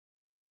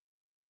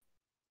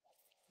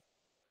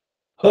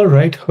All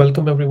right,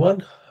 welcome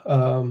everyone.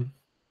 Um,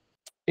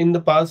 in the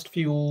past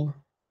few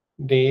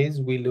days,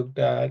 we looked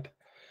at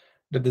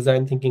the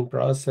design thinking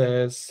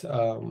process,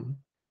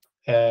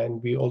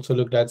 and we also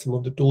looked at some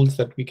of the tools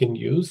that we can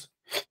use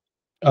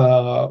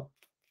uh,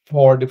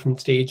 for different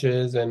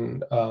stages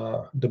and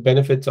the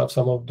benefits of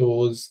some of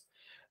those,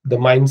 the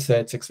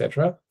mindsets,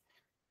 etc.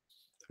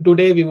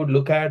 Today, we would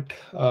look at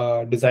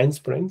design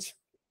sprints,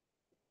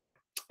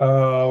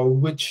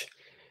 which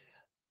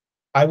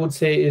I would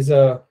say is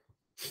a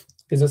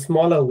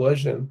smaller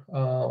version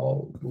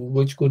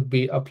which could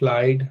be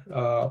applied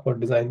for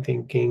design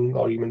thinking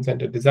or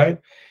human-centered design.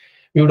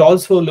 We would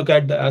also look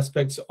at the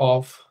aspects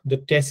of the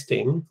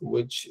testing,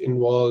 which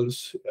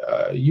involves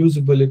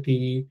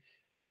usability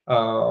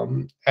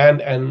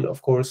and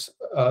of course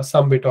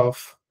some bit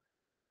of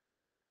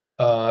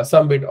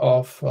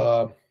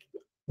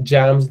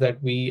jams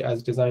that we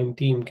as design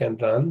team can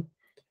run,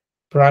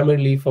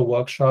 primarily for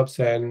workshops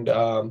and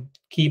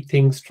keep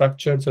things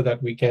structured so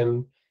that we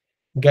can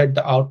get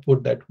the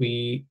output that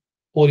we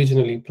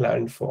originally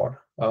planned for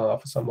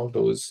some of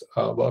those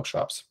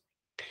workshops.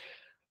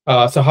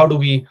 So how do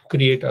we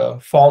create a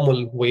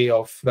formal way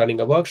of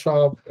running a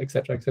workshop, et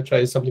cetera,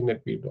 is something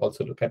that we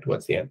also look at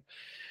towards the end.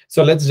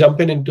 So let's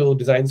jump into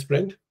design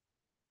sprint.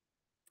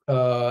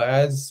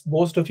 As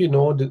most of you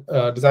know,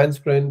 design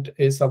sprint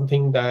is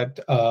something that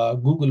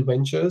Google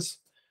Ventures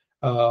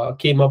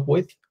came up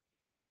with.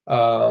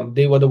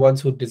 They were the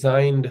ones who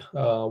designed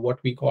what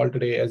we call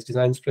today as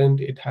design sprint.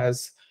 It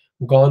has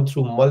gone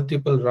through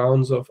multiple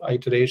rounds of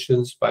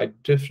iterations by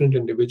different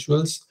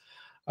individuals.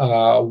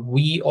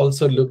 We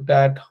also looked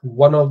at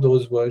one of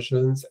those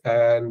versions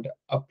and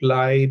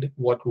applied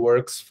what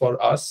works for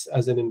us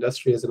as an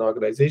industry, as an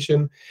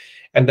organization,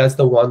 and that's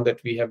the one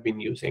that we have been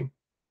using.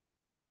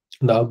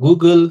 Now,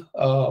 Google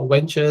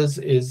Ventures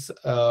is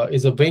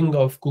a wing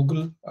of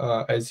Google,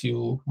 as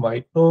you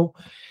might know,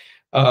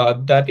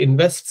 that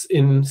invests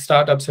in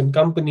startups and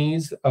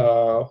companies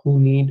who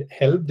need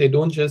help. They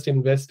don't just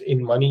invest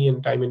in money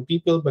and time and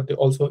people, but they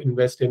also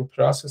invest in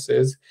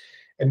processes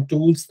and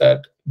tools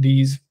that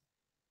these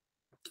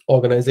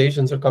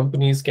organizations or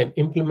companies can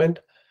implement.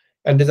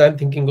 And design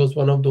thinking was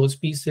one of those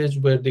pieces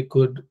where they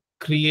could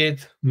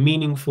create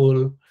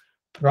meaningful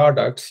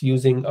products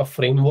using a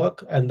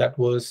framework, and that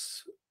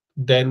was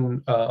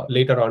then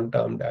later on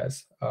termed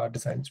as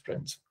design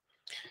sprints.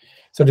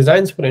 So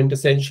design sprint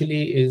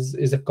essentially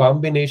is a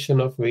combination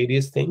of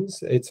various things.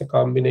 It's a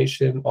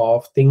combination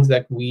of things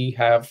that we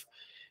have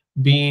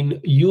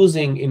been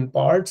using in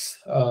parts,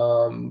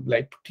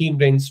 like team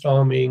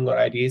brainstorming or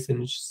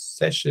ideation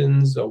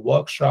sessions or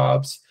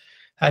workshops,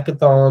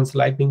 hackathons,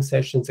 lightning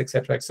sessions,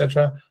 etc.,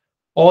 etc.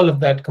 All of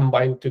that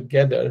combined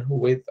together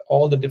with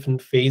all the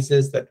different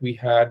phases that we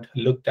had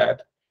looked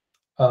at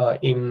uh,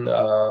 in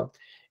uh,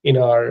 in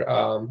our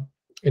um,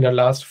 in our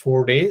last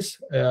 4 days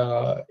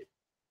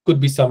could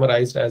be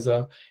summarized as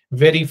a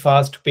very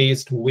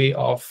fast-paced way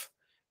of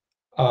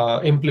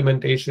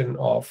implementation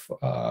of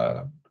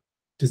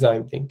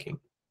design thinking.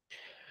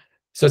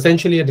 So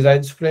essentially, a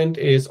design sprint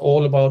is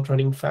all about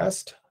running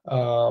fast.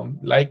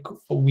 Like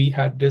we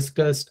had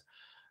discussed,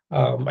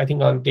 I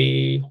think on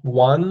day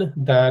one,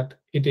 that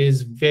it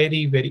is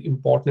very, very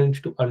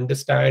important to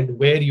understand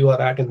where you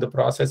are at in the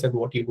process and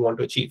what you want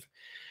to achieve.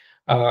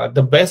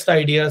 The best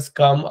ideas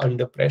come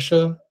under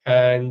pressure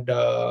and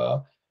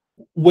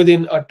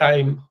within a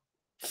time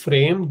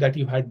frame that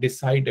you had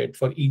decided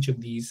for each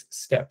of these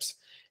steps.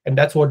 And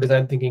that's what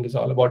design thinking is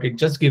all about. It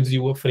just gives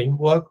you a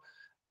framework.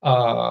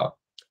 Uh,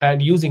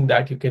 and using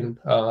that, you can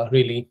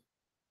really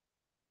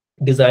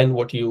design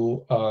what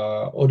you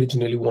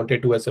originally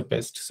wanted to as a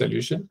best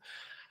solution.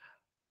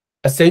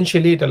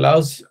 Essentially, it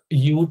allows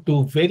you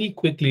to very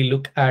quickly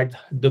look at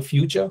the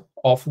future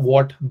of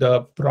what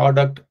the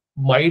product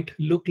might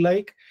look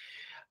like.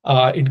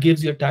 It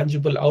gives you a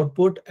tangible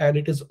output, and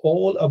it is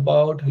all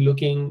about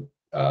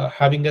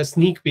having a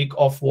sneak peek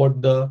of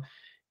what the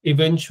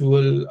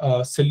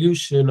eventual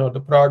solution or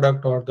the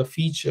product or the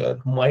feature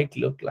might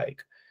look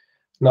like.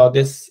 Now,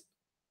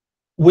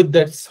 with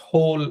this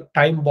whole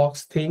time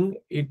box thing,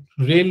 it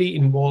really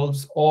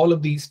involves all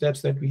of these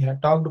steps that we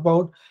had talked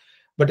about,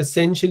 but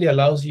essentially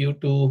allows you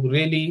to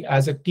really,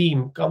 as a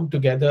team, come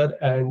together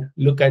and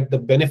look at the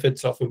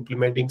benefits of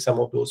implementing some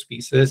of those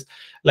pieces,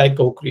 like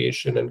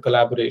co-creation and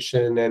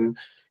collaboration and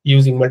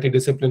using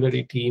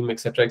multidisciplinary team, et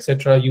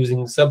cetera,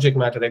 using subject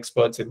matter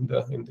experts in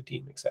the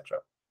team, etc.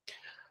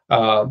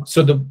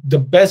 So the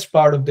best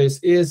part of this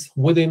is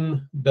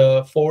within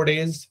the 4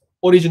 days.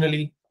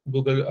 Originally,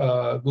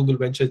 Google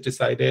Ventures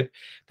decided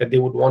that they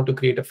would want to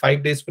create a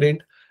 5-day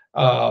sprint,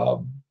 uh,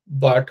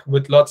 but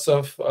with lots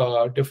of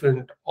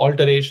different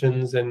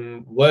alterations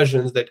and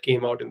versions that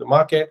came out in the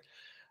market,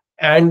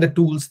 and the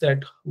tools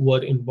that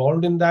were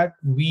involved in that,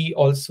 we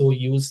also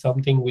use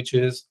something which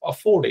is a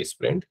 4-day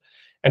sprint,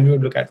 and we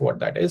would look at what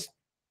that is.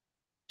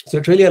 So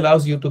it really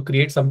allows you to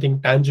create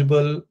something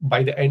tangible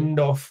by the end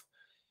of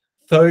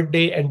third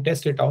day and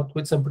test it out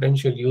with some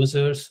potential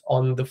users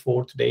on the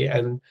fourth day.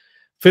 And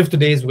fifth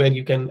day is where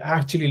you can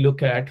actually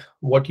look at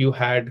what you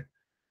had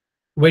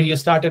where you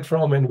started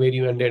from and where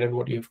you ended and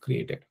what you've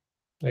created,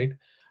 right?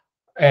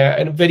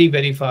 And a very,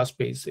 very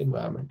fast-paced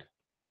environment.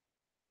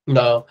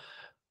 Now,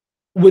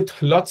 with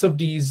lots of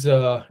these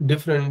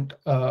different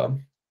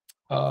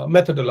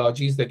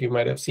methodologies that you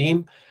might have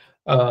seen,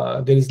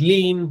 there is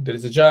lean, there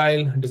is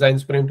agile, design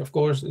sprint, of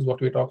course, is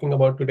what we're talking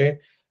about today.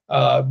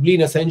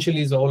 Lean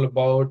essentially is all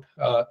about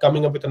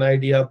coming up with an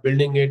idea,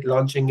 building it,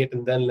 launching it,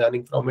 and then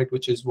learning from it,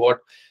 which is what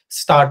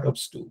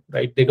startups do,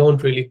 right? They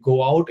don't really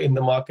go out in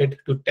the market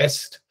to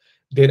test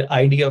their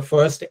idea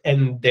first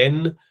and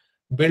then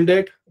build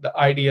it. The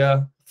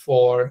idea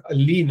for a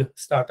lean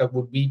startup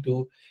would be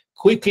to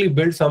quickly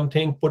build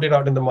something, put it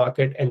out in the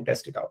market, and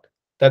test it out.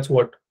 That's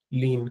what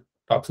lean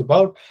talks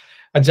about.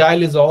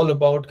 Agile is all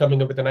about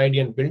coming up with an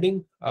idea and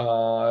building.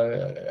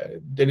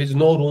 There is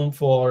no room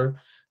for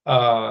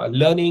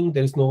learning.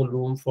 There is no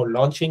room for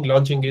launching.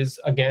 Launching is,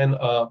 again,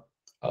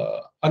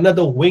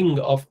 another wing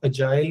of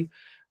agile,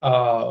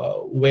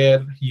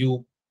 where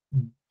you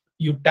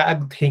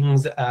tag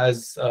things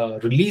as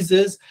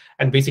releases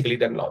and basically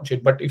then launch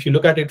it. But if you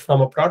look at it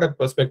from a product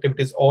perspective,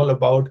 it is all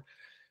about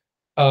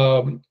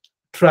um,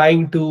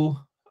 trying to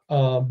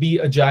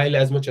be agile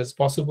as much as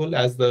possible,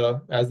 as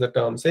the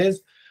term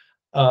says,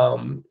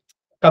 um,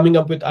 coming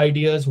up with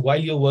ideas while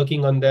you're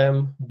working on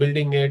them,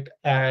 building it,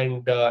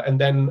 and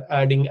then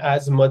adding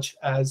as much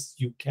as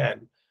you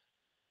can.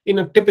 In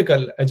a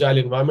typical agile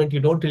environment, you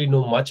don't really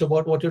know much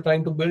about what you're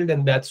trying to build,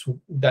 and that's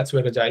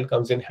where agile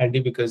comes in handy,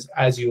 because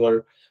as you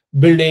are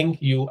building,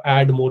 you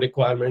add more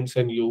requirements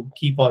and you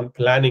keep on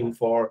planning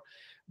for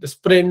the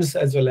sprints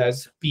as well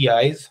as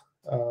PIs,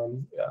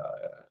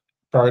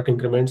 product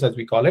increments as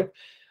we call it.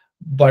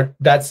 But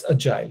that's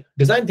agile.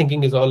 Design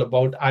thinking is all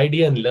about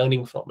idea and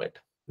learning from it,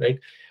 right?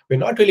 We're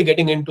not really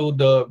getting into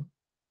the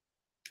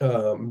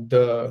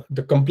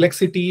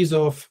complexities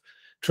of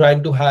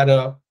trying to have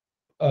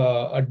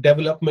a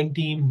development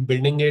team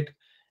building it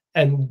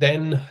and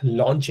then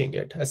launching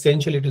it.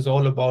 Essentially, it is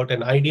all about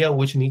an idea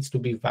which needs to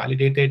be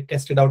validated,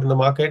 tested out in the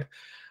market,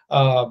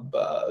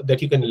 that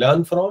you can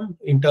learn from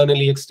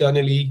internally,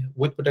 externally,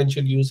 with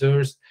potential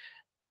users,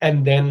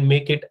 and then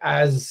make it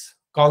as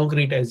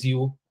concrete as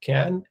you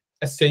can.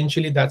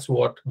 Essentially, that's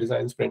what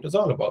design sprint is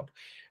all about,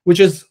 which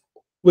is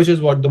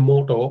what the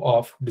motto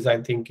of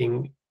design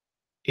thinking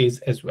is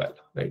as well,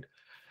 right?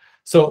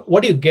 So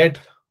what do you get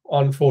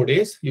on 4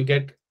 days? You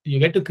get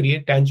to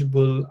create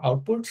tangible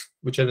outputs,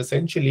 which are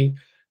essentially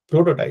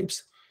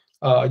prototypes.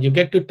 You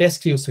get to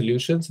test your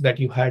solutions that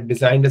you had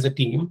designed as a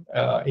team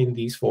in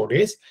these 4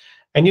 days,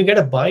 and you get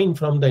a buy-in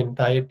from the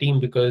entire team,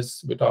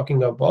 because we're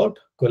talking about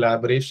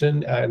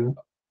collaboration and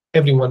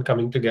everyone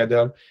coming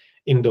together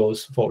in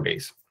those 4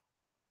 days.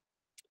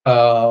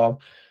 Uh,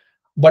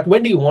 but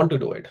when do you want to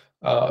do it?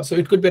 So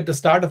it could be at the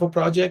start of a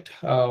project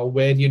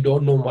where you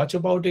don't know much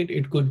about it.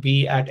 It could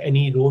be at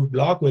any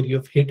roadblock where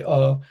you've hit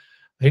a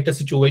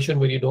situation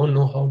where you don't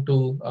know how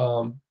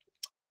to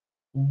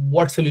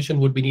what solution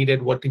would be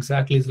needed, what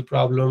exactly is the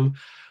problem,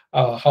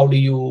 how do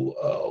you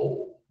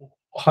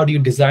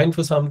design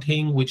for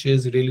something which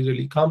is really,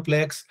 really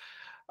complex.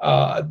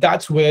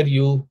 That's where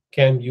you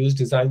can use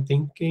design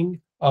thinking,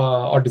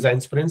 or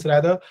design sprints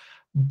rather.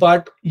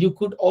 But you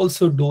could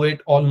also do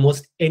it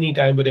almost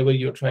anytime whenever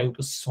you're trying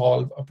to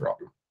solve a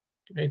problem,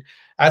 right?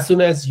 As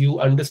soon as you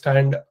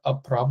understand a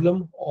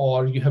problem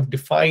or you have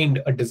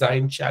defined a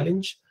design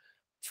challenge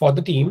for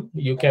the team,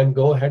 you can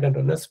go ahead and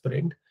run a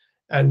sprint,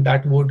 and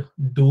that would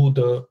do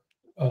the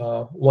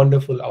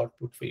wonderful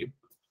output for you,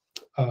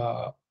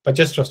 by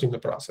just trusting the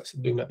process,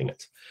 doing nothing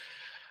else.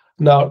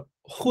 Now,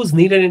 who's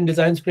needed in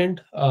design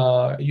sprint?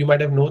 You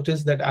might have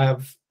noticed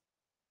that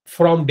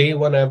from day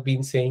one, I've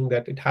been saying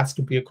that it has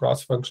to be a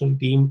cross-functional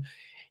team.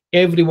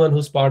 Everyone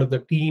who's part of the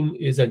team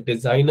is a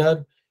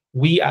designer.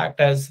 We act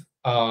as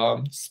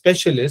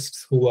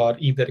specialists who are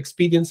either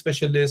experience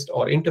specialists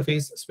or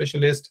interface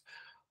specialists,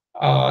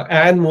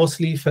 and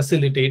mostly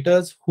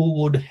facilitators who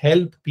would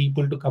help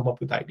people to come up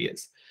with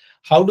ideas.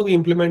 How do we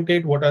implement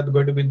it? What are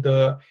going to be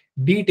the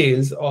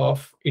details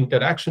of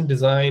interaction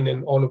design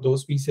and all of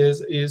those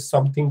pieces is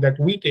something that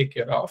we take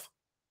care of.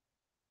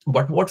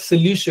 But what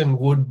solution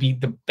would be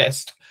the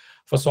best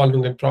for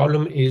solving a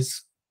problem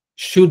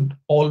should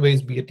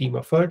always be a team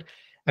effort,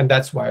 and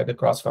that's why the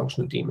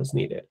cross-functional team is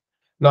needed.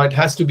 Now, it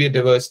has to be a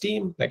diverse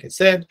team, like I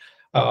said,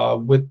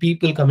 with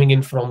people coming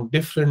in from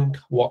different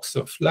walks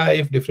of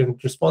life,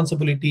 different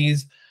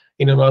responsibilities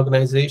in an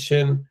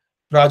organization,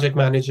 project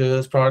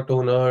managers, product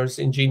owners,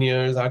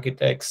 engineers,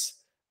 architects,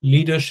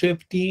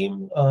 leadership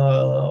team.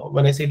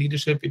 When I say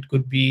leadership, it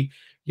could be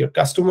your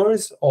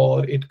customers,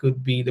 or it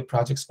could be the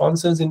project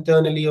sponsors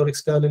internally or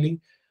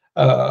externally,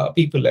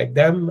 people like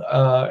them,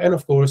 and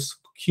of course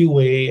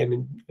QA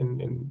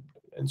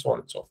and so on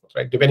and so forth,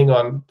 right? Depending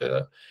on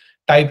the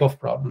type of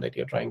problem that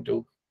you're trying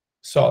to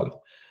solve.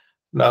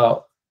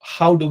 Now,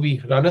 how do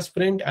we run a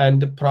sprint?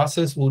 And the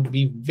process would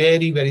be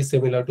very, very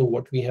similar to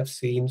what we have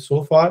seen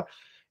so far.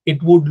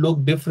 It would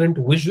look different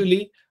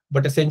visually,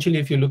 but essentially,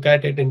 if you look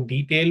at it in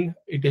detail,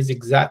 it is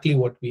exactly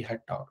what we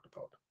had talked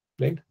about,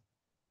 right?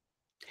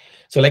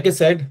 So like I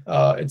said,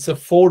 it's a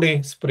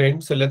 4-day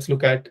sprint. So let's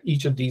look at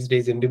each of these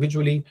days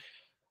individually.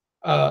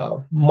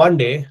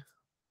 Monday,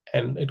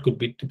 and it could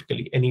be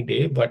typically any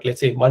day, but let's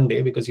say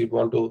Monday, because you'd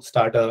want to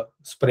start a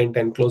sprint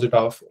and close it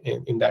off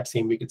in that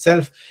same week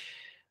itself.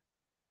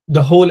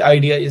 The whole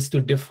idea is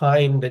to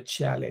define the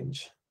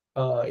challenge,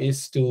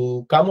 is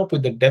to come up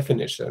with the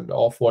definition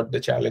of what the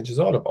challenge is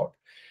all about.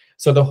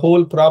 So the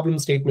whole problem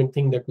statement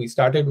thing that we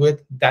started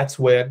with, that's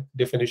where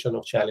definition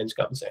of challenge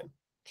comes in.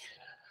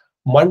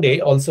 Monday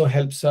also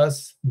helps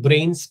us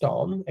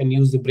brainstorm and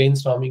use the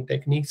brainstorming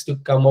techniques to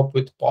come up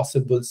with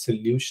possible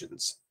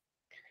solutions.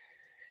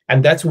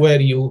 And that's where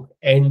you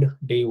end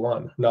day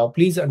one. Now,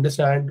 please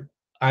understand,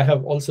 I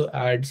have also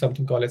added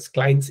something called as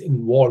clients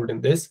involved in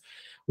this,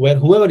 where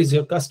whoever is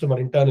your customer,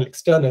 internal,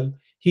 external,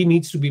 he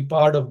needs to be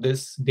part of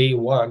this day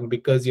one,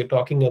 because you're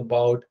talking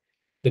about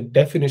the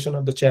definition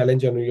of the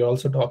challenge and you're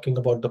also talking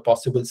about the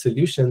possible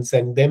solutions,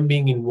 and them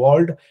being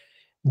involved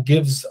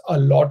gives a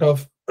lot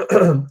of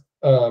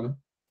um,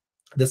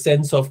 the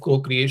sense of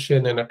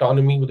co-creation and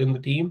autonomy within the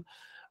team.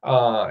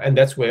 And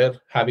that's where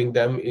having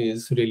them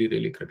is really,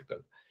 really critical.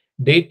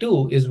 Day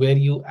two is where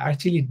you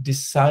actually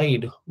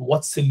decide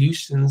what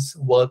solutions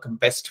work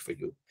best for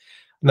you.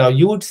 Now,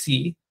 you would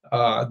see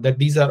that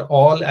these are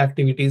all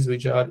activities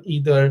which are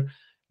either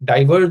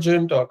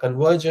divergent or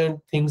convergent,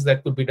 things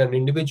that could be done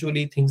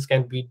individually, things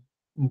can be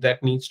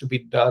that needs to be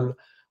done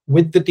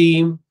with the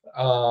team,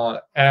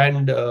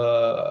 and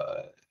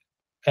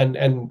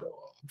of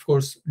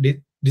course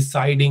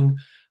deciding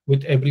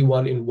with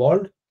everyone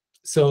involved.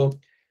 So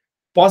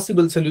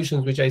possible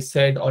solutions, which I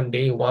said on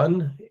day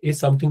one, is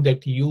something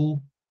that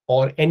you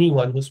or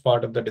anyone who's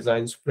part of the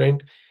design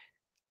sprint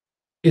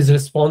is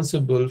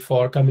responsible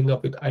for coming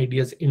up with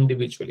ideas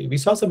individually. We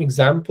saw some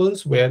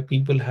examples where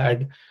people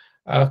had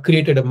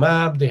created a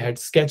map, they had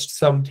sketched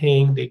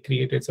something, they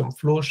created some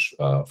flow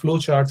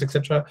charts,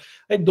 etc.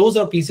 Like those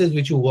are pieces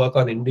which you work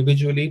on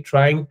individually,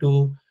 trying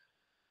to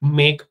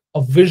make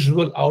a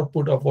visual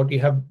output of what you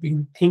have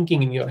been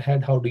thinking in your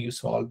head. How do you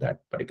solve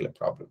that particular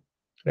problem,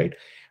 right?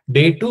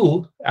 Day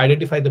two,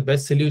 identify the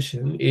best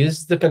solution,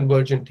 is the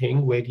convergent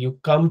thing where you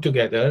come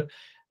together,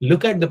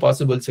 look at the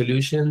possible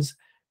solutions,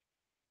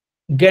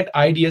 get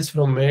ideas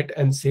from it,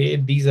 and say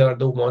these are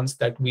the ones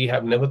that we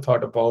have never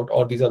thought about,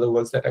 or these are the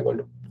ones that are going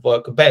to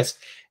work best.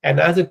 And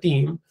as a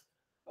team,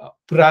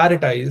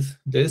 prioritize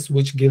this,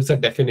 which gives a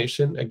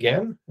definition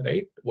again,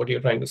 right? What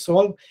you're trying to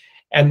solve.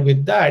 And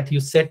with that, you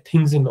set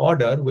things in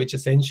order, which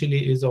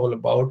essentially is all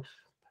about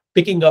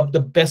picking up the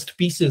best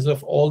pieces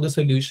of all the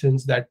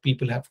solutions that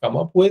people have come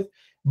up with,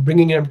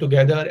 bringing them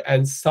together,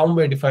 and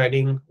somewhere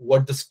defining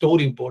what the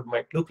storyboard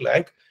might look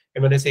like.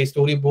 And when I say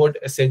storyboard,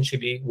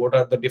 essentially, what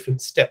are the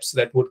different steps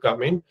that would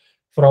come in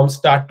from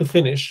start to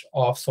finish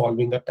of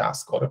solving a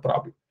task or a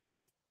problem,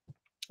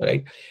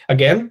 right?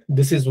 Again,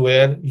 this is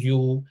where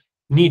you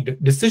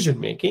need decision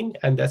making,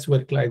 and that's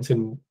where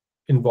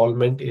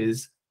involvement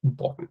is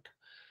important.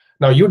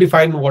 Now, you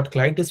define what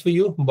client is for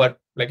you, but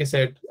like I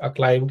said, a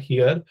client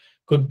here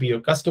could be your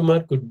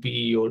customer, could be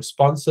your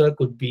sponsor,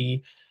 could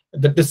be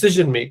the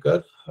decision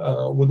maker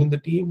within the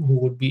team, who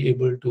would be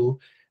able to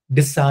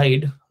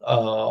decide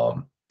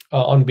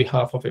on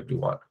behalf of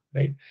everyone,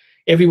 right?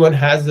 Everyone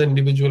has an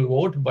individual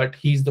vote, but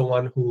he's the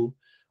one who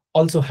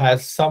also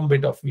has some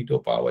bit of veto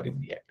power in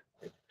the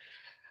end.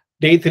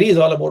 Day three is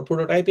all about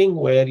prototyping,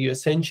 where you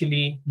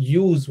essentially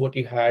use what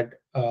you had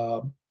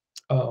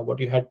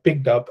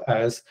picked up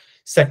as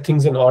set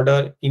things in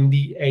order in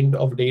the end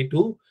of day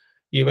two.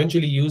 You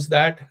eventually use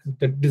that.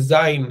 The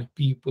design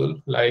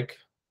people, like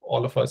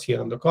all of us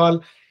here on the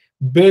call,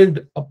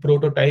 build a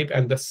prototype,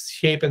 and the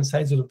shape and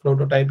size of the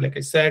prototype, like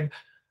I said,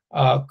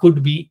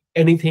 could be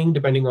anything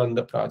depending on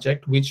the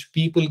project, which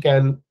people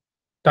can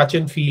touch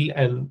and feel,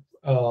 and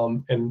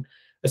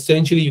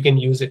essentially you can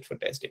use it for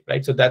testing,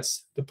 right? So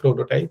that's the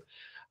prototype.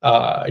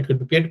 It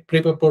could be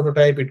paper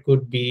prototype, it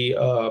could be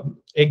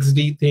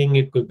XD thing,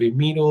 it could be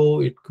Miro,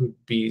 it could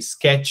be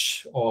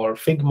Sketch or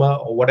Figma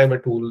or whatever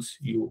tools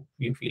you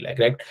feel like,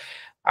 right?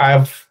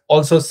 I've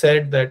also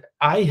said that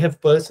I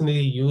have personally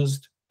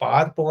used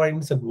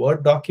PowerPoints and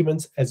Word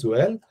documents as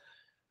well,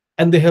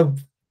 and they have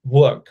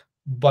worked,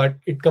 but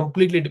it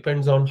completely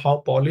depends on how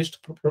polished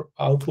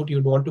output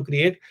you'd want to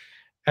create,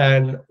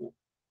 and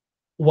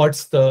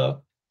what's the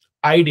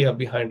idea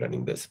behind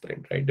running the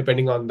sprint, right?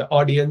 Depending on the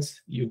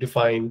audience, you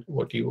define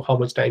how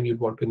much time you'd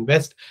want to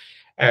invest,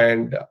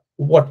 and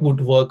what would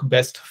work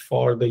best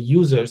for the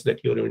users that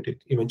you're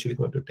eventually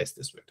going to test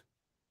this with,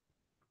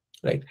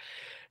 right?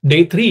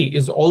 Day three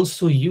is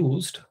also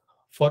used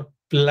for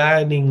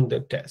planning the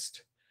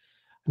test.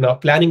 Now,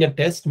 planning a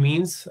test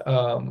means,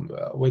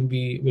 when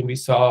we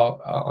saw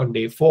on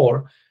day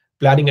four,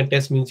 planning a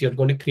test means you're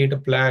going to create a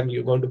plan,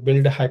 you're going to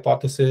build a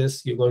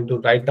hypothesis, you're going to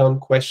write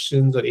down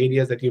questions or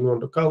areas that you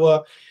want to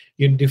cover.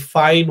 You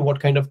define what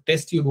kind of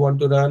test you want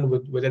to run,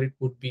 whether it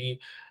would be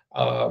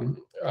um,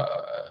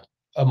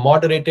 a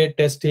moderated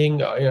testing,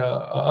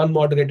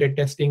 unmoderated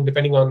testing,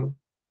 depending on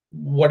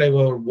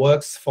whatever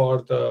works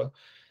for the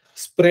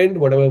sprint,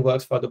 whatever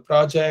works for the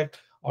project,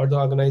 or the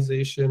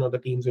organization or the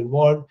teams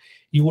involved,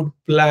 you would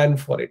plan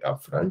for it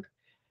upfront.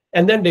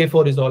 And then day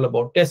four is all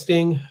about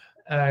testing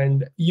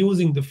and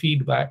using the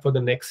feedback for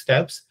the next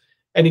steps,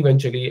 and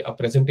eventually a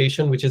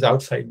presentation, which is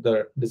outside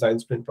the design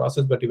sprint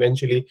process. But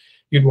eventually,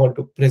 you'd want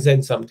to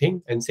present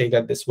something and say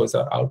that this was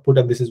our output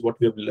and this is what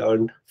we have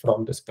learned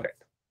from the sprint.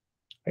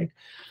 Right?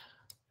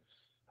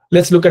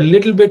 Let's look a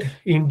little bit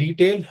in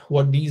detail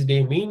what these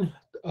days mean.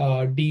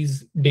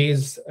 These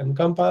days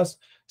encompass.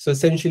 So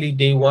essentially,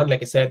 day one,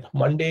 like I said,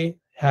 Monday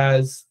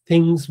has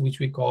things which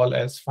we call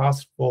as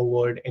fast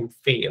forward and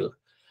fail.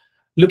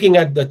 Looking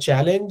at the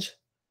challenge,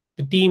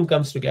 the team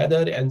comes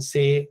together and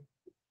say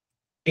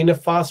in a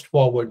fast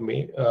forward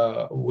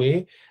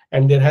way.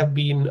 And there have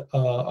been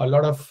a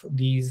lot of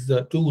these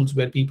tools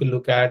where people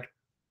look at,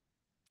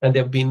 and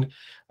there have been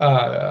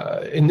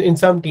in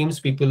some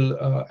teams,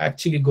 people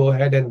actually go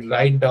ahead and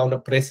write down a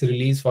press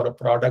release for a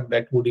product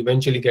that would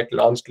eventually get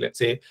launched, let's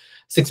say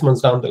 6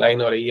 months down the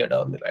line or a year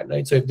down the line,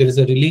 right? So if there is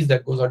a release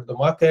that goes onto the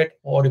market,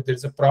 or if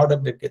there's a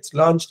product that gets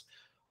launched,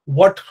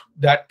 what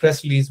that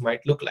press release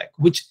might look like,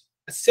 which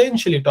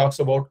essentially talks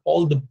about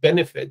all the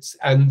benefits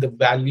and the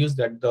values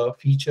that the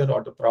feature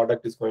or the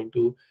product is going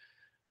to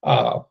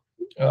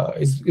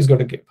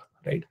give,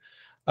 right?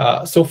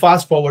 So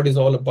fast forward is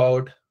all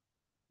about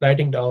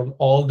writing down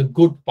all the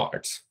good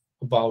parts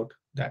about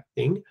that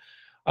thing.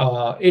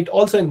 It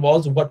also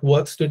involves what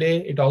works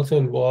today. It also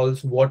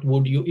involves what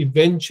would you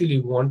eventually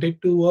want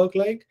it to work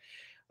like.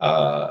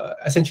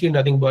 Essentially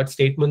nothing but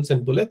statements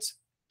and bullets.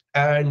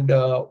 And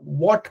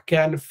what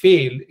can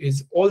fail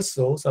is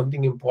also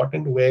something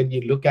important, where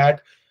you look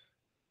at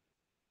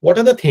what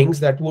are the things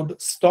that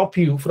would stop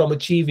you from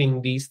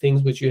achieving these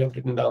things which you have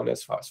written down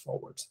as fast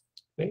forwards,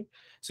 right?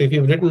 So if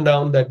you've written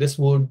down that this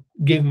would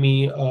give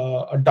me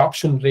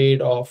adoption rate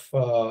of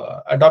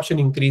adoption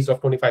increase of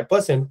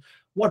 25%,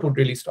 what would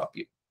really stop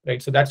you,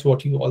 right? So that's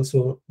what you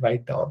also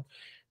write down,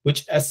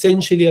 which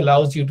essentially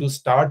allows you to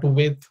start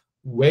with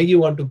where you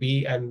want to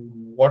be and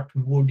what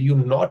would you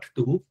not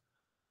do.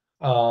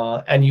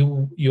 And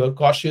you're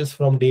cautious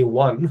from day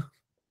one,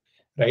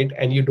 right?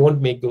 And you don't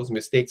make those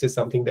mistakes is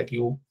something that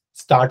you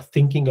start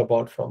thinking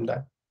about from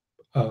that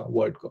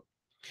word go.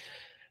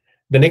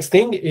 The next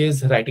thing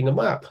is writing a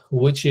map,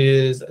 which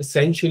is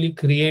essentially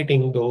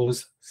creating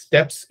those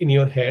steps in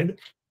your head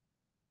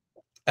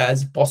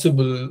as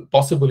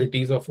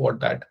possibilities of what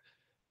that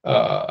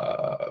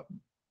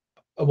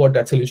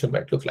solution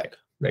might look like,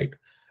 right?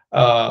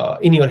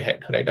 In your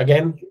head, right?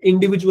 Again,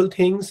 individual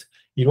things,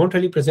 you don't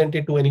really present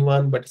it to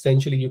anyone, but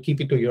essentially you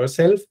keep it to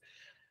yourself.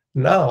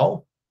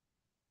 Now,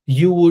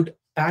 you would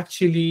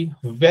actually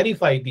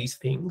verify these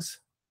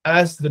things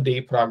as the day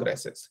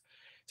progresses.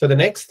 So the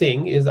next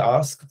thing is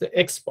ask the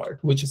expert,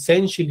 which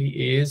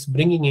essentially is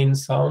bringing in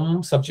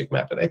some subject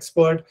matter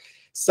expert,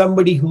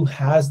 somebody who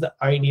has the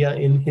idea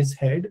in his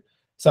head,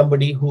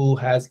 somebody who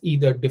has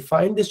either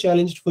defined this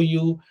challenge for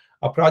you,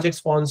 a project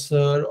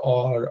sponsor,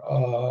 or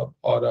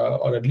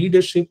a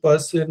leadership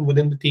person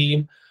within the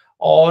team,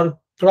 or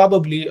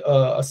probably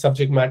a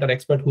subject matter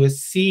expert who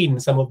has seen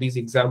some of these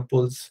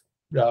examples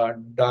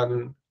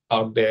done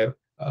out there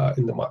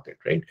in the market,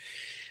 right?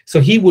 So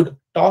he would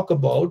talk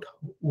about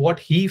what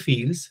he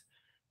feels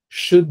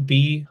should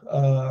be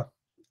the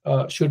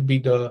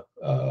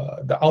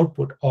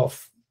output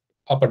of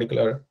a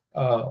particular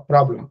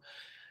problem.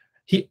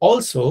 He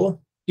also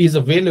is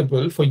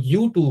available for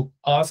you to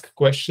ask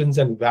questions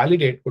and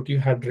validate what you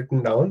had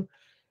written down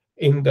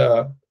in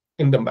the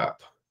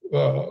map.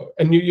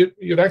 And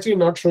you're actually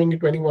not showing it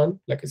to anyone,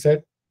 like I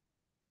said,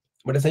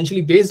 but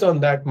essentially based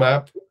on that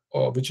map,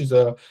 which is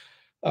a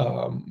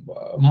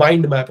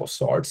mind map of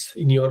sorts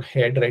in your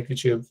head, right,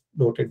 which you've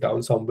noted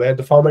down somewhere.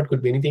 The format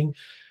could be anything,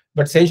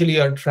 but essentially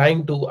you're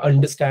trying to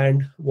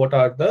understand what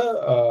are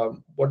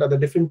the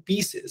different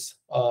pieces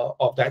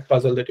of that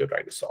puzzle that you're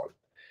trying to solve.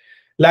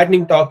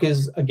 Lightning talk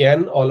is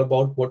again all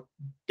about what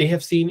they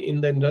have seen in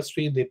the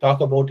industry. They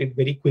talk about it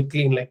very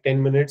quickly in like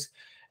 10 minutes,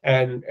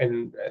 and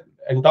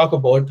talk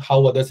about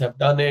how others have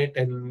done it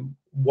and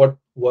what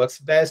works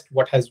best,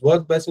 what has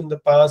worked best in the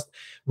past,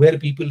 where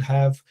people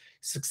have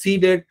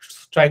succeeded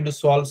trying to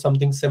solve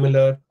something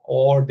similar,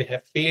 or they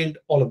have failed,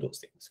 all of those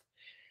things.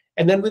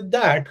 And then with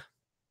that,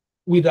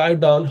 we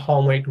write down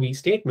how might we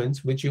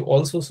statements, which you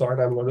also saw,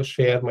 and I'm going to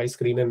share my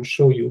screen and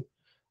show you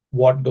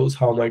what those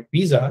how might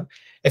we's are.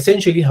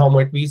 Essentially, how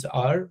might we's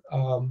are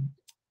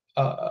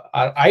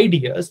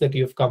ideas that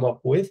you've come up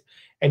with,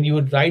 and you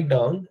would write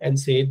down and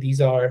say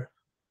these are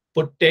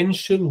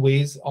potential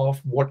ways of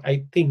what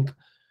I think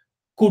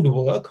could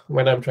work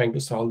when I'm trying to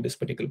solve this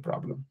particular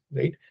problem,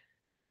 right?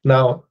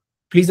 Now,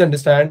 please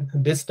understand,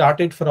 this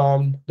started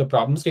from the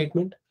problem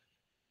statement.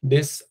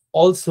 This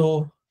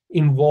also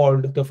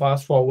involved the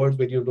fast forward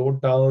where you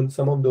wrote down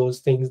some of those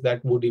things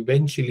that would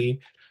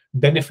eventually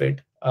benefit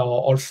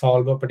or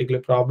solve a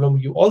particular problem.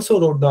 You also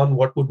wrote down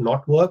what would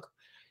not work.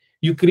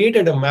 You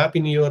created a map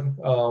in your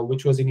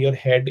which was in your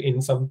head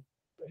in some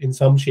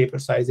shape or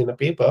size in a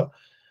paper.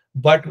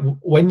 But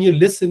when you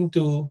listen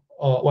to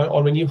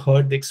or when you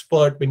heard the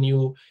expert, when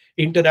you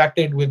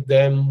interacted with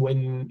them,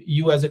 when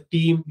you as a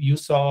team, you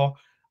saw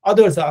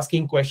others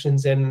asking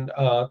questions and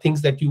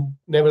things that you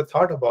never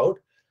thought about,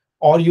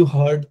 or you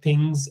heard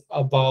things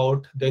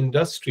about the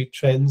industry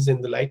trends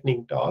in the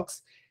lightning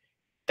talks,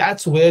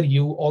 that's where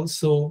you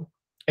also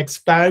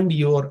expand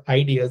your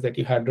ideas that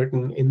you had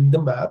written in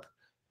the map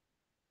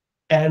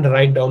and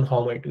write down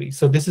how might we.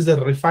 So this is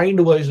a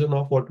refined version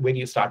of what where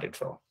you started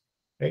from,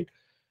 right?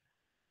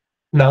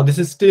 Now this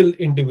is still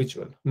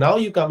individual. Now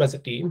you come as a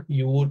team,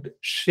 you would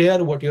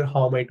share what your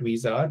how might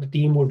we's are. The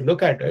team would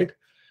look at it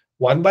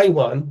one by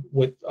one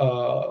with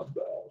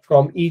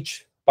from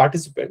each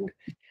participant,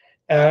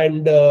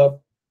 and they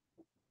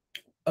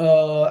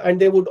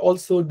would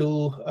also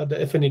do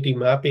the affinity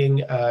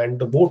mapping and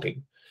the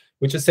voting,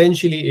 which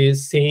essentially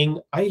is saying,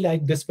 I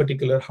like this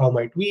particular how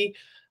might we,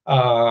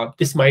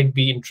 this might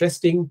be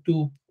interesting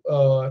to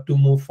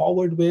move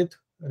forward with,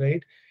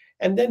 right?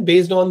 And then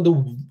based on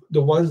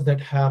the ones that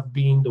have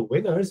been the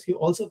winners, you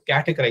also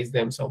categorize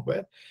them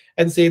somewhere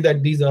and say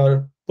that these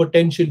are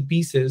potential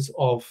pieces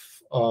of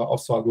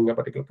solving a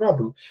particular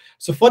problem.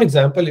 So for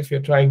example, if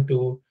you're trying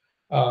to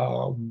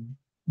uh,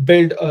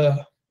 build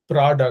a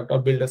product or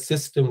build a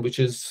system which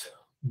is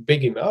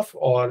big enough,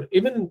 or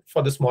even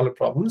for the smaller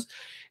problems,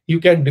 you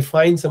can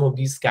define some of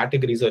these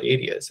categories or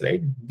areas,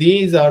 right?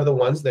 These are the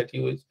ones that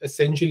you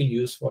essentially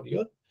use for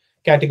your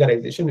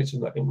categorization, which is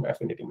nothing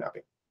affinity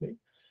mapping, right?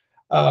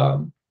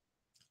 um,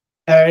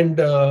 and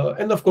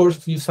of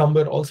course you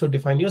somewhere also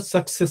define your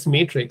success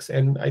matrix.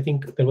 And I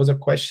think there was a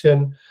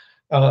question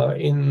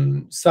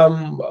in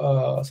some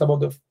of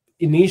the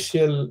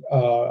initial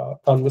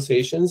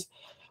conversations,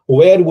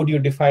 where would you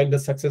define the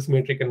success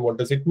metric and what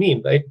does it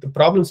mean, right? The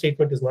problem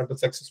statement is not the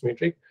success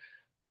metric.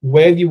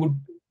 Where you would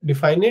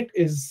define it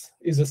is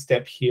a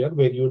step here,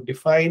 where you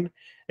define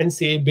and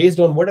say, based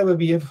on whatever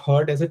we have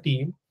heard as a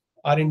team,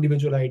 our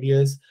individual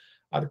ideas,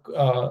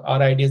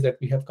 our ideas that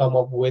we have come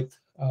up with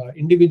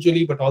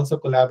individually, but also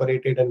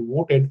collaborated and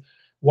voted,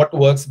 what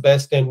works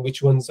best and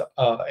which ones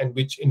and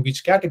which in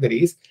which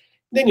categories.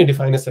 Then you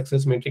define a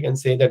success metric and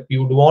say that we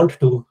would want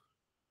to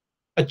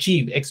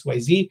achieve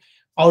XYZ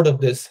out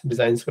of this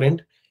design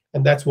sprint,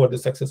 and that's what the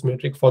success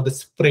metric for the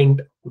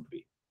sprint would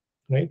be,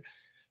 right?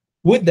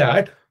 With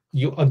that,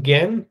 you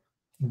again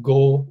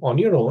go on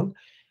your own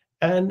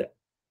and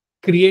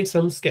create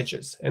some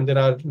sketches. And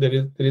there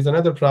is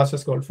another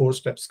process called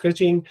 4-step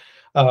sketching.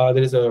 There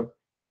is a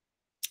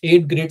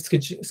 8-grid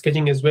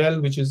sketching as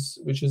well, which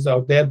is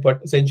out there.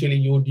 But essentially,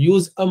 you would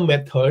use a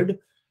method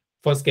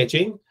for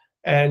sketching,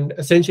 and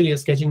essentially, a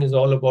sketching is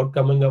all about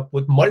coming up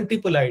with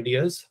multiple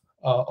ideas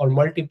or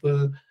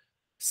multiple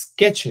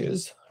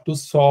sketches to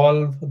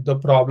solve the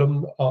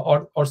problem,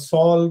 or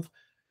solve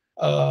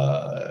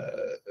uh,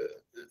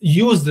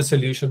 use the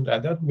solution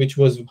rather, which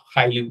was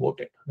highly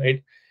voted,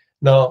 right?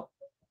 Now,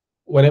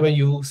 whenever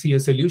you see a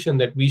solution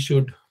that we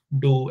should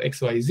do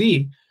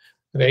XYZ,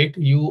 right,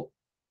 you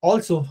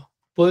also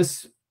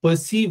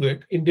perceive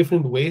it in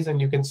different ways,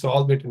 and you can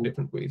solve it in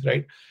different ways,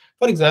 right?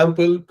 For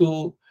example,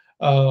 to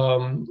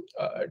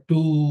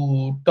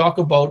talk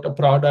about a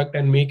product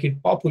and make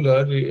it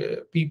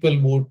popular, people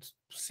would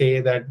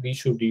say that we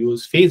should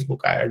use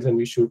Facebook ads, and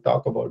we should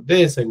talk about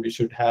this, and we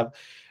should have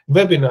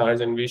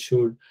webinars, and we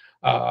should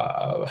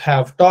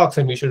have talks,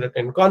 and we should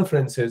attend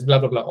conferences, blah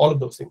blah blah, all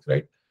of those things,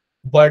 right?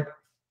 But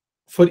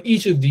for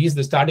each of these,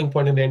 the starting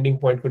point and the ending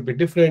point could be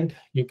different.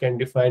 You can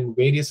define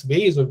various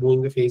ways of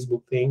doing the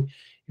Facebook thing.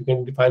 You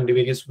can define the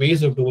various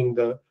ways of doing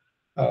the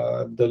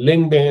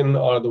LinkedIn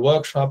or the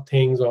workshop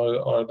things,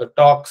 or the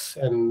talks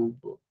and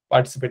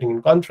participating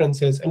in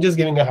conferences. I'm just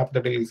giving a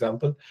hypothetical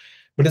example.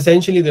 But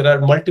essentially, there are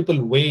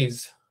multiple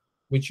ways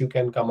which you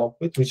can come up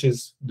with, which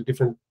is the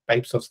different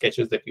types of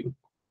sketches that you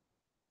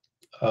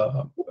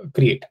uh,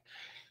 create,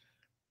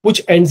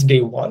 which ends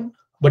day one.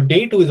 But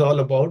day two is all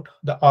about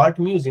the art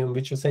museum,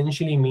 which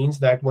essentially means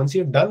that once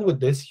you're done with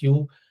this,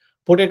 you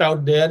put it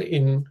out there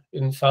in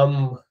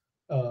some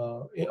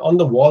on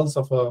the walls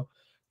of a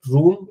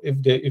room,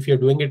 if you're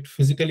doing it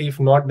physically. If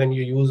not, then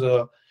you use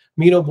a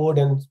Miro board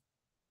and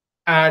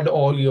add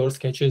all your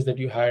sketches that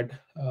you had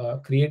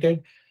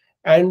created.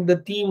 And the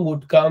team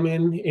would come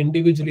in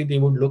individually. They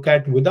would look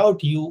at,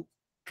 without you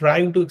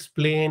trying to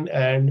explain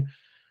and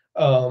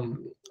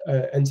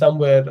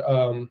somewhere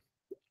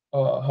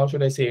how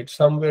should I say it,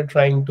 somewhere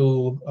trying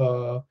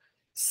to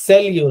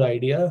sell your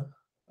idea.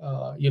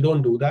 You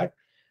don't do that.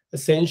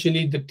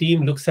 Essentially, the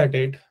team looks at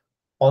it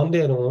on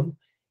their own,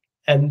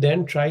 and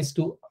then they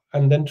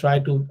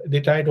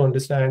try to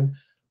understand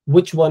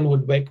which one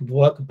would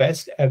work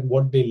best and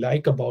what they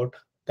like about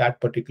that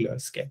particular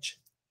sketch,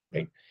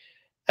 right?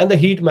 And the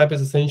heat map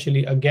is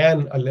essentially,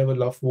 again, a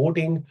level of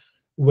voting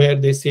where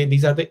they say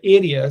these are the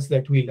areas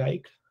that we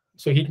like.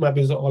 So heat map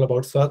is all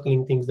about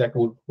circling things that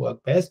would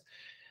work best.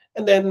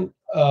 And then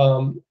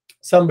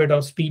some bit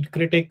of speed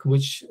critic,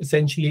 which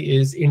essentially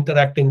is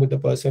interacting with the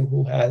person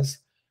who has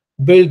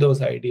built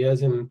those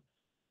ideas, and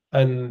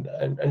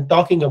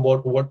talking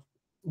about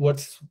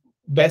what's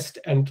best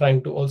and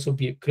trying to also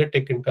be a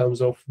critic in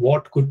terms of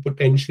what could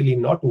potentially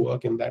not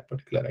work in that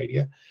particular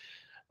idea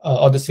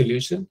or the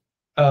solution.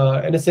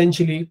 And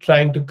essentially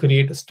trying to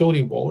create a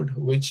storyboard,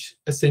 which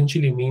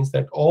essentially means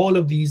that all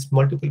of these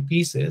multiple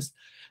pieces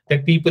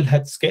that people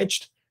had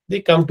sketched,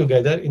 they come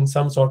together in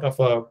some sort of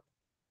a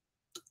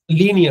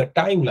linear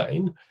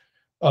timeline,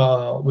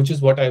 which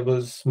is what I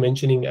was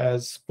mentioning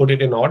as put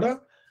it in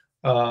order,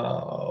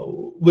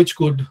 which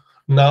could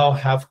now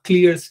have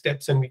clear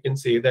steps, and we can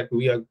say that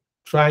we are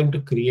trying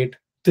to create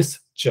this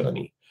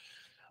journey,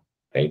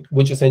 right?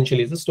 Which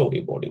essentially is the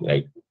storyboarding,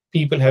 right?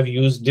 People have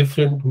used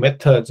different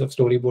methods of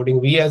storyboarding.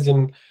 We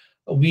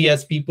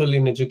as people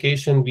in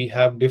education, we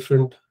have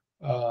different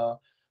uh,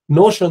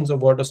 notions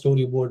of what a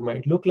storyboard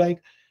might look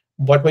like.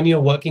 But when you're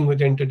working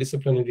with an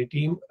interdisciplinary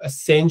team,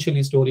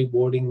 essentially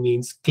storyboarding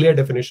means clear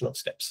definition of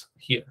steps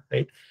here,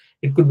 right?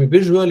 It could be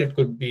visual, it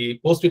could be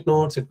post-it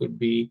notes, it could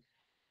be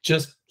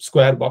just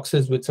square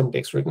boxes with some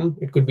text written,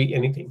 it could be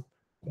anything,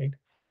 right?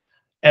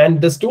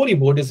 And the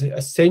storyboard is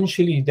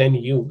essentially then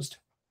used,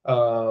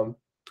 um,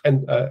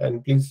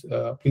 and please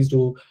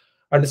do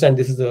understand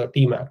this is a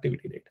team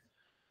activity, right?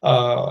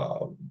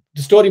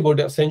 The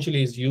storyboard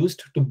essentially is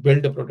used to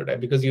build a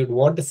prototype, because you'd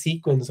want a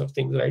sequence of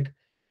things, right?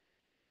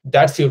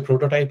 That's your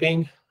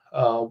prototyping,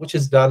 which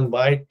is done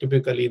by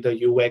typically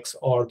the UX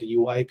or the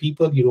UI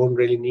people. You don't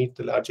really need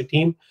the larger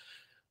team.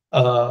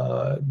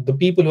 The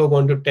people who are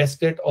going to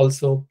test it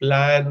also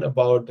plan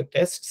about the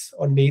tests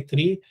on day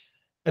 3.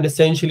 And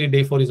essentially,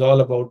 day 4 is all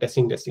about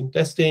testing, testing,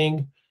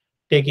 testing,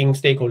 taking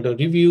stakeholder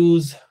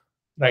reviews,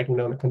 writing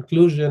down a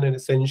conclusion, and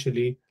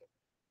essentially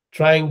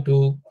trying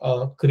to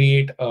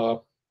create a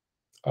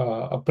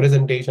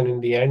presentation in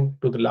the end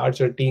to the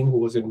larger team who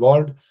was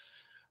involved,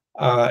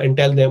 and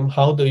tell them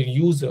how the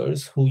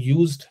users who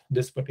used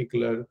this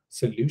particular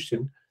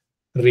solution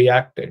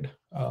reacted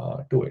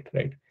to it,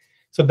 right?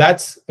 So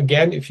that's,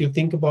 again, if you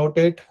think about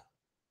it,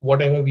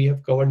 whatever we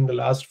have covered in the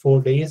last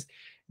 4 days,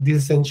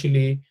 this is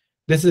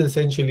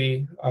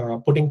essentially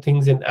putting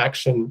things in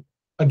action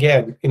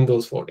again in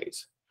those 4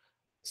 days.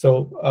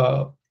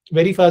 So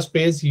very fast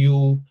pace,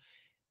 you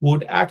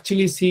would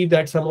actually see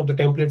that some of the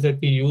templates that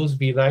we use,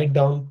 we write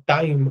down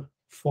time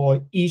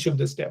for each of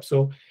the steps.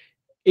 So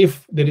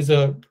if there is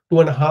a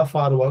 2.5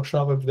 hour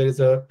workshop, if there is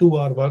a 2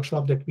 hour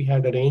workshop that we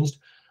had arranged,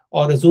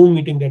 or a Zoom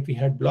meeting that we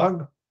had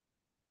blocked,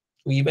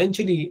 we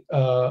eventually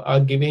are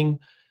giving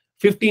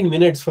 15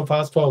 minutes for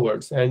fast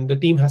forwards, and the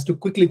team has to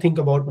quickly think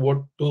about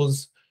what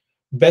those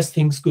best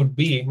things could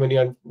be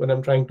when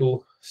I'm trying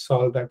to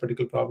solve that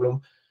particular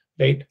problem,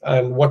 right?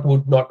 And what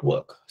would not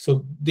work.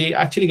 So they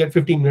actually get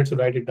 15 minutes to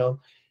write it down.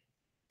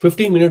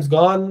 15 minutes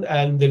gone,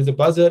 and there is a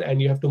buzzer,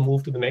 and you have to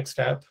move to the next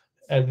step.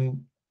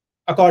 And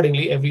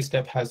accordingly, every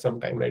step has some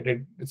time,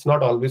 right? It's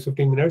not always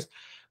 15 minutes,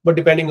 but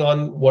depending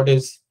on what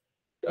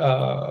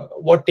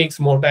takes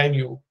more time,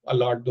 you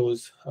allot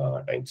those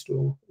times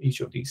to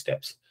each of these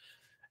steps.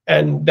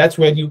 And that's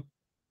where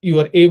you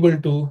are able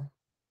to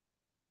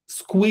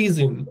squeeze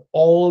in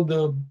all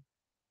the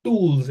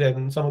tools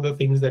and some of the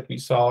things that we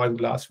saw in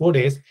the last 4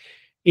 days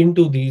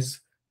into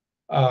these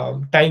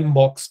time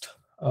boxed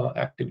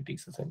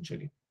activities,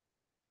 essentially.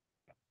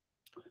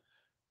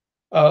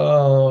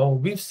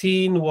 We've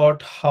seen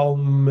how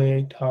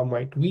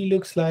might we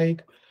looks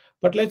like,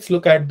 but let's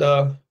look at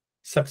the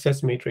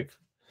success matrix.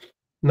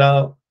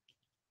 Now,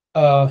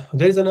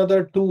 there is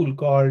another tool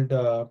called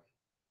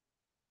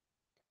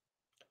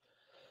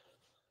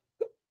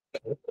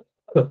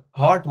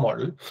heart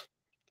model,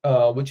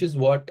 which is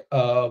what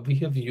we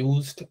have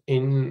used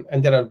in,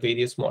 and there are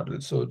various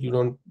models, so you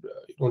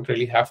don't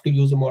really have to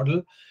use a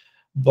model,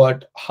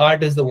 but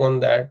heart is the one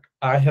that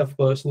I have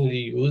personally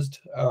used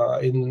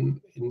in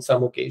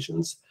some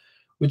occasions,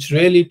 which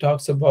really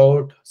talks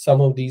about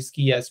some of these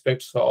key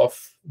aspects of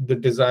the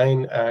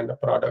design and a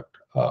product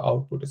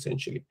output,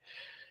 essentially.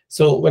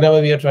 So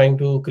whenever we are trying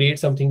to create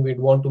something, we'd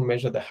want to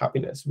measure the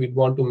happiness, we'd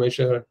want to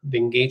measure the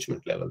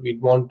engagement level,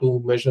 we'd want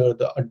to measure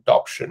the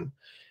adoption,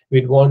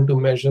 we'd want to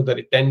measure the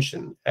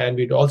retention, and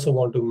we'd also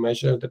want to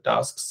measure the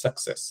task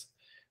success.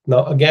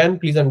 Now, again,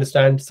 please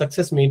understand,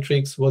 success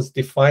matrix was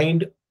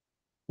defined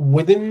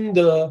within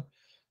the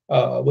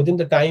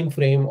time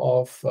frame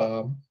of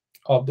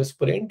the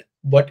sprint,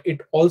 but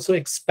it also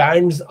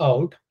expands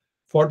out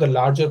for the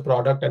larger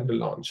product and the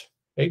launch,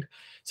 right?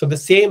 So the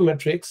same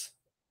metrics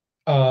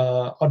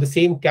or the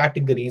same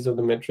categories of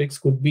the metrics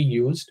could be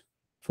used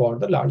for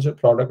the larger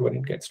product when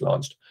it gets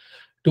launched,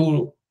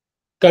 to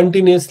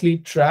continuously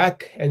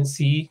track and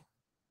see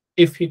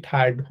if it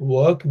had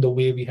worked the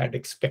way we had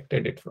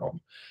expected it from.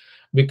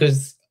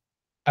 Because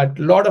a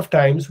lot of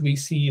times we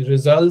see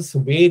results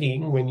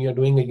varying when you're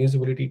doing a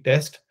usability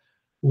test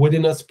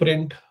within a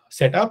sprint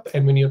setup,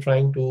 and when you're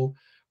trying to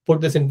put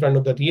this in front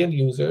of the real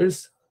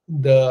users,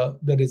 the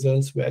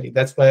results vary.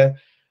 That's why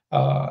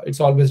it's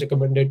always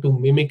recommended to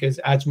mimic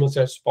as much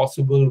as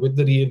possible with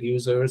the real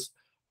users,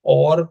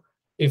 or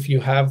if you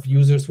have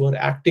users who are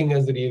acting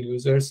as the real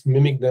users,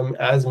 mimic them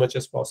as much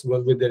as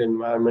possible with their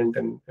environment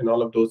and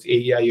all of those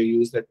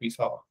AIOUs that we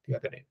saw the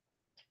other day.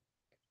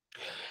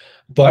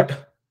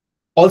 But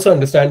Also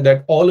understand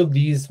that all of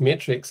these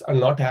metrics are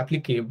not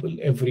applicable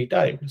every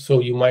time.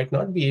 So you might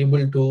not be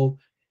able to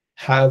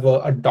have a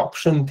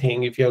adoption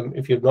thing if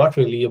you're not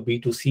really a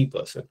B2C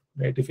person,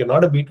 right? If you're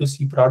not a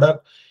B2C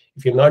product,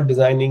 if you're not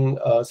designing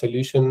a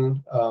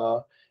solution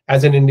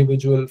as an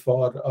individual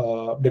for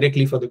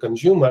directly for the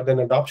consumer, then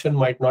adoption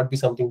might not be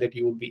something that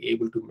you would be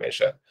able to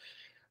measure.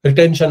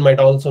 Retention might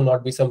also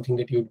not be something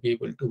that you'd be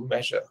able to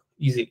measure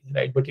easily,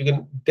 right? But you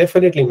can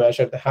definitely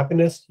measure the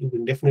happiness. You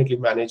can definitely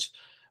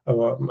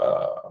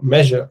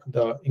measure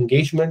the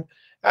engagement,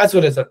 as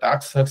well as the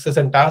task success.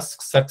 And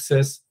task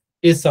success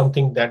is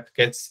something that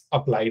gets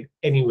applied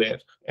anywhere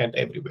and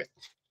everywhere,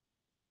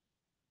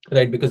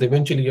 right? Because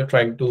eventually you're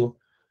trying to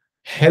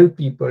help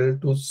people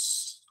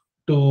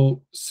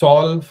to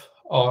solve,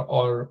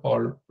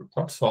 or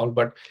not solve,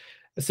 but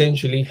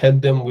essentially help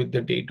them with the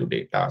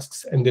day-to-day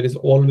tasks, and there is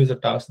always a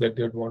task that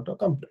they would want to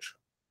accomplish.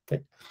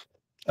 Okay.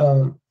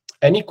 Um,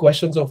 any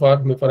questions so far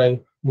before I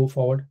move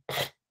forward?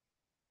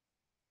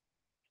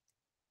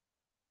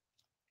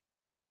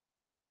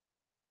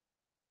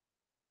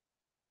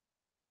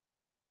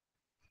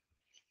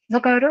 So,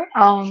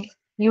 Gaurav,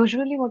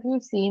 usually what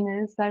we've seen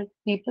is that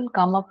people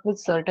come up with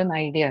certain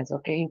ideas.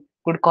 Okay, you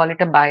could call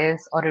it a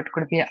bias, or it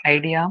could be an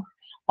idea,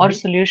 or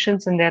Mhm.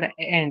 solutions in their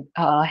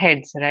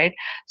heads, right?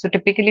 So,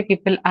 typically,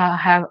 people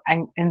have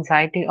an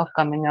anxiety of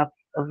coming up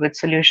with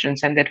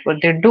solutions, and that's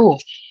what they do.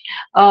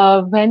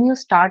 When you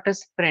start a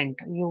sprint,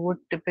 you would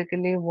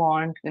typically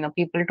want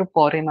people to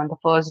pour in on the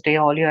first day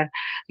all your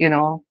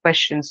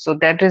questions. So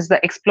that is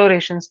the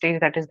exploration stage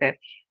that is there.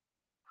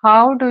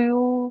 How do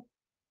you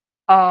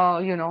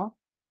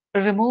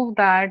remove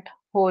that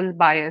whole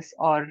bias,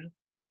 or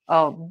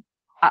uh,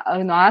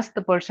 ask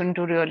the person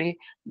to really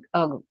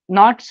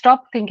not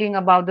stop thinking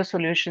about the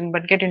solution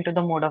but get into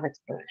the mode of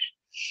exploration?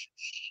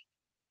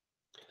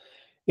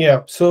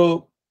 Yeah,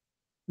 so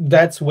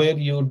that's where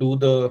you do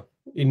the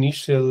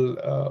initial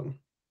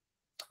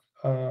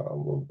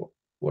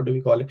what do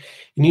we call it,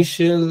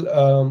 initial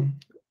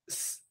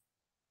s-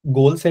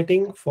 goal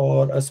setting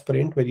for a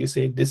sprint, where you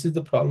say this is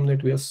the problem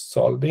that we are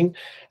solving.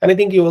 And I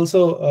think you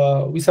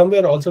also we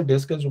somewhere also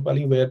discussed,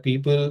 Rupali, where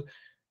people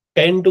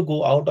tend to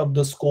go out of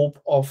the scope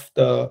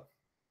uh,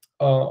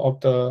 of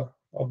the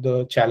of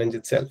the challenge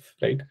itself,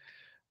 right?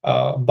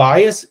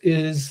 Bias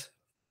is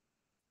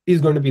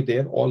going to be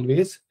there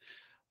always,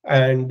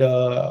 and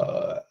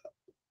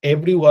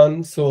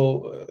everyone.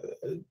 So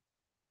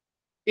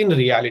in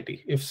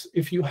reality,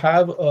 if you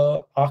have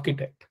a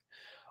architect,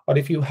 or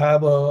if you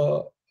have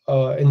a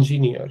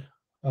engineer,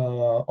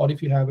 or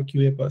if you have a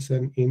QA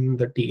person in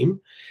the team,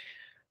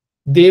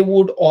 they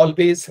would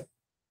always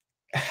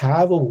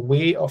have a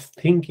way of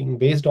thinking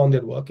based on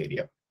their work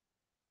area,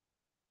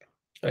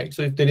 right?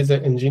 So if there is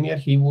an engineer,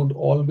 he would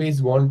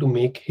always want to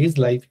make his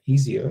life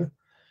easier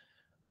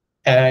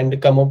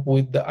and come up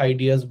with the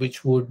ideas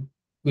which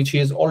he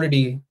has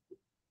already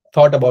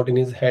thought about in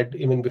his head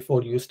even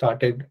before you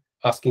started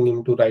asking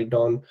him to write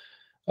down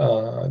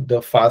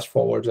the fast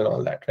forwards and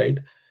all that, right?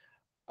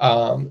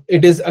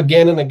 It is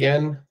again and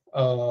again,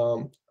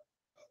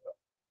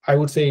 I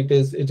would say it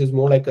is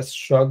more like a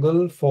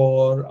struggle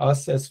for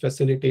us as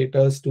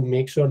facilitators to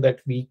make sure that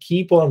we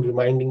keep on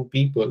reminding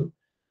people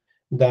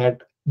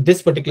that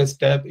this particular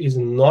step is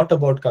not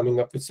about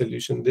coming up with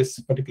solution. This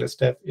particular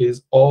step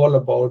is all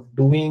about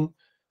doing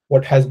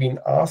what has been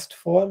asked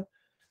for,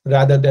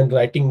 rather than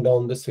writing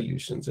down the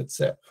solutions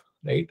itself,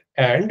 right?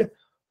 And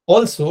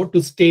also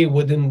to stay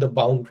within the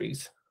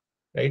boundaries,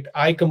 right?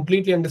 I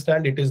completely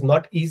understand it is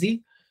not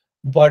easy,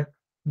 but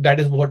that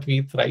is what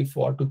we thrive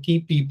for, to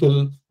keep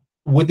people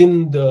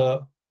within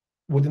the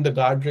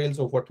guardrails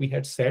of what we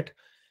had set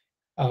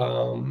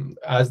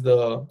as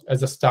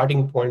a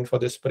starting point for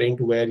the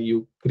sprint, where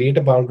you create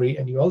a boundary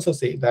and you also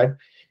say that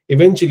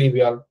eventually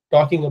we are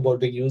talking about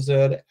the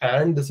user,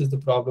 and this is the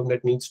problem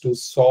that needs to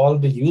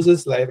solve the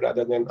user's life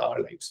rather than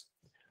our lives.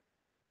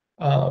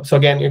 So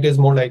again, it is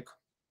more like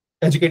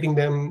educating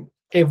them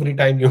every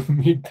time you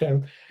meet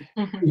them.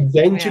 Yeah.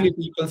 Eventually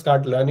people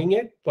start learning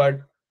it,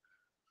 but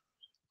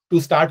to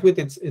start with,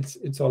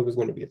 it's always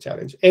going to be a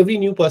challenge. Every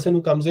new person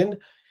who comes in,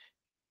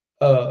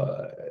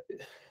 uh,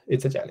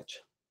 it's a challenge.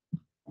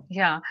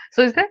 Yeah.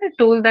 So is there a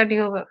tool that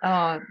you've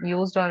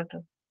used or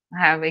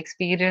have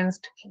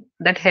experienced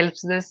that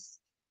helps this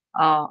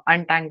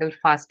untangle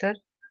faster?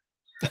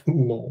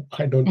 No,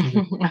 I don't think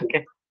it.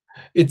 Okay.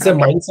 It's a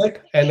Okay.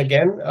 mindset. And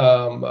again,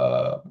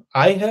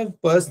 I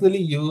have personally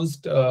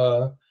used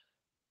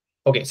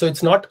okay, so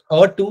it's not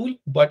a tool,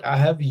 but I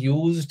have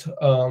used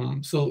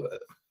so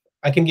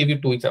I can give you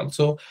two examples.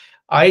 So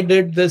I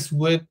did this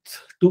with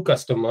two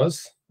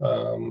customers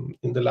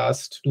in the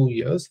last 2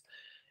 years,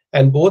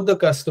 and both the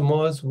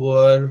customers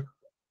were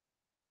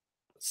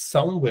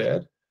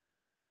somewhere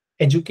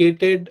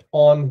educated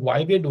on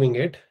why we're doing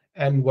it,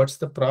 and what's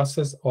the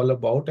process all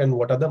about, and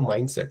what are the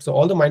mindsets. So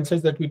all the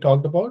mindsets that we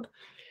talked about,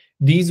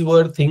 these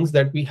were things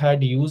that we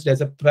had used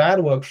as a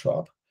prior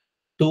workshop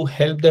to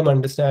help them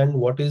understand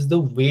what is the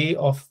way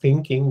of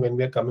thinking when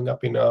we are coming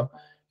up in a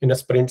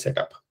sprint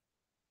setup.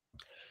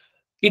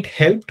 It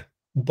helped,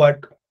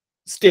 but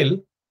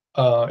still.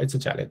 it's a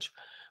challenge,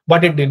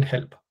 but it did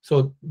help.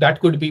 So that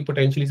could be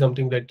potentially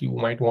something that you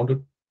might want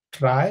to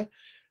try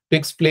to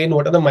explain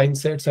what are the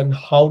mindsets and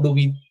how do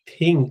we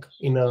think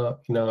in a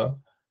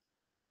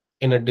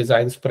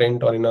design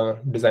sprint or in a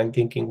design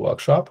thinking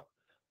workshop.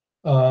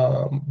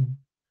 Um,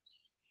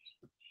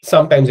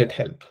 Sometimes it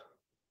helps,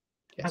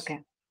 yes, Okay.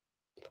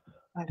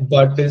 All right.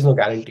 but there is no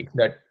guarantee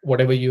that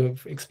whatever you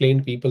have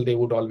explained people, they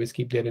would always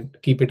keep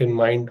it in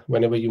mind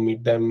whenever you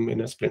meet them in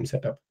a sprint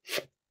setup.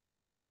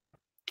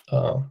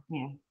 uh,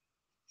 Yeah.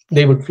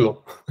 they would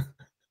flow.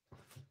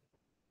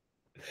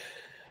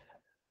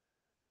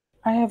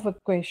 I have a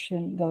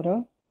question,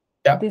 Gaurav.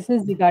 Yeah. This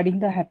is regarding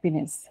the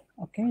happiness.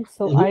 Okay,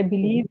 so Mhm. I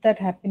believe that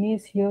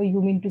happiness here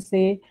you mean to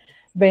say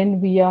when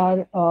we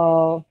are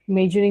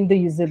measuring the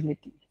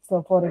usability.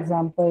 So, for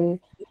example,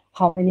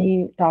 how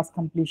many task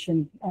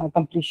completion,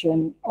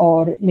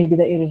 or maybe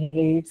the error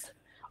rates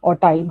or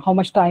time, how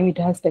much time it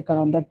has taken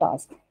on the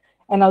task,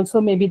 and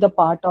also maybe the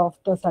part of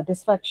the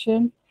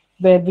satisfaction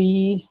where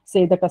we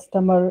say the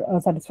customer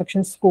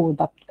satisfaction score,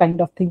 that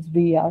kind of things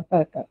we are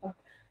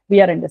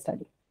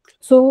understanding.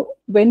 So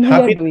when we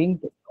are Happy. doing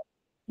this,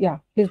 yeah,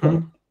 please go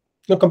ahead. Mhm.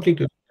 No,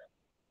 completely.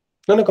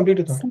 No, no,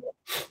 completely not. So,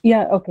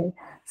 yeah, okay.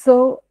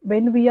 So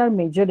when we are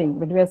measuring,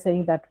 when we are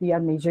saying that we are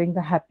measuring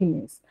the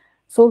happiness,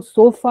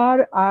 so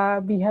far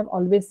we have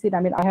always seen. I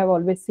mean, I have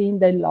always seen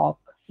the log,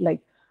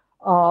 like,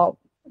 uh,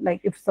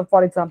 like if so,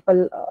 for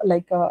example,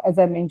 as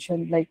I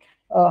mentioned, like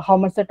how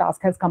much the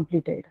task has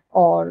completed,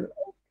 or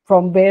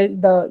from where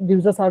the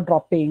users are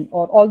dropping,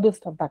 or all those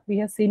stuff that we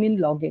have seen in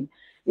login.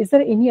 Is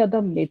there any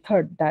other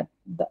method that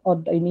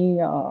or any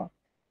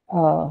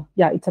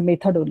yeah, it's a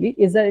method only.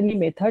 Is there any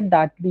method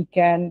that we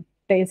can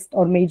test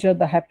or measure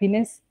the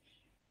happiness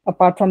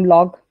apart from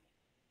log?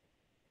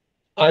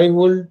 I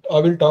will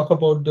talk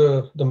about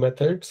the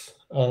methods,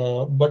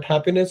 but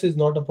happiness is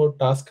not about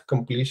task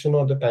completion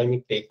or the time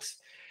it takes.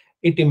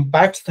 It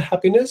impacts the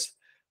happiness,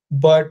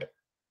 but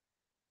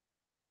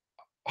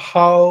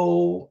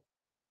how?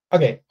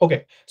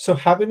 Okay. So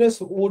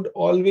happiness would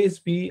always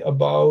be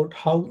about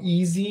how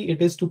easy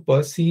it is to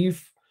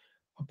perceive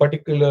a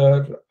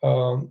particular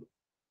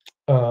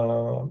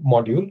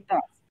module,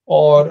 Task.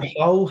 or Okay.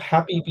 how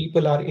happy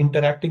people are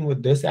interacting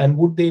with this, and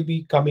would they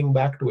be coming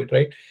back to it,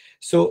 right?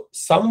 So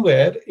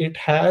somewhere it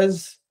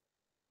has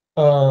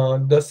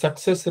the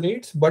success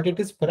rates, but it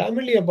is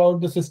primarily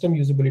about the system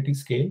usability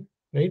scale,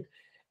 right?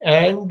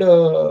 And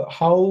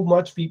how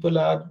much people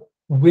are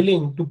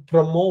willing to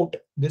promote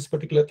this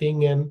particular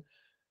thing, and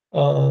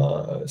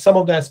some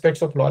of the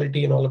aspects of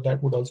loyalty and all of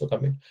that would also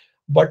come in.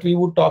 But we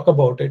would talk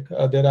about it.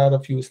 There are a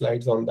few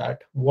slides on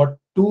that. What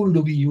tool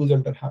do we use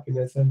under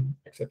happiness and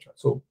etc.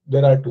 So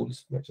there are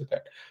tools, let's say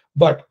that.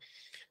 But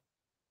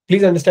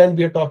please understand,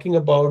 we are talking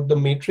about the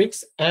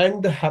matrix,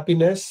 and the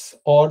happiness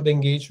or the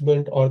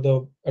engagement or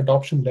the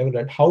adoption level,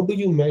 right? How do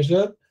you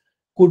measure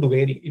could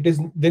vary.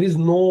 There is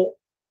no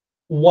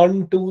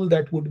one tool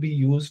that would be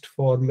used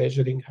for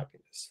measuring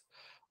happiness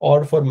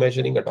or for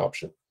measuring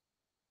adoption,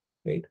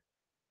 right?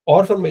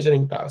 Or for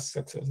measuring task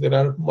success. There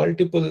are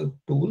multiple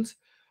tools,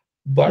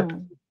 but Hmm.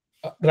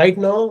 right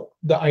now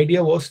the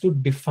idea was to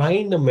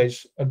define a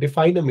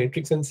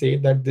matrix and say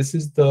that this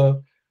is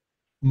the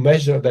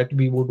measure that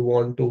we would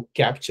want to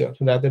capture,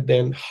 rather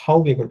than how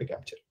we're going to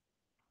capture.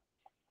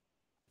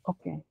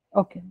 Okay.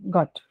 Okay.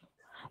 Got.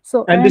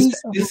 So And and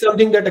this is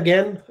something that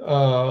again,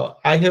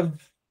 I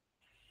have.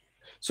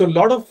 So a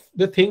lot of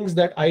the things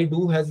that I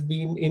do has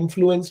been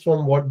influenced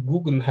from what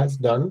Google has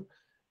done,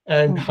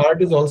 and hmm,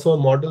 heart is also a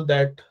model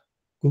that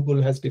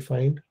Google has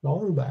defined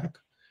long back.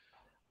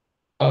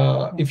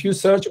 okay. If you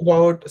search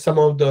about some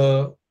of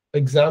the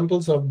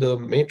examples of the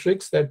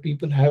matrix that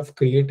people have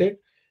created,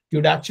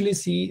 you'd actually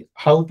see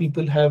how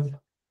people have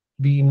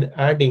been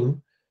adding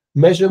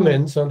Hmm,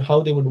 measurements on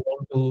how they would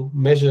want to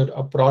measure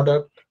a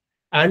product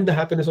and the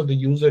happiness of the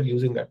user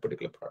using that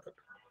particular product.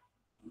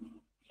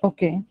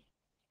 okay.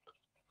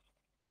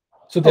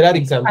 So there are Okay.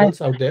 I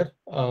examples out there.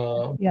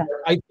 Yeah.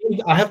 I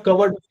think I have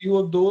covered a few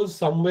of those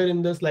somewhere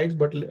in the slides,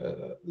 but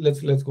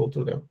let's go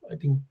through them. I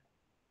think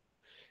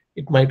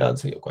it might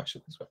answer your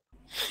question as well.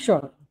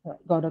 Sure.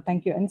 Gaurav,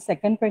 thank you. And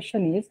second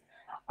question is,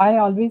 I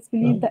always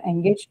believe Uh, the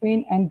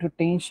engagement and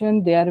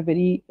retention, they are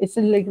very, it's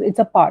like, it's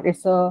a part,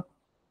 it's a,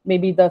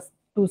 maybe the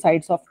two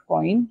sides of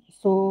coin.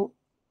 So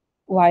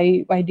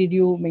why did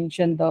you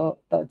mention the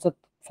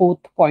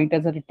fourth point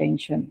as a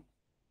retention?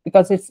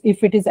 Because it's,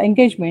 if it is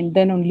engagement,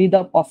 then only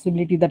the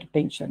possibility the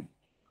retention.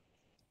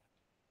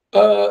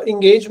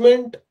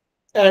 Engagement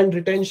and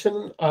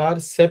retention are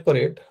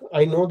separate.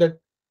 I know that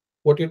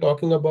what you're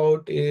talking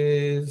about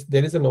is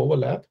there is an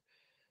overlap,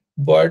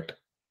 but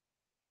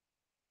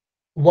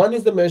one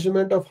is the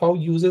measurement of how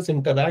users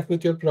interact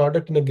with your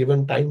product in a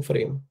given time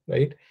frame,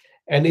 right?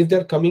 And if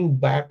they're coming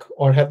back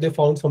or have they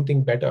found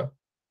something better,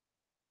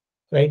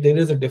 right? There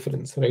is a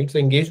difference, right? So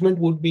engagement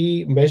would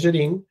be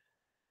measuring,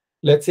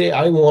 let's say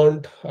I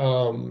want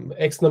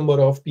X number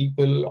of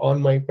people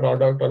on my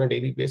product on a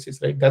daily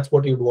basis, right? That's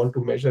what you'd want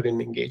to measure in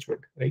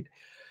engagement, right?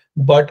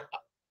 But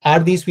are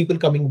these people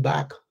coming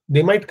back?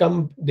 they might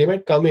come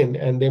in,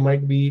 and they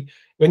might be,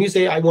 when you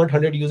say I want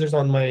 100 users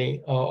on my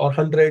or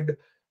 100,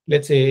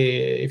 let's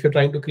say if you're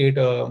trying to create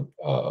a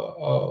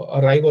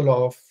rival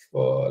of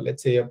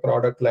let's say a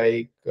product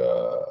like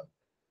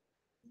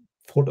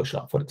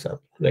Photoshop, for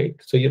example, right?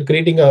 So you're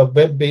creating a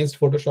web-based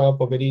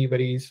Photoshop, a very,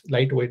 very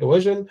lightweight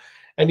version,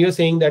 and you're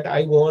saying that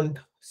I want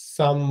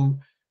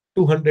some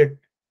 200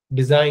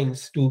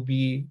 designs to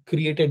be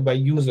created by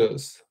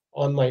users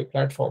on my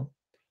platform.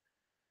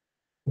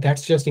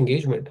 That's just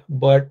engagement.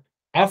 But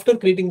after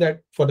creating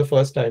that for the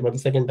first time or the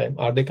second time,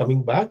 are they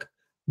coming back?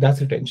 That's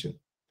retention.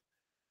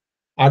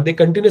 Are they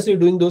continuously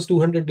doing those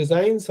 200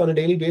 designs on a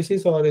daily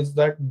basis, or is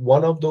that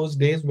one of those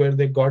days where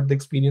they got the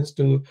experience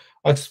to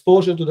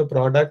exposure to the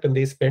product and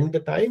they spend the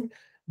time,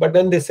 but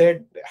then they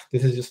said, "Ah,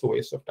 this is just a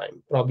waste of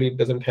time. Probably it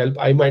doesn't help.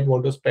 I might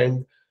want to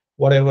spend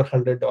whatever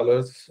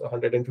 $100,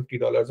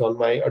 $150 on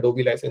my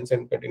Adobe license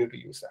and continue to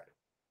use that."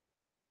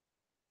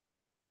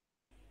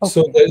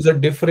 So Okay. there is a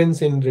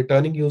difference in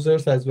returning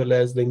users as well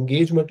as the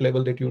engagement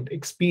level that you'd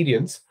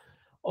experience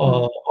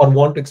Hmm. or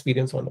want to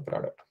experience on the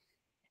product.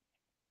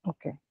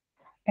 Okay.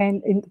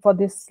 And for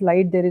this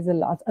slide, there is a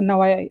last. And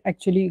now I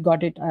actually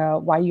got it.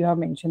 Why you have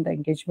mentioned the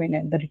engagement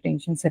and the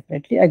retention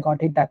separately? I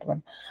got it, that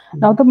one.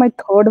 Now, Mhm. my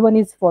third one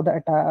is for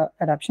the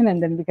adoption,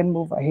 and then we can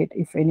move ahead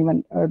if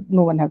anyone,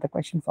 no one have the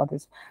question for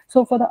this.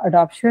 So for the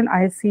adoption,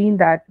 I have seen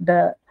that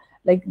there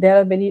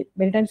are many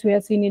times we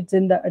have seen it's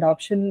in the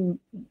adoption,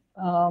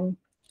 um,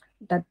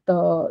 that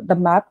the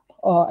map,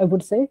 I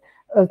would say.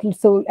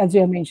 So as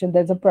you have mentioned,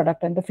 there's a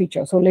product and the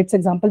feature. So let's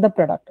example the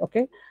product.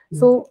 Okay,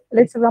 so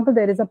let's example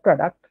there is a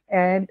product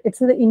and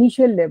it's at the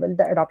initial level,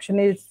 the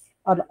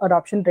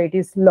adoption rate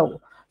is low.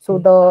 So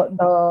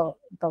Mhm.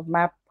 the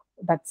map,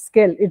 that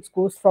scale, it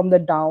goes from the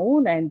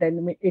down and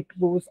then it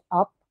goes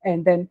up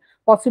and then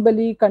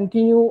possibly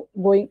continue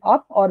going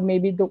up, or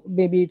maybe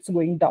it's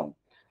going down.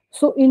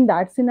 So in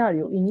that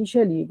scenario,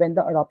 initially when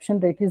the adoption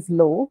rate is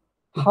low,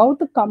 Mhm. how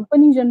the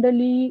company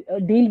generally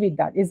deal with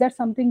that? Is that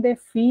something they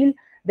feel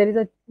there is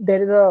a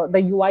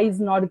the UI is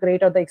not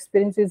great or the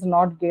experience is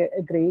not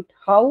great?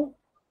 How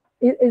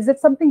is it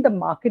something the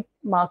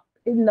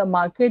in the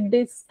market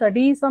they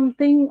study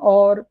something,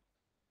 or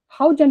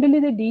how generally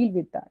they deal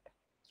with that?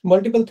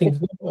 Multiple It, things.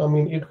 I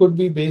mean, it could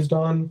be based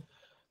on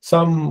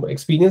some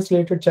experience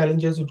related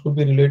challenges. It could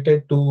be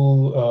related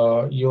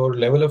to your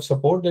level of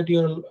support that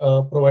you're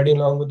providing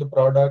along with the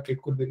product.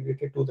 It could be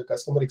related to the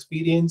customer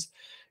experience.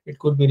 It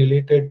could be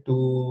related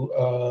to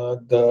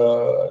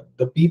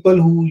the people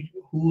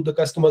who the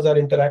customers are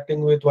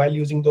interacting with while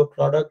using the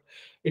product.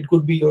 It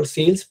could be your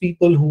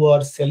salespeople who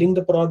are selling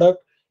the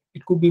product.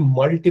 It could be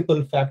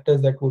multiple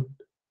factors that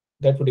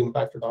would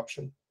impact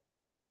adoption.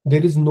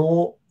 There is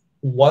no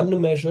one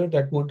measure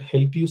that would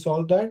help you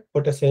solve that,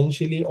 but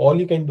essentially all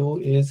you can do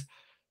is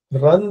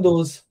run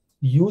those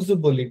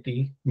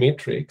usability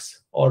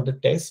matrix or the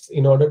tests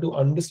in order to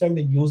understand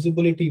the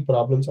usability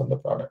problems on the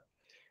product,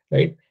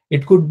 right?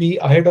 It could be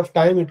ahead of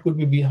time, it could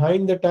be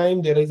behind the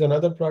time. There is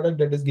another product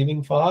that is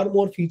giving far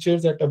more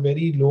features at a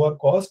very lower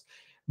cost.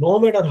 No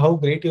matter how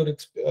great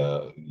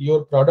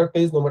your product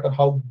is, no matter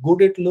how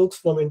good it looks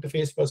from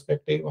interface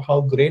perspective,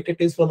 how great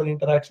it is from an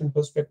interaction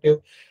perspective,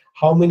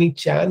 how many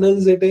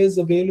channels it is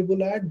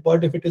available at,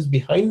 but if it is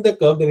behind the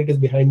curve, then it is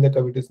behind the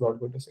curve. It is not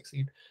going to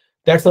succeed.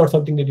 That's not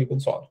something that you can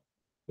solve,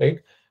 right?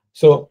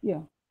 So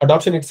yeah.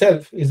 adoption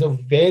itself is a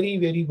very,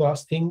 very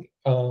vast thing.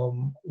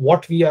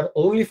 What we are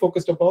only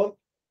focused upon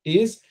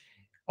is,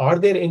 are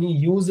there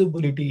any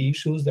usability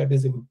issues that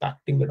is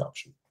impacting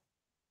adoption?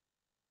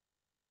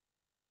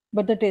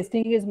 But the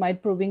testing is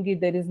might proving if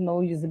there is no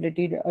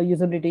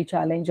usability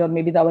challenge, or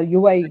maybe our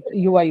UI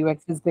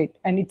UX is great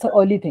and it's an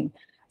early thing.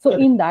 So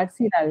Correct. in that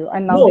scenario,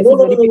 and now No, this no, is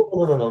no, no, very no, big.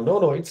 no, no, no, no, no,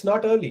 no. It's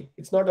not early.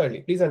 It's not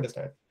early. Please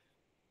understand.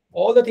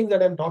 All the things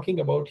that I'm talking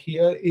about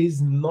here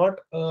is not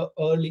a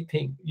early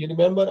thing. You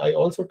remember I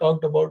also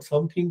talked about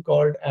something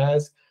called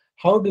as,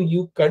 how do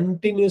you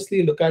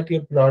continuously look at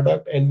your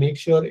product and make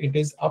sure it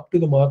is up to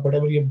the mark,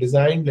 whatever you've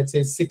designed, let's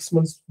say 6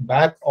 months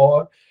back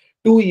or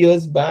 2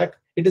 years back,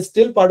 it is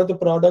still part of the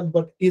product,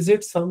 but is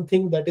it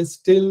something that is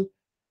still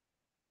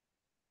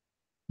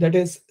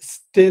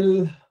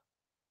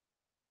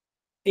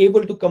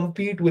able to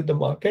compete with the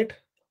market?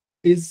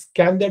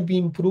 Can that be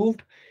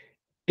improved?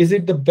 Is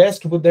it the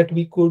best that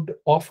we could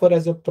offer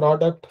as a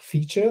product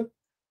feature?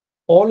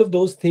 All of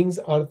those things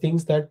are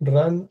things that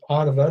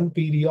are run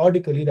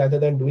periodically rather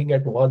than doing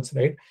at once,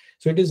 right?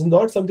 So it is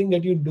not something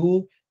that you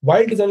do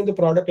while designing the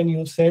product and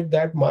you said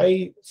that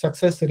my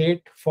success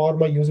rate for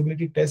my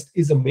usability test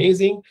is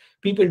amazing,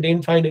 people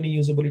didn't find any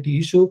usability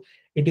issue,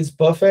 it is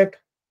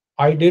perfect.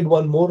 I did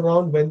one more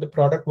round when the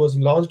product was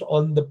launched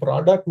on the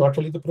product, not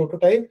only the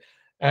prototype,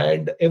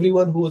 and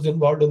everyone who was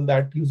involved in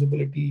that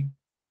usability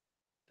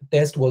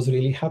test was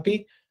really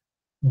happy.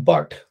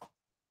 But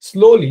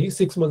slowly,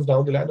 6 months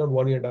down the line or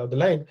 1 year down the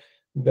line,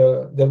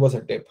 there was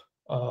a dip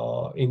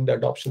in the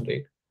adoption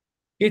rate.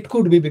 It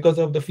could be because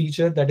of the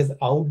feature that is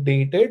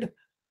outdated.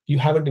 You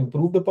haven't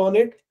improved upon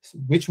it,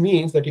 which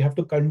means that you have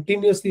to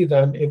continuously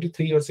run every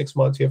 3 or 6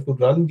 months. You have to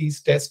run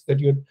these tests that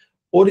you're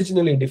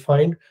originally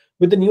defined,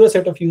 with the newer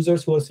set of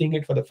users who are seeing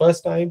it for the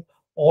first time,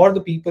 or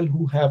the people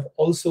who have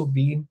also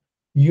been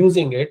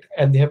using it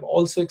and they have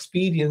also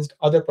experienced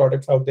other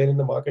products out there in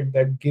the market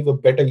that give a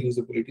better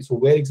usability. So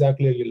where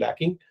exactly are you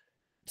lacking?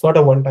 It's not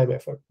a one-time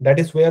effort. That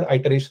is where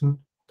iteration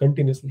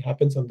continuously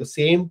happens on the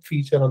same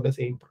feature, on the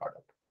same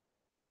product.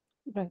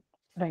 Right,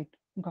 right.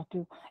 Got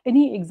you.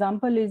 Any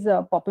example is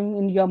popping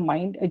in your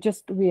mind?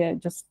 Just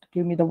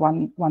give me the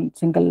one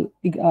single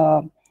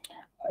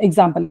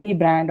example, any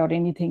brand or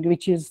anything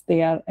which is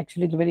they are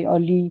actually very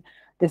early,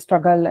 they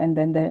struggle and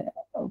then they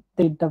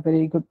did the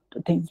very good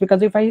things.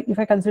 Because if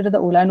I consider the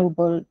Ola and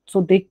Uber,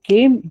 so they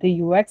came,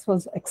 the UX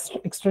was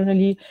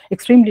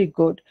extremely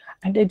good,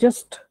 and they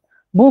just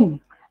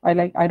boom.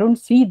 I don't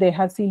see they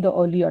have seen the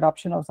early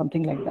adoption or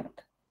something like that.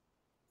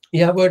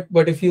 Yeah,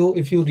 but if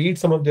you read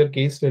some of their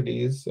case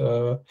studies,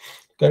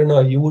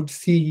 Karuna, you would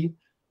see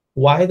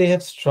why they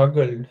have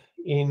struggled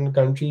in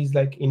countries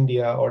like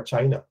India or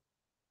China,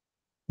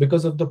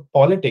 because of the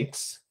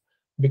politics,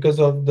 because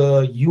of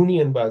the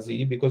union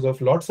bazi, because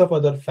of lots of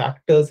other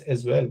factors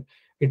as well.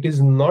 It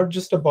is not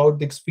just about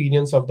the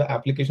experience of the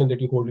application that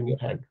you hold in your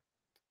hand.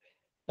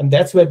 And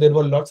that's where there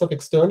were lots of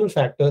external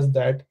factors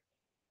that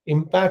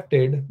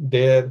impacted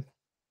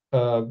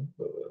uh,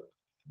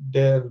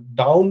 their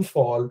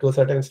downfall to a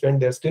certain extent.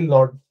 They're still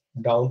not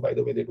down, by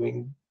the way. They're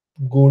doing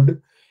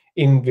good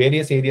in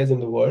various areas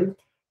in the world,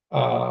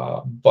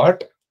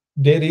 but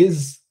there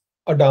is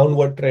a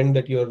downward trend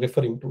that you're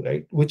referring to,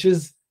 right? Which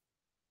is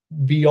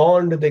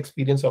beyond the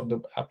experience of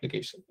the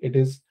application. It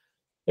is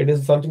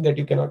something that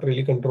you cannot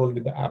really control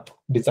with the app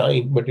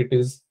design, but it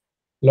is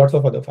lots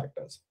of other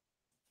factors.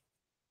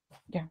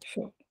 Yeah,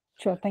 sure,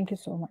 sure. Thank you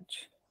so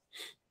much.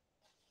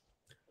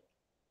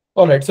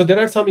 All right, so there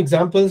are some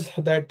examples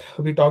that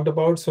we talked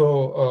about.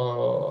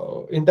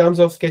 So in terms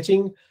of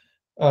sketching,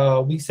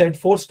 we said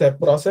four-step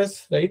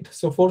process, right?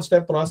 So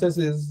four-step process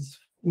is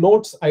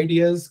notes,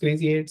 ideas,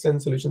 crazy eights,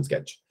 and solution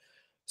sketch.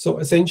 So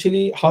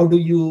essentially, how do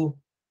you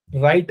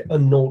write a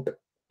note?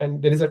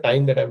 And there is a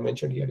time that I've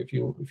mentioned here, if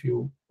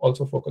you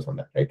also focus on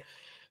that, right?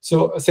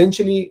 So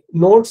essentially,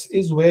 notes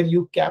is where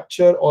you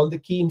capture all the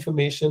key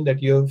information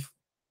that you've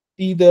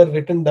either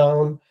written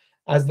down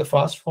as the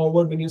fast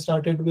forward when you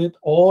started with,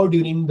 or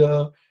during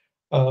the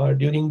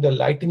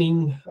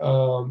lightning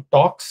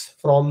talks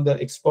from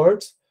the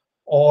experts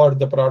or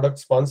the product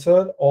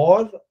sponsor,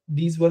 or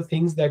these were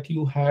things that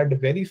you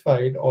had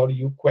verified or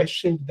you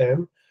questioned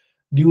them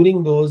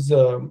during those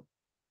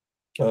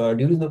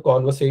during the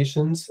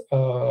conversations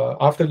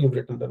after you've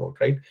written the note,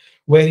 right?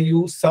 Where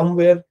you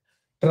somewhere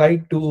try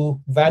to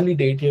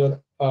validate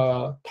your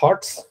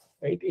thoughts,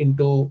 right,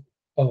 into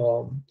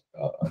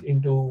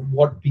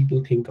what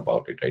people think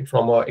about it, right,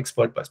 from an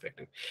expert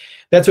perspective.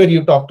 That's where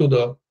you talk to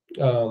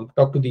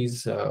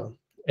these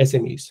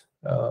SMEs,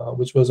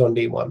 which was on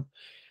day one.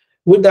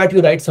 With that,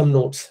 you write some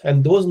notes,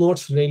 and those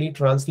notes really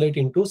translate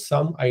into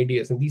some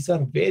ideas, and these are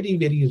very,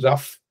 very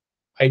rough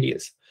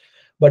ideas.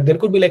 But there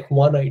could be like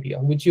one idea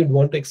which you'd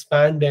want to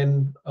expand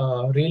and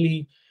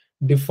really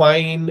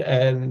define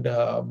and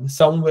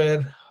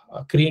somewhere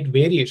create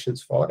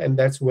variations for, and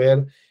that's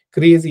where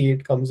crazy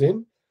eight comes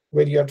in,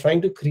 where you are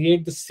trying to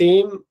create the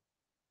same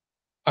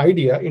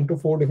idea into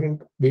four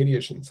different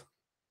variations,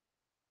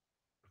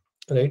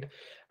 right?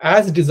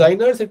 As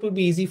designers, it would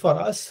be easy for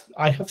us.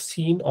 I have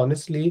seen,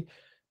 honestly,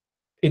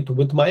 it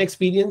with my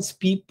experience,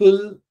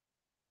 people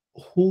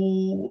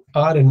who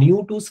are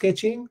new to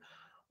sketching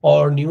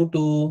or new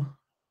to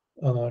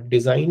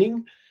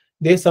designing,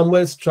 they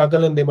somewhere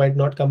struggle and they might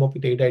not come up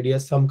with eight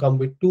ideas. Some come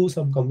with two,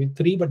 some come with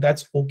three, but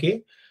that's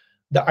okay.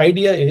 The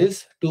idea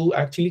is to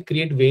actually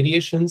create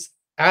variations,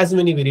 as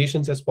many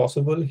variations as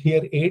possible.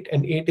 Here, eight,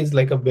 and eight is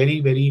like a very,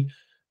 very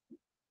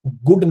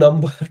good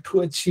number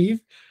to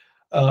achieve.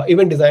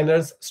 Even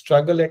designers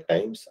struggle at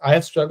times. I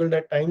have struggled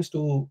at times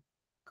to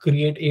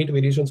create eight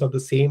variations of the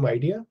same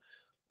idea.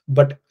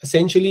 But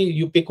essentially,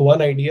 you pick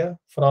one idea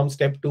from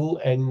step two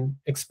and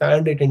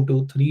expand it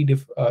into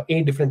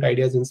eight different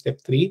ideas in step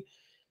three,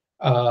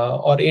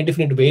 or eight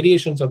different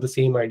variations of the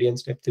same idea in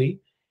step three.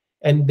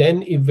 And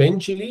then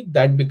eventually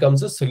that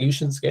becomes a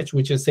solution sketch,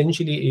 which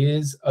essentially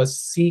is a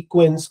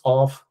sequence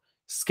of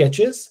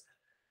sketches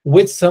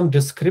with some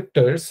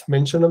descriptors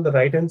mentioned on the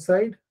right hand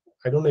side.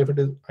 I don't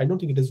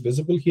think it is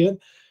visible here,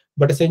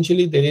 but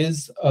essentially there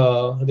is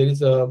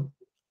a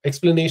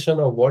explanation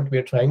of what we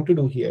are trying to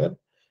do here,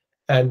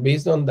 and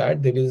based on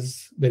that there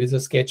is a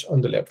sketch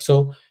on the left.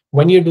 So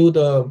when you do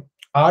the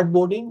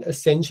artboarding,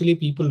 essentially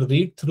people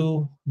read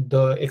through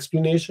the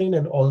explanation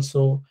and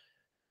also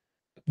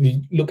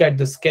we look at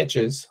the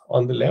sketches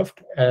on the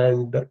left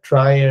and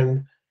try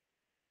and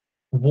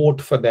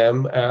vote for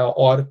them,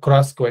 or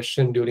cross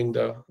question during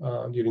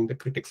the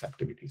critics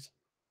activities.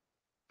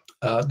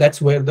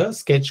 That's where the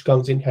sketch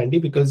comes in handy,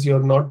 because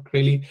you're not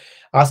really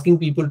asking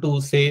people to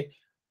say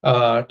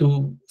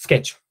to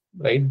sketch,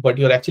 right? But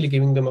you're actually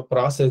giving them a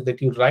process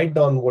that you write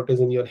down what is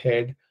in your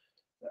head,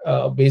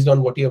 based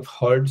on what you have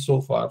heard so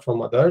far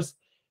from others.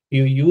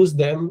 You use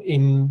them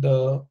in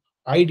the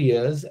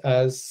ideas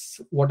as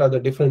what are the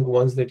different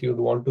ones that you'd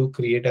want to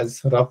create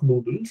as rough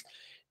doodles,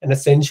 and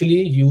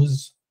essentially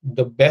use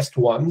the best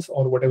ones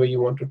or whatever you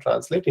want to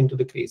translate into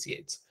the crazy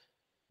eights,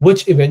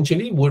 which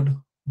eventually would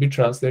be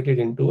translated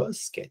into a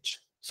sketch.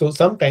 So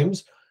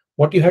sometimes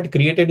what you had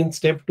created in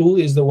step 2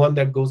 is the one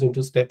that goes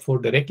into step 4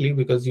 directly,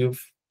 because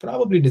you've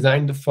probably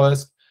designed the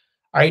first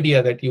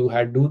idea that you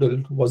had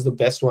doodled was the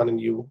best one,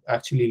 and you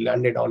actually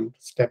landed on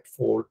step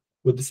 4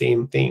 with the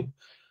same thing.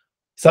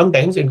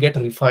 Sometimes it gets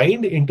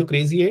refined into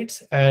crazy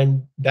eights,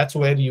 and that's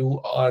where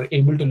you are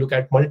able to look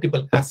at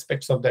multiple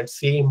aspects of that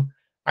same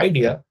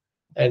idea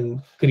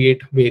and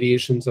create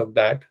variations of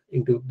that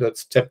into the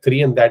step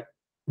 3, and that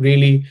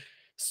really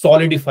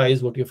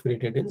solidifies what you've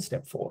created in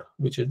step 4,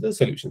 which is the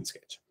solution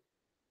sketch.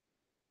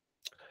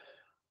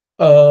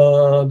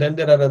 Then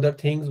there are other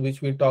things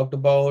which we talked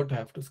about. I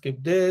have to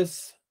skip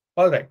this.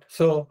 All right,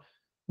 so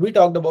we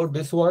talked about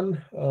this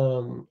one,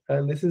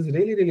 and this is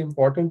really, really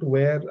important,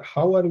 where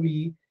how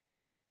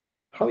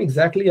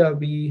exactly are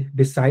we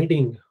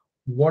deciding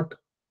what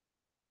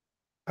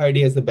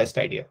idea is the best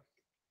idea?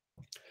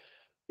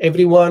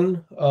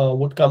 Everyone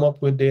would come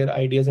up with their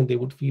ideas and they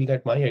would feel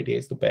that my idea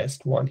is the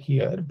best one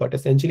here. But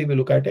essentially, we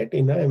look at it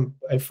in an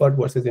effort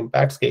versus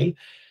impact scale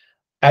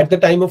at the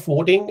time of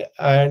voting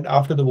and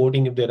after the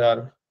voting if there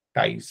are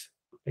ties,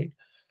 right?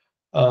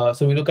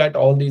 So we look at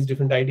all these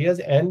different ideas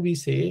and we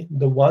say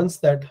the ones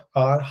that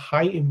are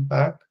high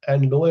impact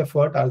and low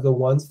effort are the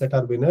ones that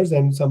are winners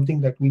and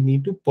something that we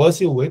need to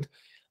pursue with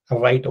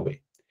right away.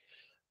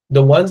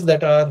 The ones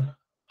that are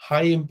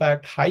high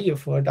impact, high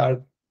effort are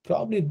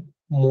probably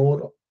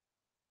more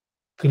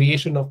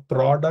creation of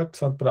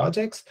products or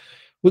projects,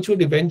 which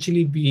would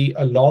eventually be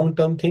a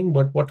long-term thing.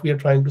 But what we are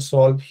trying to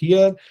solve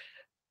here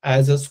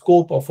as a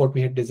scope of what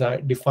we had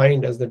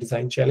defined as the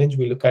design challenge,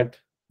 we look at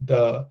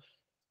the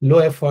low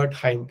effort,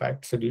 high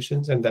impact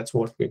solutions, and that's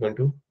what we're going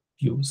to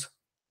use.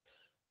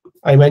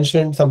 I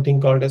mentioned something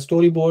called a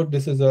storyboard.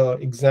 This is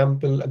an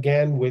example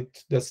again with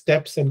the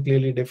steps and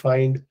clearly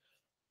defined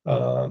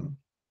um,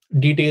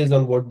 details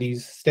on what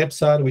these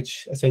steps are,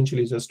 which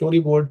essentially is a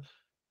storyboard.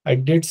 I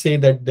did say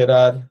that there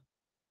are,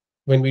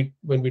 when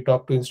we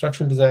talk to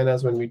instructional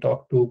designers, when we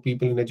talk to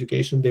people in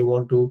education, they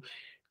want to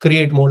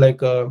create more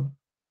like a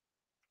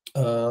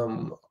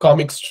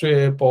comic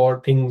strip or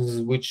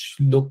things which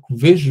look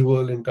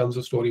visual in terms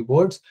of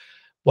storyboards.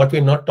 But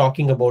we're not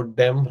talking about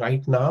them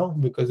right now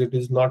because it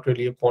is not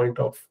really a point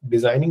of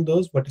designing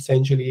those, but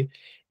essentially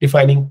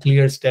defining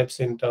clear steps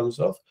in terms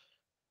of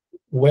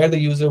where the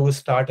user would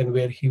start and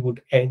where he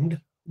would end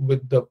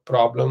with the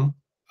problem,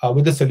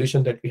 with the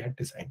solution that we had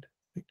designed.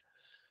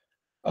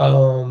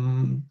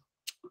 Um,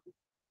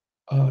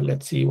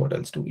 let's see, what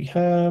else do we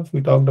have?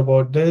 We talked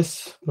about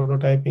this.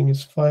 Prototyping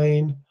is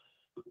fine.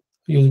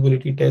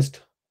 Usability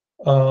test.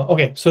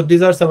 Okay, so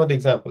these are some of the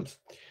examples.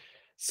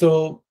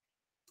 So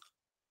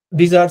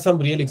these are some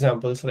real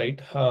examples,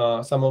 right?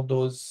 Some of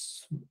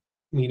those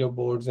Miro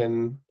boards,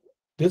 and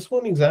this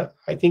one exam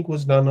I think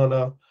was done on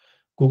a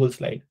Google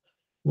slide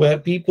where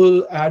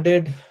people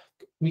added,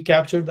 we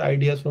captured the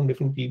ideas from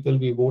different people,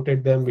 we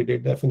voted them, we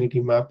did the affinity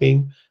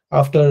mapping.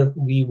 After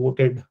we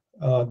voted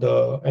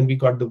and we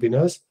got the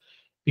winners,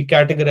 we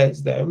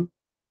categorized them.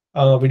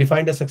 We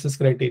defined a success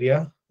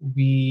criteria.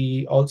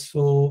 We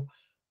also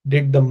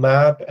did the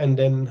map and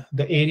then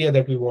the area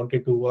that we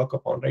wanted to work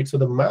upon, right? So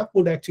the map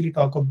would actually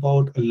talk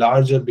about a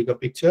larger, bigger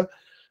picture,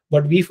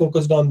 but we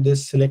focused on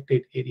this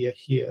selected area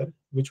here,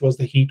 which was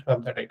the heat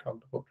map that I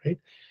talked about, right?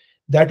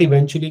 That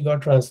eventually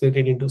got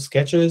translated into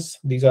sketches.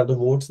 These are the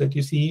votes that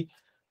you see,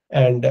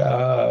 and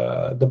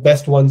the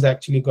best ones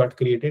actually got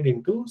created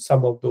into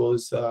some of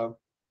those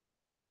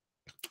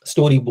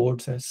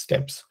storyboards as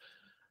steps.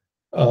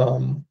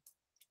 Um,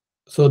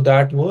 so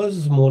that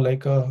was more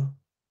like a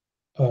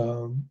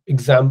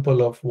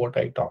example of what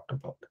I talked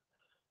about.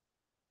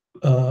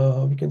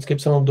 We can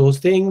skip some of those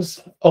things.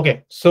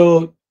 Okay,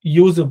 so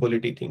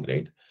usability thing,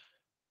 right?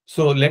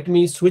 So let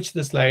me switch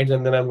the slides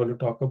and then I'm going to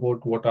talk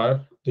about what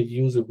are the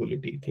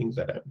usability things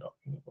that I'm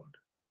talking about.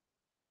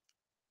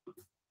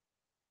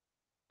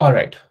 All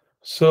right,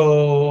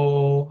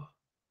 so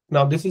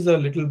now this is a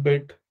little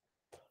bit,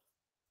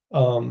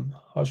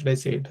 how should I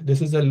say it?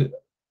 This is a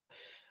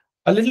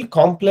little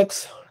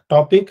complex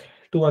topic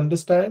to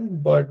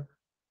understand, but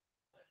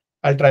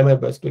I'll try my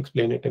best to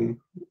explain it in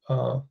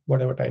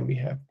whatever time we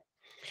have.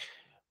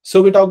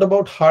 So we talked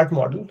about HEART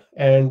model,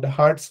 and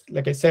HEART,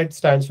 like I said,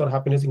 stands for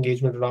happiness,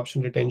 engagement,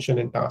 adoption, retention,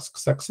 and task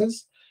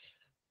success.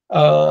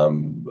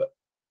 Um,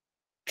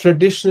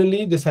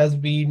 Traditionally, this has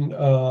been,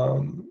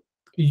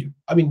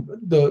 I mean,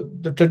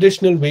 the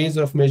traditional ways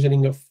of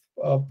measuring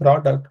a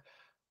product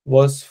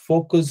was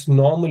focused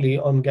normally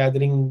on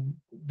gathering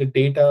the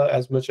data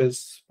as much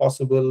as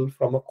possible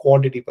from a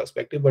quantity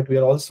perspective, but we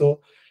are also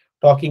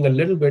talking a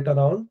little bit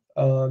around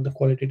the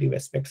qualitative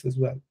aspects as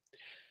well.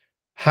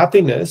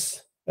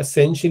 Happiness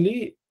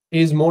essentially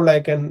is more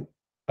like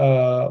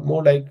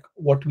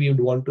what we would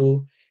want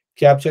to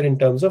capture in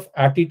terms of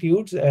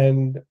attitudes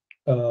and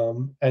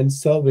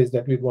surveys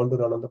that we'd want to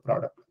run on the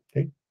product,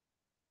 right?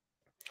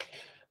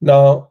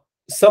 Now,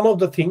 Some of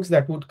the things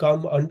that would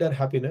come under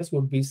happiness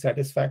would be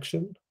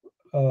satisfaction,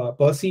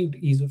 perceived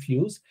ease of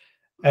use,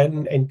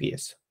 and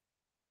NPS.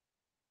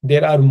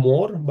 There are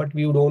more, but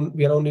we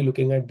are only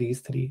looking at these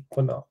three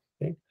for now,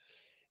 right?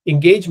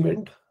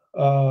 Engagement.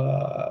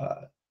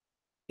 Uh,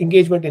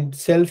 Engagement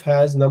itself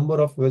has number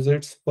of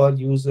visits per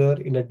user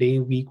in a day,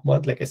 week,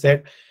 month. Like I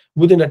said,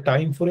 within a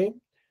time frame,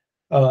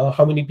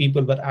 how many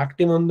people were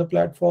active on the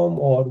platform,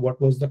 or what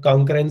was the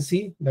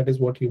concurrency. That is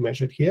what you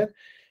measured here.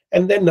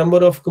 And then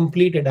number of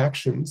completed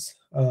actions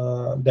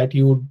that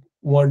you would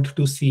want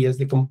to see as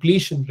the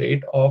completion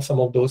rate of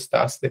some of those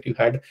tasks that you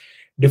had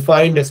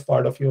defined as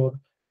part of your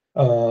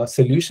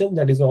solution.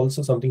 That is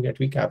also something that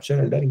we capture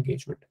under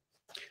engagement.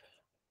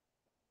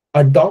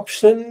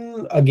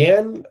 Adoption,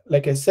 again,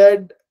 like I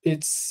said,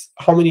 it's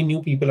how many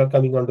new people are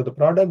coming onto the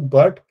product,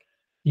 but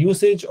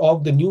usage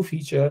of the new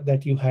feature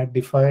that you had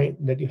defined,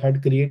 that you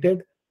had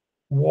created,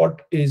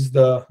 what is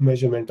the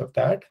measurement of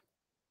that?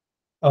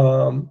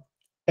 Um,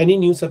 any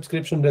new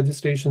subscription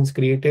registrations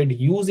created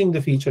using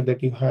the feature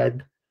that you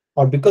had,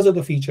 or because of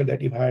the feature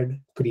that you had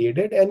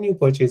created, and new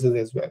purchases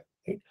as well,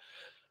 right?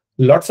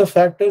 Lots of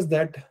factors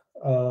that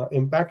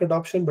impact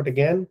adoption, but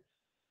again,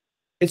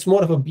 it's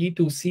more of a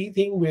B2C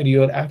thing where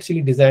you're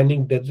actually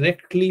designing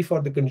directly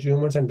for the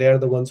consumers and they're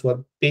the ones who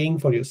are paying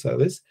for your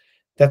service.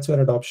 That's where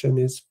adoption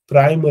is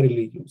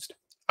primarily used.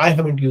 I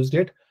haven't used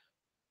it,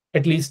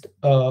 at least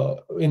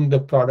in the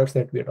products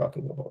that we're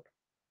talking about.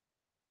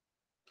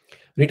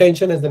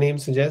 Retention, as the name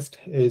suggests,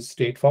 is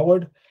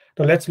straightforward.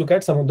 Now let's look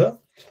at some of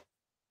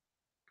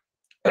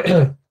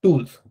the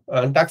tools.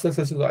 And tax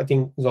success, I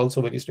think, is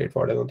also very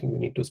straightforward. I don't think we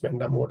need to spend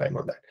more time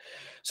on that.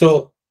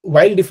 So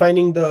while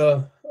defining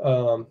the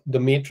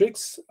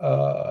matrix,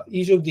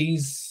 each of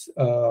these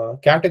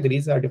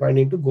categories are defined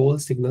into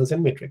goals, signals,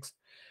 and metrics.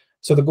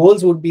 So the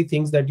goals would be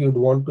things that you'd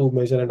want to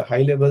measure at a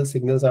high level.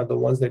 Signals are the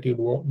ones that you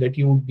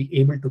would be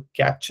able to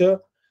capture.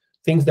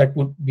 Things that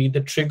would be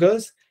the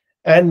triggers,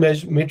 and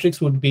metrics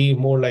would be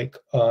more like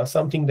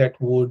something that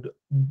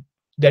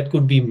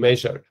could be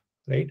measured,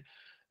 right?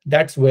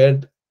 That's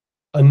where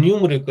a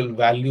numerical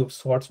value of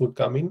sorts would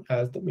come in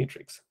as the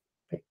matrix,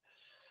 right?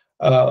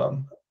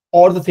 Um,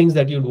 or the things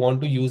that you'd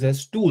want to use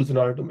as tools in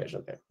order to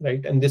measure them,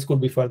 right? And this could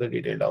be further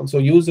detailed down.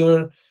 So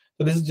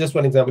this is just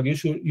one example.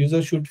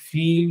 User should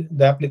feel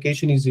the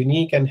application is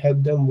unique and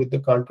help them with the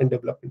content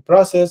development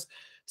process.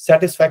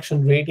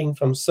 Satisfaction rating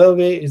from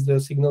survey is the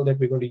signal that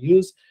we're going to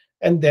use.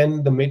 And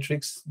then the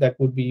matrix that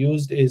would be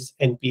used is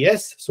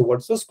NPS. So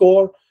what's the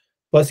score?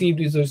 Perceived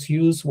users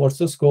use, what's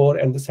the score?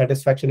 And the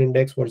satisfaction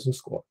index, what's the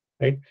score,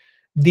 right?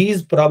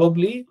 These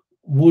probably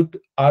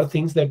are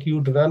things that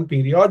you'd run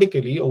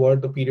periodically over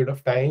the period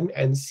of time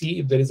and see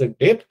if there is a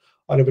dip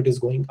or if it is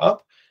going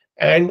up.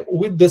 And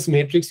with this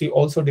matrix, you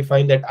also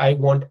define that I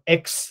want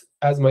X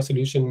as my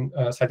solution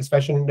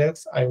satisfaction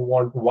index, I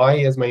want Y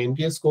as my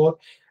NPS score,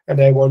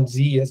 and I want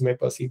Z as my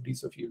perceived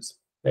ease of use,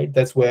 right?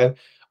 That's where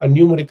a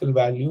numerical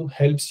value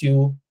helps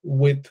you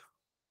with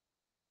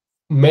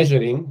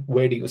measuring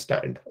where do you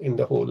stand in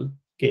the whole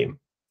game.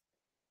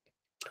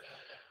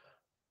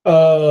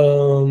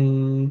 All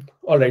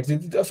right.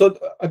 So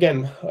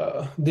again,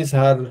 these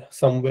are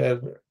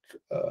somewhere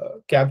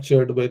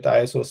captured with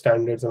ISO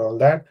standards and all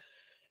that.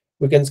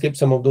 We can skip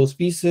some of those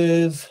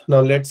pieces. Now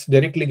let's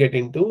directly get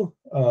into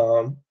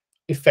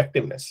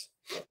effectiveness.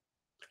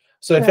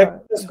 So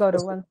effectiveness.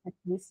 Gaurav, one sec,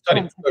 please.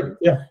 Sorry. One second.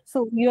 Yeah.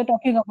 So you're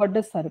talking about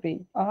the survey.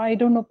 I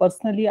don't know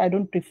personally. I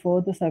don't prefer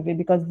the survey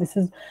because this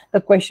is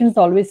the questions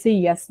always say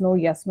yes, no,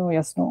 yes, no,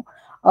 yes, no.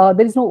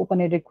 There is no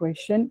open-ended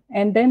question,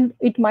 and then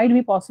it might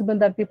be possible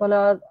that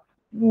people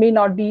may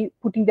not be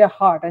putting their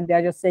heart and they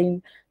are just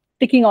saying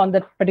ticking on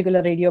that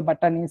particular radio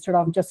button instead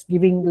of just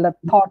giving the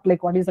thought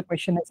like what is the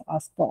question is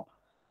asked for.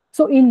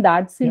 So in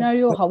that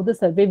scenario, how the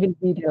survey will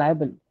be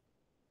reliable?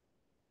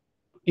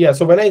 Yeah,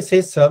 so when I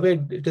say survey,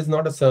 it is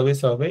not a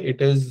survey.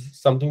 It is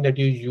something that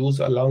you use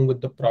along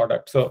with the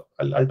product. So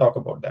I'll talk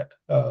about that.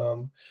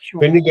 Sure.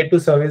 When we get to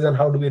surveys and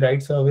how do we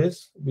write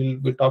surveys,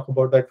 we'll talk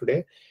about that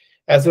today,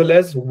 as well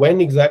as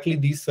when exactly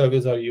these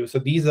surveys are used. So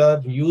these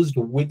are used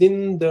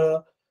within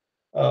the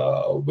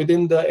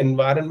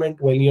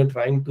environment when you're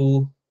trying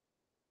to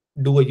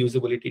do a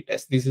usability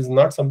test. This is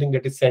not something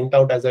that is sent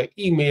out as an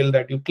email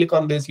that you click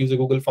on this, use a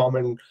Google form,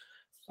 and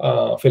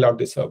fill out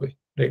this survey,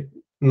 right?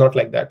 Not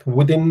like that.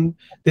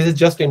 This is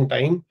just in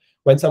time.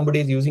 When somebody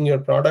is using your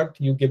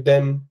product, you give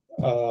them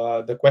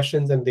the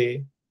questions and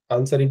they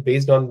answer it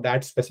based on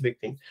that specific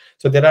thing.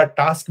 So there are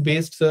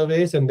task-based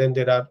surveys, and then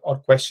there are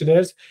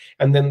questionnaires,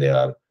 and then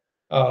there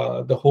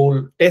are the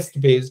whole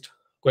test-based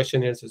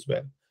questionnaires as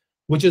well,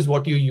 which is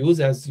what you use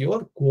as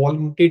your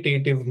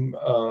quantitative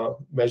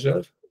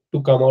measure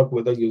to come out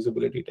with a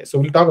usability test. So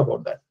we'll talk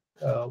about that.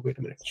 Wait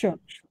a minute. Sure.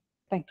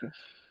 Thank you.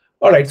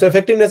 All right, so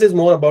effectiveness is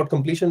more about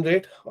completion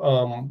rate.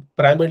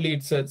 Primarily,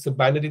 it's a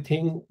binary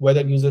thing,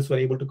 whether users were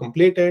able to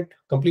complete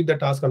the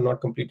task or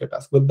not complete the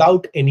task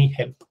without any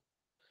help.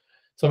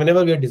 So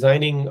whenever we are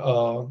designing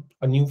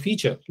a new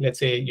feature, let's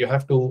say you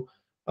have to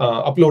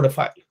upload a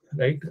file,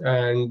 right?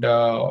 And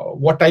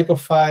what type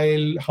of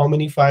file, how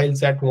many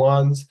files at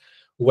once,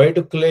 where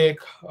to click,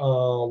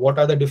 what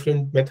are the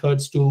different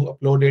methods to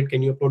upload it.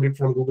 Can you upload it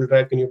from Google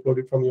Drive? Can you upload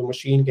it from your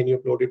machine? Can you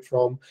upload it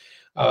from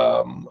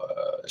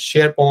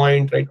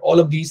SharePoint? Right, all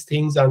of these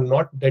things are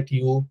not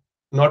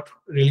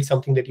really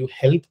something that you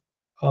help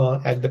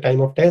at the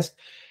time of test.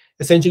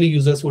 Essentially,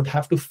 users would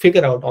have to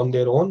figure out on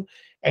their own,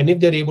 and if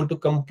they're able to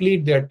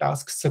complete their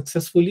task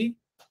successfully,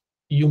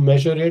 you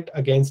measure it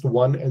against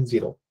 1 and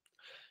 0,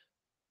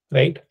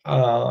 right?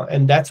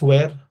 And that's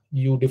where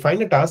you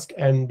define a task,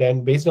 and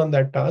then based on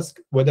that task,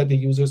 whether the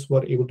users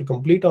were able to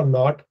complete or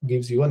not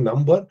gives you a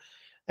number.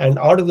 And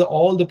out of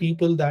all the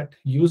people that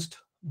used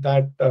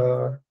that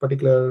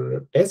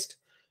particular test,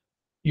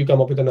 you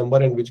come up with a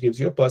number, and which gives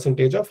you a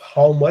percentage of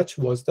how much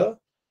was the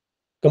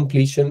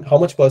completion, how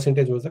much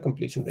percentage was the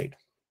completion rate.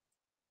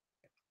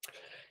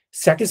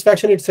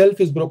 Satisfaction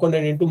itself is broken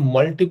down into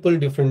multiple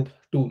different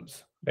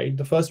tools, right?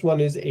 The first one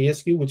is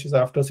ASQ, which is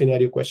after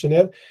scenario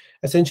questionnaire.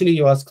 Essentially,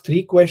 you ask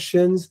 3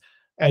 questions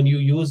and you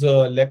use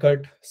a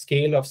Likert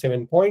scale of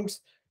 7 points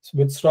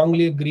with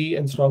strongly agree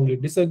and strongly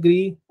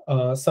disagree.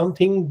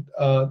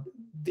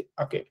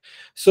 Okay,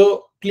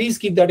 so please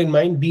keep that in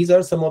mind. These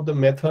are some of the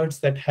methods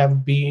that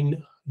have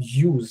been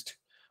used.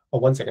 Oh,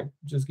 1 second,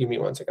 just give me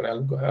 1 second.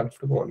 I'll have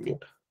to go on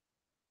mute.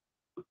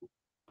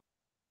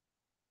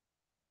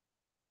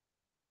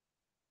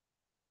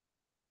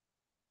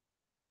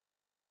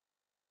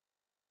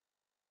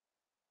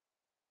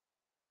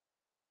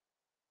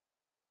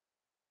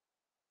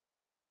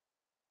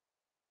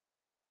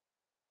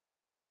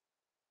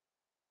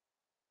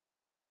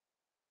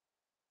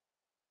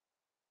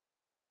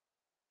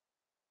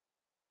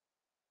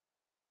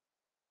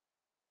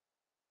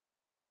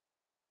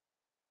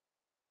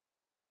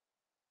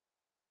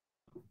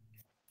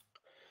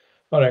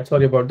 All right,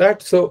 sorry about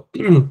that. So,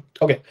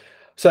 okay.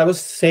 So I was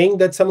saying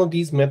that some of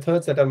these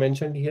methods that are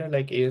mentioned here,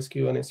 like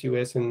ASQ and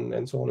SUS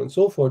and so on and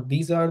so forth,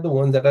 these are the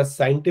ones that are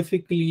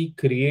scientifically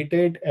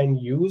created and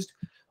used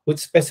with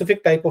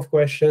specific type of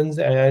questions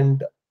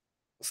and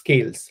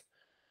scales.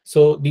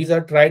 So these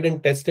are tried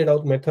and tested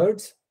out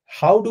methods.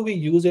 How do we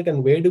use it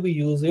and where do we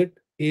use it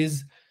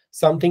is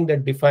something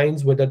that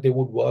defines whether they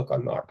would work or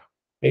not,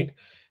 right?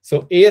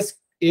 So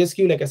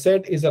ASQ, like I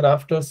said, is an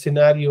after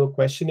scenario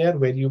questionnaire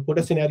where you put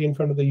a scenario in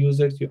front of the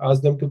users, you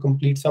ask them to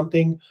complete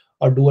something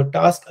or do a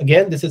task.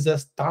 Again, this is a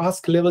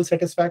task level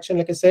satisfaction,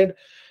 like I said.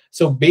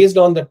 So based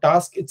on the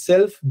task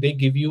itself, they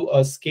give you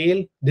a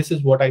scale. This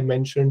is what I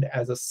mentioned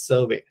as a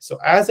survey. So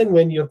as and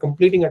when you're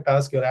completing a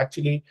task, you're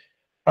actually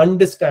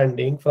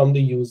understanding from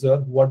the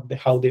user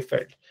how they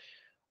felt.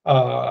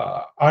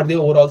 Are they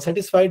overall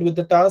satisfied with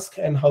the task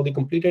and how they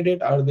completed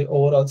it? Are they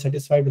overall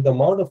satisfied with the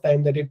amount of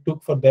time that it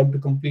took for them to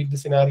complete the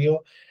scenario?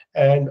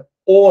 And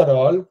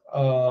overall,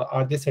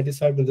 are they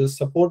satisfied with the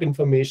support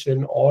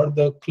information or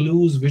the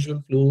clues,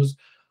 visual clues,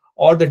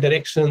 or the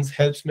directions,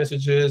 helps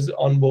messages,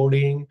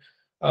 onboarding,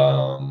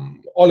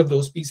 all of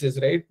those pieces,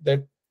 right?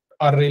 That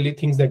are really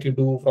things that you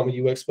do from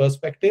a UX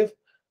perspective.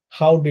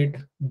 How did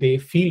they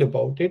feel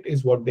about it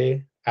is what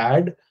they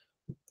add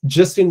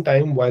just in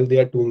time while they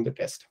are doing the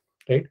test,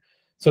 right?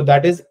 So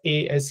that is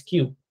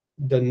ASQ.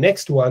 The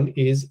next one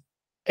is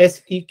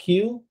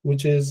SEQ,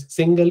 which is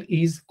single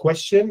ease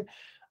question.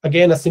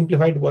 Again, a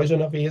simplified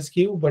version of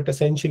ASQ, but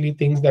essentially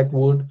things that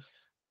would,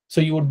 so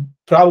you would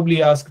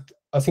probably ask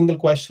a single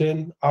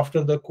question after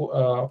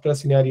after a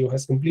scenario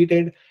has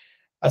completed.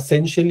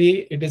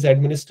 Essentially, it is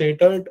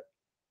administered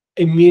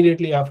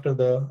immediately after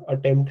the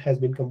attempt has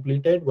been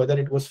completed. Whether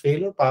it was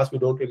fail or pass, we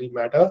don't really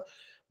matter,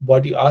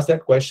 but you ask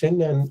that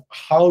question and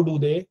how do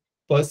they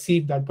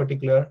perceive that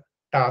particular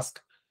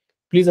task.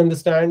 Please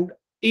understand,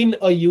 in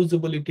a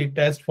usability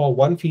test for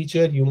one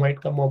feature, you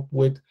might come up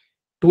with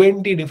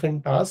 20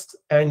 different tasks,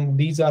 and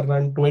these are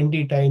run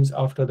 20 times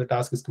after the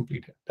task is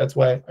completed. That's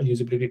why a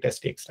usability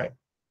test takes time.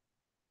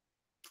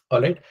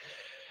 All right,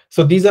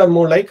 so these are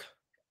more like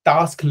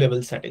task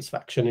level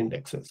satisfaction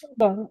indexes.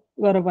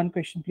 Gaurav, one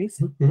question, please.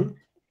 Mhm.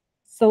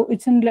 So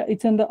it's in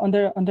the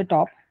on the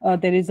top.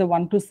 There is a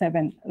 1 to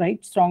 7,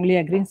 right? Strongly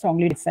agree,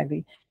 strongly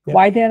disagree. Yeah.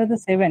 Why there are the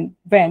 7?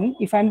 When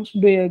if I'm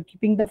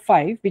keeping the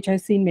 5, which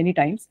I've seen many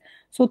times,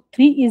 so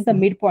 3 is the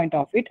midpoint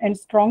of it, and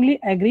strongly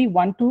agree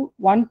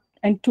 1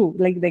 and 2,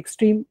 like the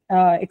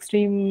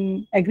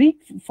extreme agree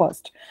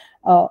first,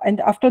 and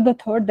after the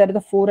third there are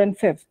the 4 and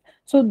 5th.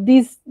 So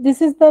this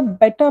is the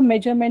better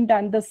measurement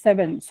than the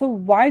 7. So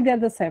why they're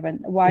the 7?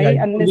 Why, Yeah, it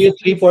could unless be a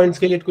 3-point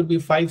scale, it could be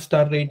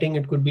 5-star rating,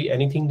 it could be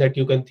anything that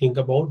you can think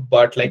about.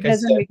 But like it I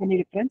doesn't said, make any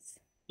difference?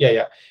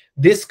 yeah,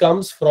 this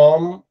comes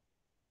from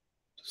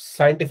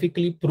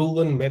scientifically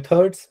proven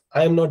methods.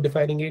 I am not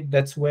defining it.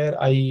 That's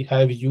where I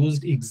have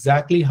used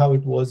exactly how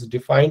it was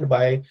defined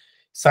by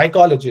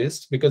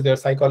psychologists, because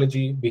there's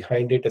psychology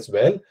behind it as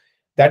well.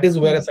 That is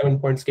where a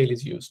 7-point scale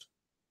is used.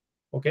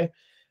 Okay.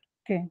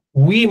 Okay.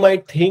 We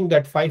might think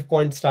that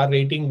 5-point star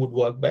rating would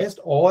work best,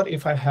 or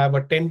if I have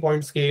a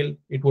 10-point scale,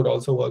 it would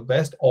also work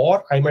best,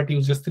 or I might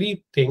use just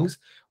 3 things.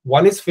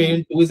 1 is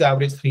fail, 2 is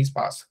average, 3 is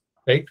pass,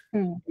 right?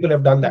 People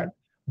have done that.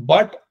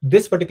 But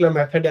this particular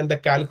method and the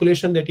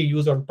calculation that you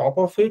use on top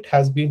of it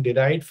has been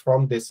derived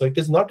from this. So it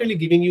is not really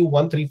giving you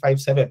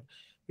 1357.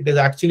 It is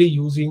actually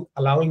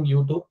allowing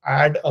you to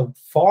add a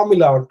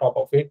formula on top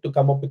of it to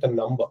come up with a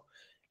number.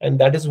 And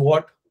that is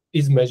what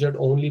is measured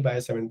only by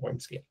a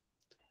 7-point scale.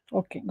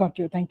 Okay, got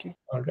you. Thank you.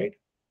 All right.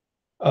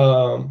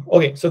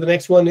 Okay, so the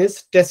next one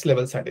is test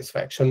level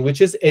satisfaction,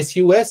 which is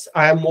SUS.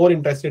 I am more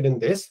interested in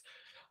this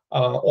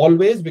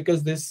always,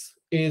 because this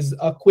is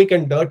a quick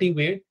and dirty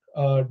way,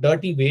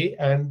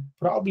 and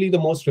probably the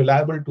most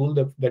reliable tool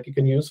that you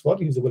can use for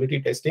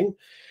usability testing,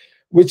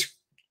 which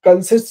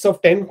consists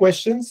of 10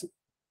 questions.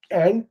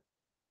 And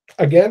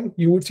again,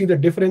 you would see the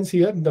difference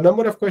here. The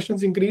number of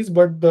questions increase,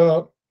 but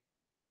the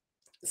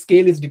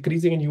scale is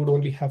decreasing, and you would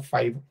only have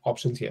 5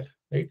 options here,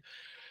 right?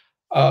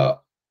 Uh,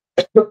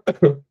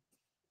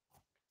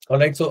 all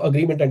right, so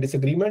agreement and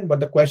disagreement, but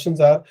the questions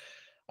are,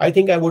 I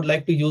think I would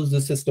like to use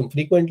this system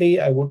frequently.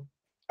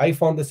 I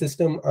found the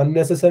system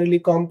unnecessarily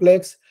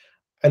complex,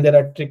 and there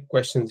are trick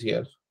questions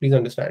here. Please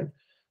understand.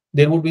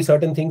 There would be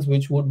certain things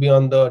which would be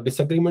on the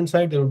disagreement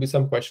side. There would be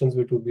some questions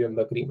which would be on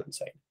the agreement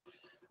side.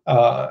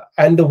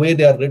 And the way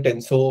they are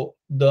written. So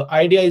the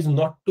idea is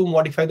not to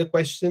modify the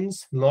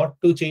questions, not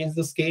to change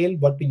the scale,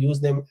 but to use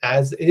them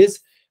as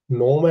is,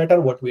 no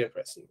matter what we are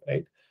pressing,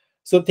 right?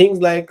 So things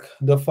like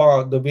the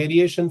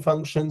variation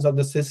functions of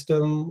the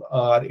system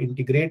are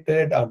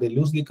integrated, are they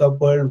loosely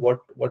coupled?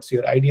 What's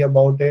your idea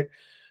about it,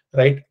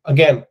 right?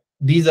 Again,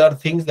 these are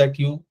things that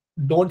you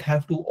don't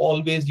have to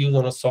always use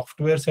on a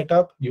software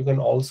setup. You can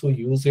also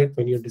use it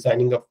when you're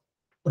designing a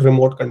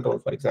remote control,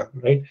 for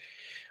example, right?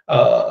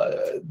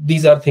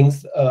 These are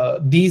things,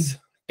 these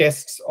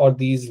tests or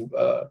these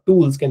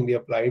tools can be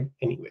applied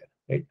anywhere,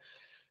 right?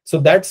 So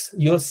that's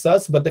your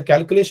sus, but the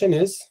calculation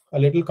is a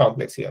little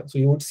complex here. So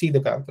you would see the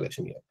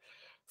calculation here.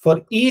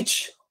 For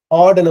each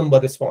odd number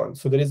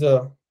response, so there is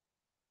a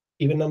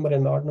even number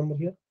and odd number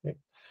here, right?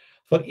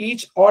 For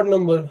each odd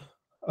number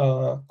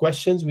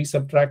questions, we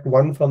subtract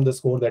 1 from the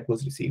score that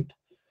was received.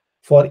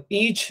 For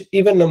each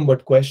even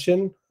numbered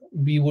question,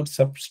 we would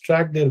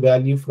subtract their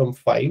value from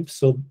 5.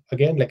 So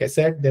again, like I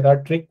said, there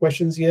are trick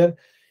questions here.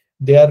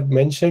 They are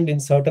mentioned in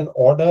certain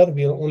order.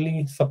 We are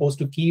only supposed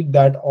to keep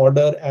that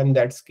order and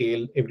that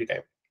scale every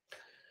time.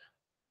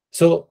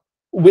 So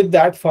with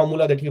that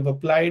formula that you've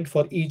applied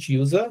for each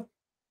user,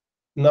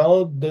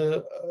 now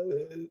the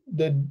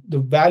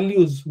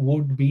values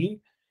would be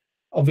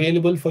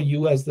available for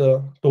you as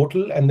the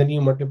total, and then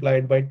you multiply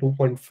it by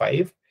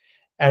 2.5,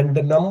 and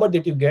the number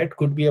that you get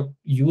could be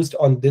used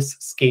on this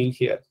scale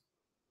here.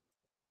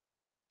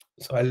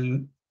 So I'll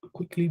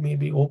quickly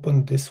maybe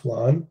open this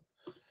one,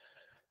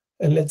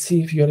 and let's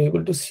see if you're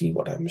able to see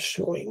what I'm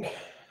showing.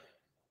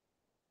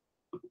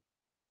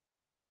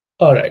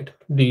 All right,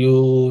 do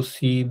you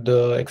see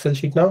the Excel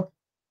sheet now?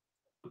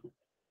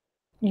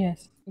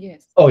 Yes.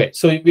 Yes. Okay,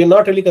 so we're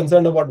not really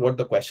concerned about what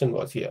the question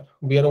was here.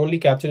 We are only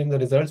capturing the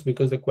results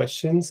because the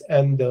questions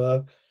and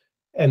the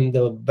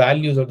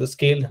values of the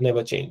scale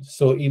never change.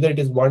 So either it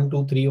is 1,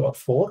 2, 3, or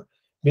 4.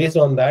 Based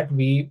on that,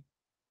 we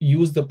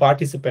use the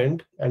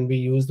participant and we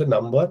use the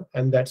number,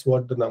 and that's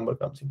what the number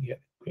comes in here,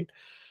 right?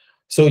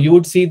 So you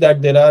would see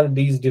that there are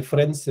these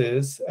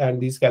differences and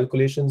these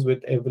calculations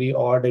with every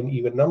odd and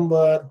even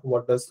number,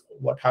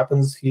 what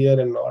happens here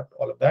and not,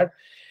 all of that.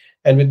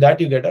 And with that,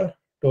 you get a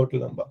total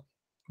number.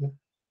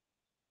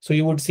 So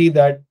you would see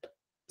that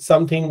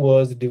something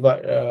was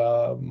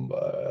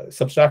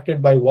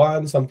subtracted by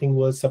 1, something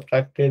was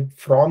subtracted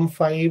from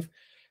 5,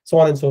 so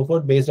on and so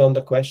forth, based on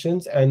the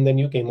questions. And then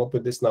you came up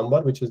with this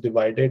number, which is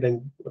divided,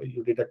 and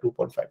you did a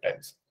 2.5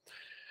 times.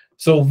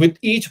 So with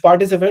each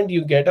participant,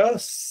 you get a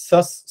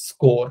sus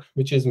score,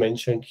 which is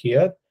mentioned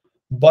here.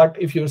 But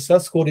if your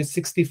sus score is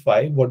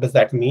 65, what does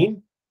that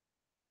mean?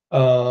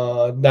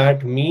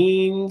 That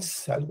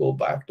means, I'll go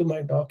back to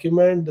my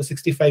document. The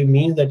 65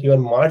 means that you are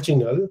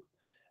marginal,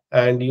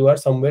 and you are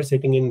somewhere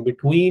sitting in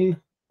between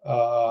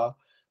the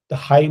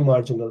high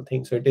marginal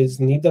thing. So it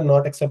is neither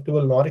not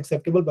acceptable nor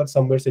acceptable, but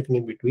somewhere sitting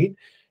in between,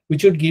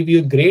 which would give you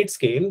a grade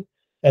scale.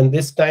 And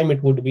this time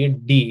it would be a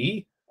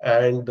D,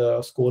 and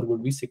the score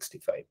would be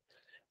 65.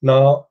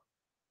 Now,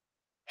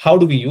 how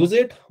do we use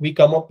it? We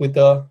come up with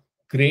a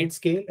grade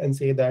scale and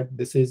say that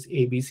this is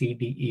A, B, C,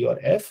 D, E, or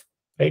F,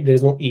 right?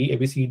 There's no E, A,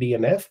 B, C, D,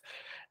 and F.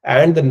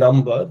 And the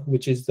number,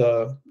 which is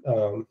the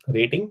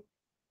rating.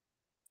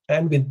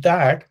 And with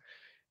that,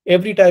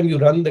 every time you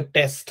run the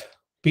test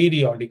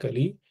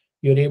periodically,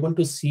 you're able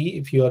to see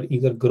if you're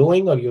either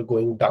growing or you're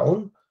going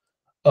down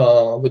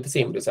with the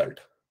same result.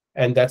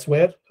 And that's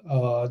where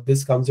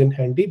this comes in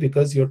handy,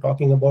 because you're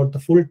talking about the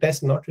full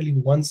test, not really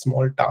one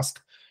small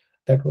task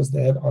that was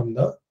there on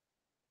the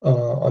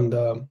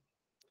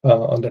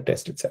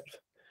test itself.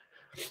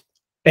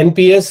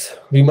 NPS,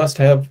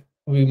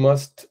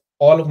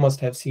 all of must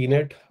have seen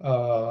it.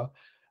 A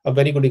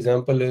very good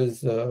example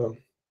is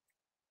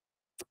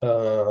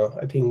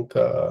I think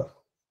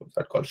what's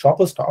that called?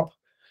 Shopper Stop.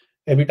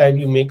 Every time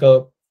you make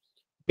a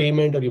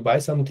payment or you buy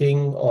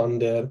something on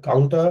their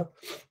counter,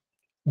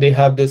 they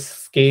have this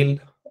scale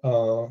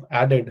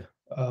added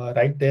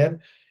right there.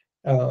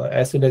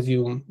 As soon as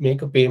you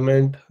make a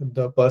payment,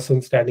 the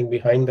person standing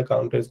behind the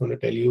counter is going to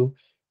tell you,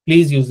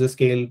 please use the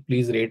scale,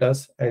 please rate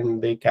us,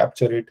 and they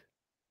capture it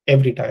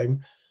every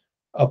time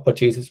a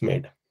purchase is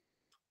made.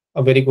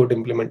 A very good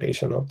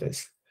implementation of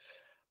this.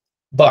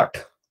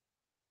 But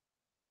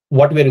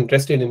what we're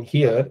interested in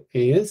here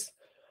is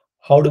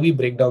how do we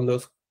break down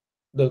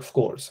the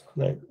scores,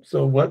 right?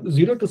 So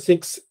 0 to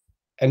 6,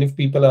 and if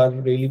people are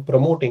really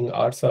promoting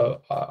our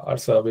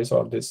service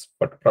or this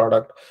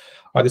product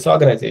or this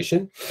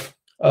organization,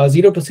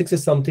 0 to 6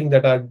 is something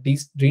that are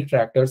these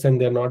detractors, and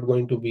they're not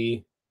going to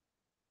be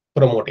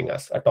promoting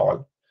us at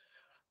all.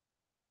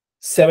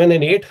 7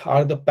 and 8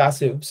 are the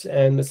passives,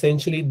 and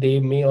essentially they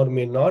may or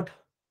may not,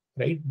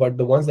 right? But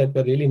the ones that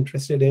we're really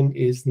interested in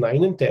is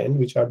 9 and 10,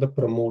 which are the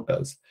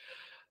promoters.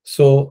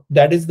 So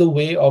that is the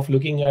way of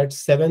looking at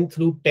 7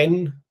 through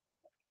 10,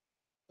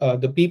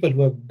 the people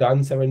who have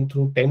done 7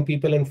 through 10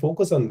 people, and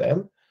focus on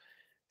them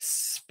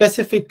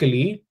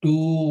specifically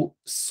to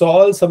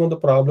solve some of the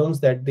problems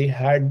that they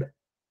had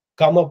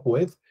come up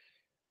with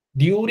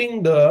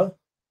during the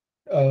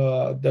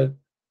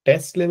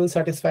test level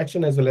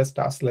satisfaction as well as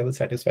task level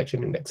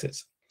satisfaction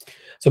indexes.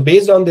 So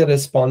based on their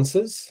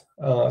responses,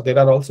 there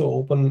are also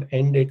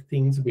open-ended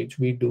things which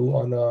we do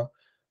on a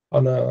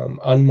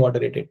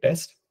unmoderated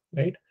test,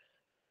 right?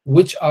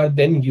 Which are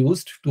then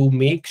used to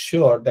make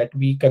sure that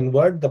we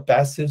convert the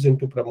passives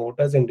into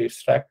promoters and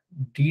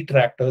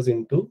detractors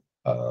into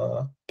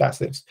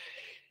passives.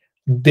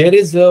 There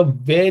is a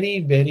very,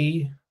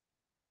 very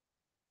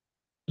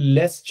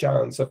less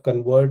chance of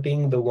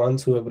converting the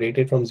ones who have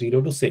rated from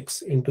 0 to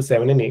 6 into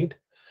 7 and 8,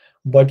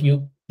 but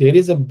there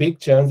is a big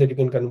chance that you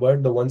can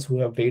convert the ones who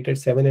have rated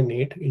 7 and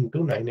 8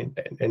 into 9 and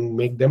 10 and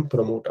make them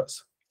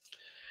promoters.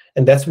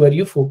 And that's where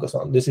you focus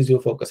on. This is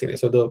your focus area.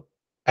 So the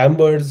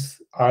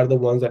ambers are the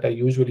ones that are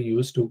usually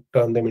used to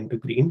turn them into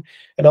green,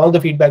 and all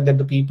the feedback that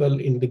the people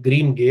in the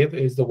green give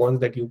is the ones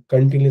that you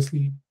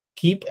continuously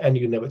keep and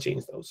you never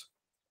change those,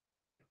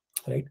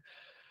 right?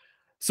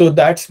 So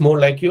that's more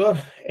like your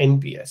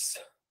NPS.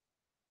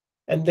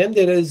 And then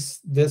there is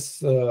this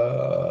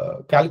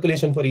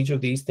calculation for each of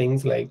these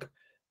things. Like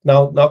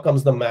now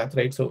comes the math,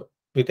 right? So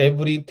with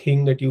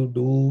everything that you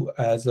do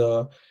as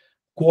a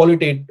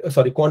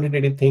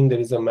quantitative thing, there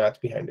is a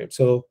math behind it.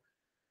 So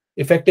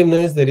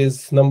effectiveness, there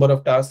is number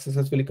of tasks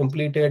successfully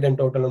completed and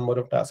total number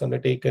of tasks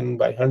undertaken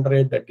by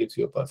 100. That gives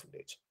you a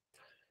percentage.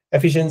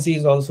 Efficiency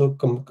is also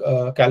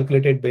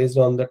calculated based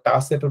on the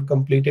tasks that were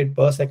completed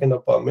per second or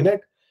per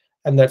minute,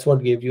 and that's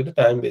what gave you the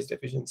time-based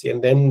efficiency.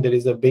 And then there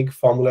is a big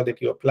formula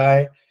that you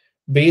apply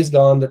based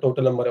on the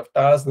total number of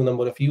tasks, the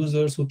number of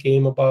users who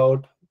came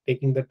about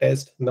taking the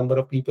test, number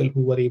of people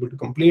who were able to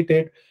complete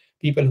it,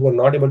 people who are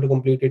not able to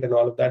complete it, and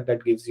all of that.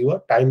 That gives you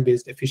a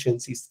time-based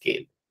efficiency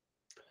scale.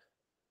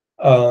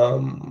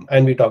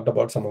 And we talked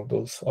about some of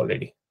those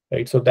already,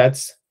 right? So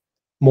that's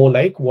more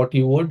like what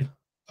you would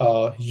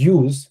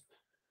use.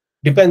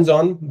 Depends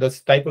on the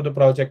type of the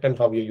project and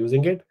how you're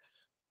using it.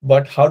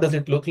 But how does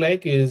it look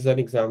like is an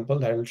example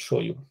that I will show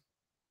you.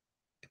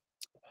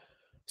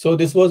 So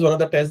this was one of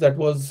the tests that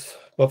was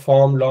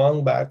performed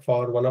long back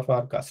for one of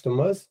our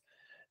customers.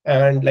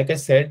 And like I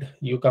said,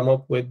 you come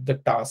up with the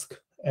task,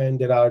 and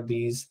there are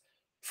these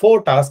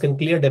 4 tasks and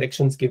clear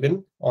directions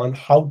given on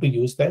how to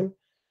use them.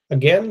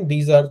 Again,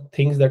 these are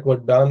things that were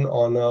done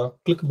on a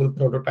clickable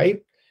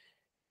prototype,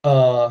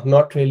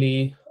 not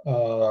really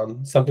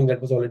something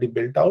that was already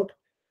built out.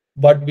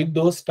 But with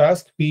those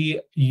tasks,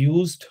 we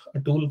used a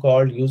tool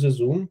called User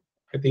Zoom.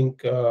 I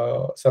think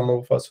some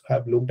of us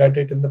have looked at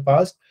it in the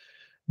past.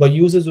 But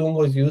User Zoom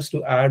was used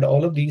to add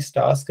all of these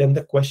tasks and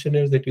the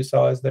questionnaires that you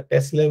saw as the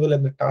test level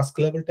and the task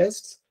level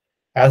tests,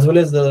 as well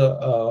as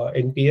the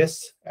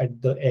NPS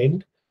at the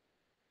end.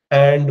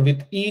 And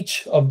with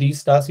each of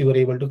these tasks, you were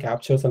able to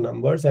capture some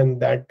numbers,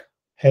 and that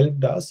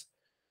helped us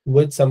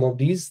with some of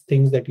these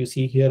things that you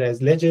see here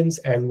as legends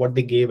and what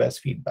they gave as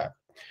feedback.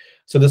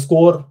 So the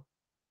score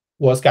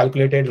was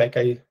calculated, like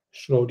I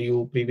showed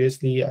you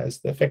previously, as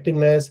the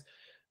effectiveness.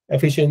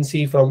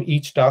 Efficiency from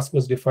each task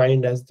was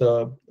defined as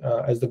the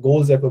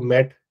goals that were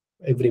met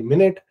every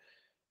minute.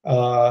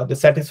 The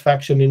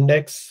satisfaction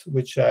index,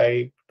 which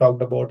I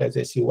talked about as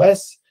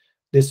SUS,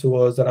 this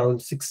was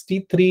around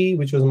 63,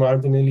 which was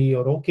marginally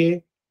or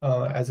okay,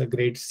 as a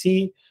grade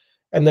C.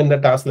 And then the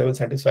task level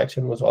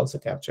satisfaction was also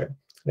captured,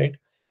 right?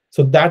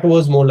 So that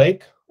was more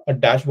like a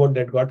dashboard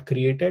that got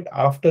created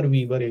after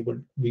we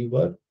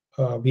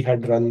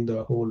had run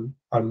the whole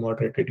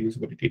unmoderated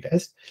usability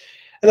test.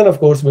 And then, of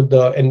course, with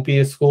the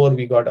NPS score,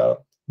 we got a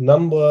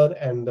number,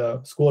 and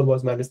the score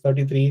was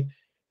 -33,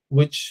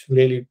 which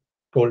really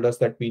told us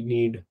that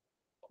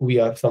we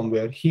are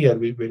somewhere here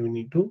where we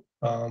need to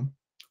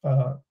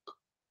uh,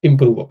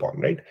 improve upon,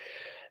 right?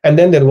 And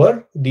then there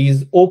were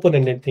these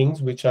open-ended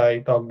things, which I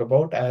talked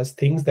about as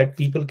things that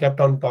people kept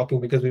on talking,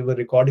 because we were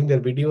recording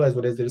their video as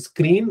well as their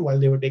screen while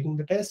they were taking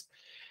the test.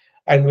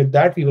 And with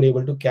that, we were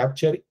able to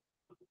capture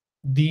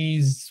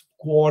these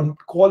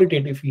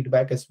qualitative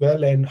feedback as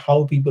well, and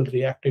how people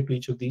reacted to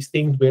each of these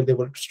things, where they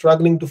were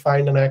struggling to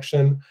find an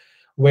action,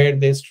 where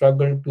they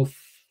struggled to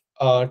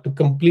to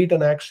complete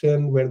an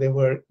action where they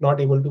were not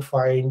able to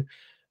find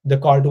the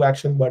call to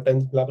action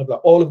buttons, blah blah blah,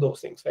 all of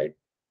those things, right?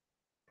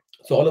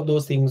 So all of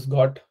those things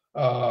got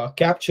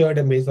captured,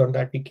 and based on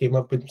that, we came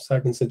up with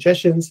certain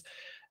suggestions,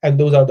 and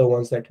those are the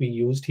ones that we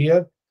used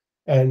here.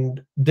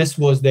 And this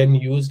was then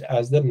used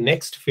as the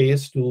next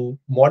phase to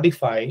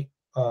modify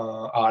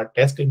our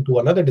test into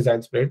another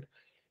design sprint,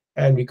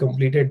 and we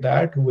completed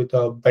that with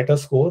a better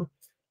score.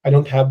 I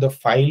don't have the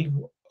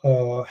file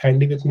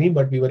handy with me,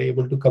 but we were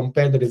able to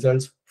compare the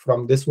results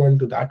from this one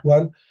to that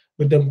one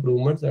with the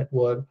improvements that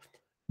were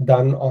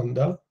done on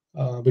the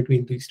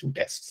between these two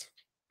tests.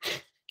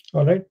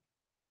 All right.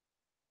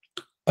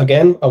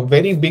 Again, a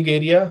very big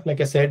area, like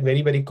I said,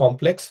 very, very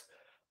complex,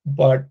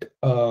 but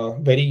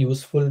very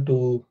useful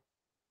to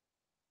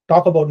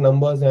talk about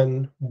numbers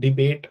and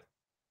debate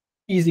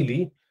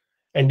easily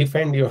and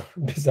defend your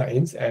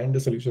designs and the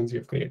solutions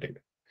you've created.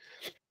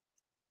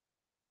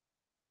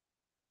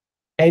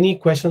 Any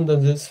questions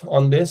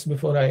on this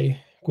before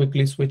I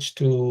quickly switch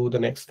to the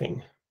next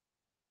thing?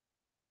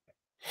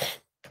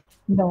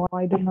 No,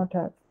 I do not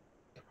have.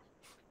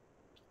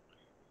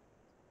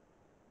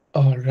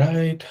 All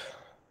right.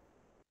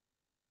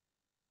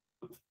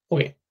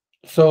 Okay.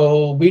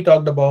 So we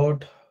talked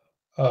about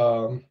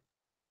um,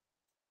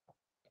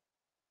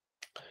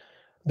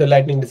 the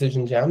lightning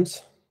decision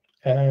jams.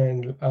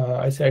 And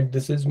I said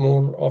this is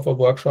more of a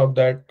workshop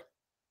that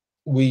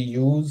we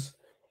use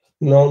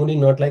normally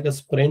not like a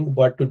sprint,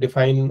 but to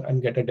define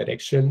and get a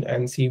direction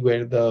and see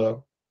where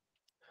the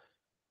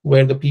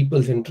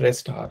people's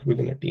interests are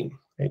within a team,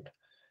 right?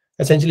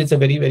 Essentially, it's a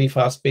very, very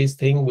fast-paced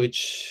thing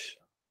which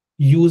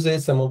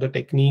uses some of the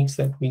techniques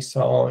that we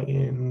saw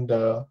in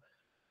the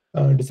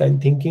design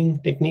thinking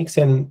techniques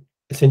and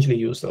essentially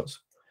use those.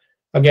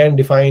 Again,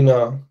 define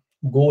a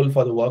goal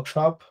for the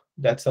workshop.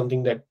 That's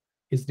something that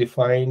is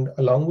defined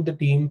along with the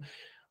team.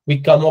 We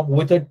come up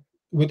with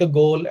a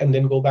goal and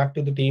then go back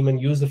to the team and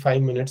use the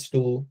 5 minutes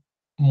to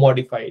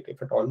modify it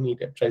if at all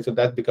needed, right? So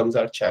that becomes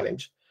our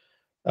challenge.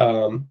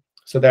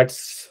 So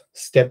that's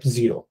step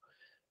 0.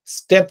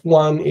 Step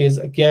 1 is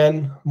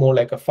again more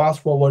like a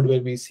fast forward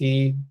where we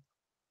see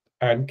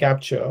and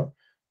capture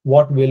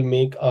what will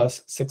make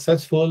us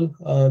successful.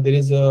 There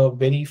is a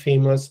very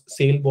famous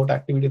sailboat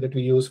activity that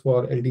we use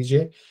for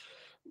LDJ,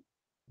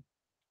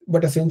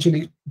 but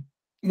essentially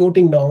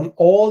noting down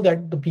all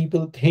that the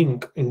people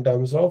think in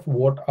terms of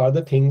what are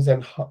the things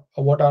and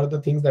what are the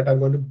things that are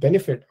going to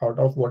benefit out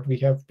of what we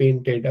have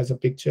painted as a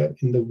picture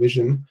in the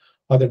vision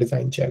or the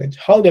design challenge,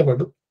 how they're going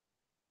to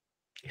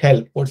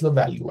help, what's the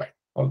value add,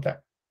 all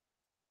that.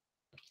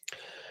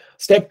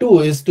 Step 2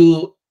 is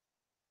to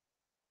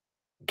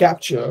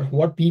capture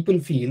what people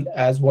feel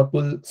as what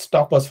will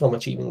stop us from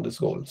achieving this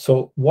goal.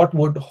 So what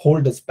would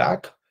hold us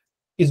back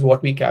is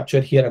what we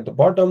capture here at the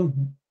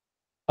bottom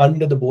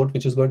under the boat,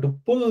 which is going to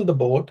pull the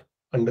boat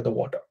under the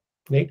water,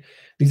 right?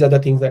 These are the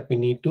things that we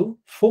need to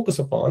focus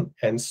upon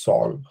and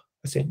solve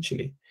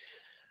essentially,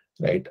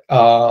 right?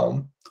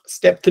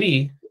 Step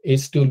 3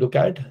 is to look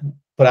at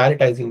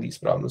prioritizing these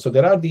problems. So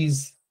there are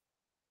these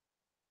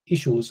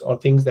issues or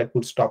things that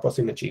would stop us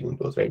in achieving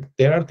those, right?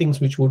 There are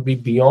things which would be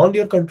beyond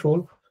your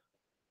control.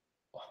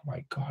 Oh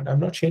my God, I'm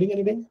not sharing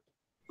anything.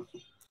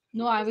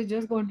 No, I was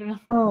just going to know.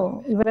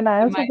 Oh, even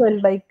I also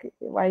Remind. felt like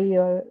why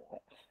you're.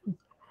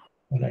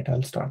 All right,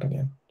 I'll start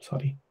again.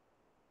 Sorry.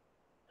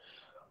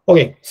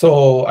 Okay,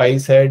 so I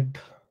said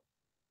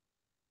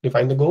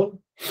define the goal.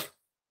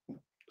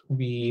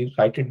 We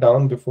write it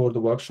down before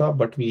the workshop,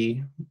 but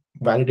we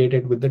validate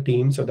it with the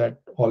team so that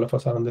all of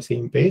us are on the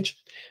same page.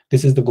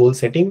 This is the goal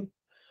setting.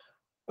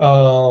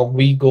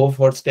 We go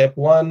for step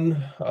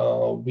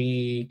 1.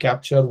 We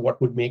capture what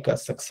would make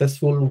us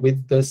successful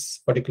with this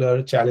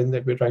particular challenge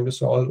that we're trying to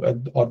solve,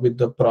 or with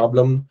the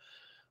problem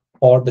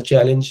or the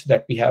challenge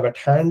that we have at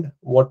hand.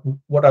 What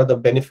are the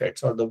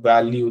benefits or the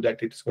value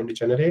that it is going to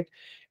generate,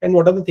 and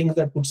what are the things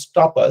that would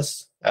stop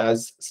us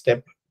as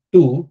step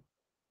 2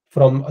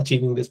 from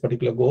achieving this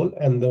particular goal.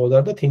 And those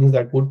are the things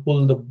that would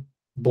pull the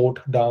boat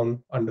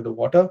down under the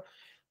water.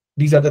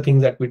 These are the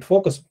things that we'd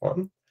focus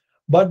upon.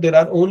 But there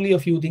are only a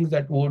few things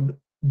that would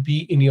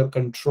be in your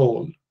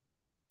control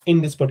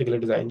in this particular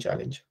design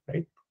challenge,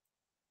 right?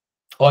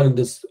 Or in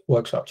this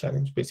workshop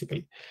challenge,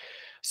 basically.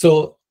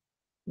 So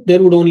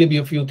there would only be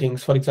a few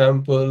things. For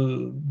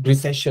example,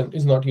 recession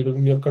is not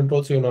in your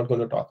control, so you're not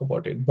going to talk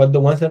about it. But the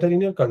ones that are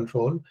in your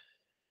control,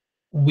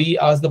 we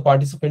ask the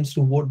participants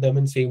to vote them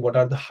and say what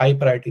are the high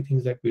priority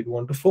things that we'd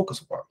want to focus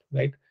upon,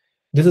 right?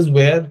 This is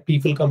where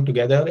people come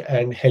together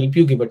and help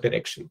you give a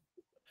direction.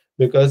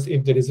 Because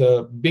if there is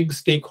a big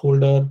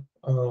stakeholder,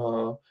 a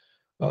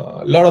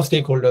lot of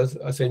stakeholders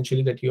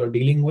essentially that you are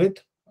dealing with,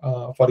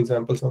 for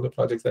example, some of the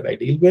projects that I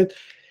deal with,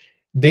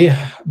 they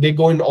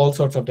go in all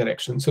sorts of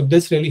directions. So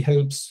this really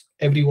helps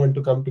everyone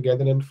to come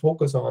together and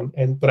focus on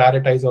and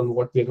prioritize on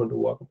what we're going to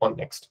work upon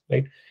next,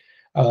 right?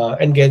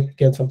 And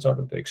get some sort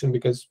of direction,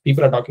 because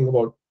people are talking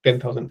about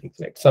 10,000 things,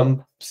 right?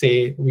 Some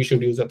say we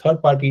should use a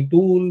third-party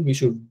tool, we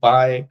should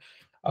buy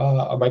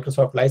a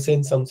Microsoft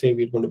license. Some say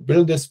we're going to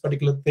build this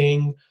particular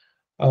thing.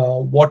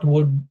 What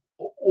would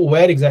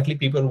where exactly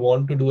people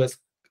want to do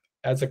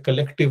as a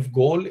collective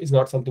goal is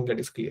not something that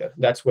is clear.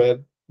 That's where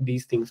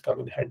these things come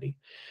in handy.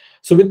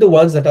 So with the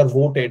ones that are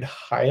voted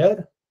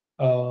higher,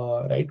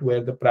 right,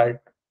 where the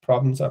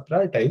problems are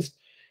prioritized,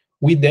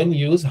 we then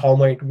use how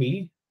might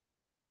we.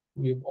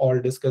 We've all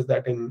discussed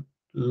that in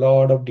a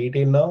lot of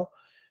detail now.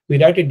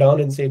 We write it down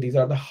and say these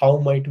are the how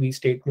might we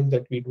statements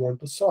that we'd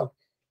want to solve,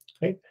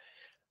 right?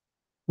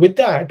 With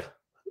that,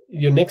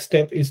 your next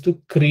step is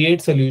to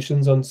create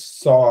solutions on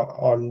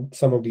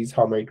some of these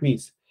how might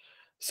we's.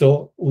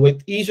 So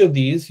with each of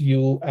these,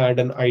 you add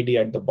an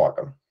idea at the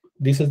bottom.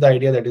 This is the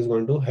idea that is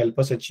going to help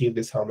us achieve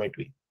this how might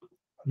we,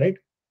 right?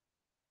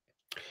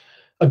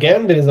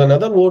 Again, there is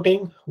another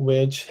voting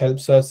which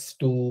helps us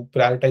to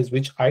prioritize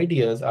which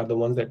ideas are the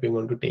ones that we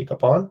want to take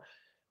upon.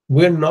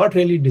 We're not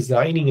really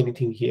designing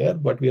anything here,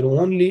 but we're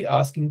only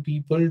asking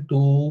people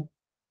to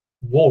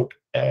vote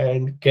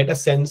and get a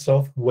sense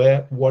of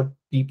what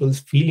people's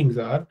feelings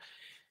are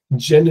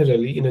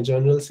generally in a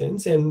general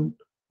sense and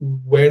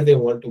where they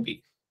want to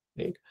be,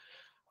 right?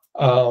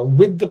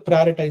 With the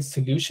prioritized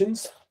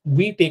solutions,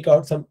 we take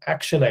out some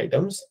action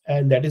items,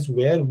 and that is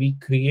where we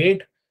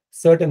create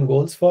certain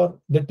goals for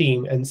the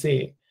team and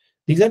say,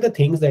 these are the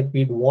things that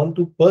we'd want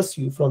to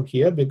pursue from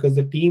here because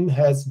the team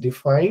has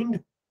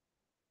defined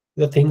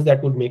the things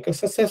that would make us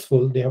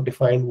successful. They have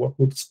defined what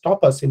would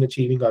stop us in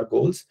achieving our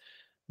goals.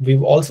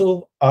 We've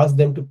also asked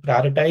them to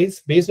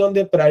prioritize. Based on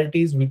their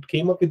priorities, we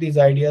came up with these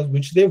ideas,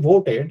 which they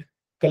voted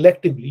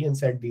collectively and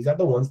said, these are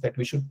the ones that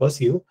we should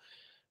pursue.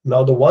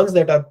 Now, the ones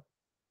that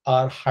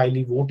are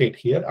highly voted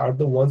here are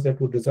the ones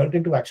that would result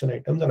into action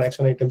items. And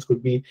action items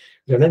could be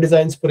run a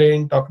design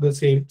sprint, talk to the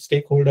same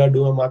stakeholder,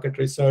 do a market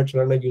research,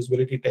 run a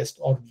usability test,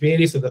 or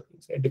various other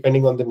things, right,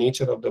 depending on the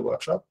nature of the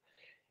workshop.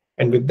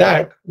 And with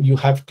that, you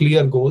have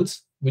clear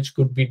goals, which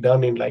could be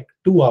done in like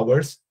 2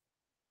 hours.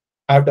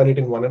 I've done it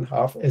in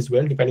 1.5 as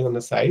well, depending on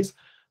the size.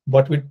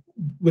 But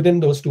within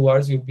those 2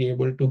 hours, you'll be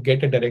able to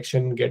get a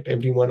direction, get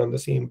everyone on the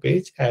same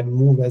page, and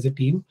move as a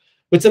team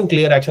with some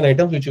clear action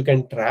items which you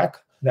can track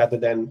rather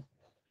than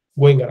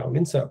going around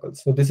in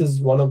circles. So this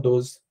is one of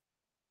those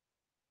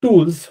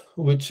tools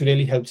which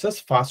really helps us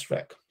fast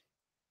track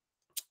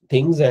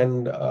things,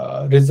 and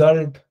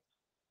result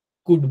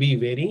could be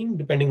varying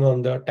depending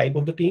on the type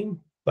of the team,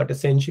 but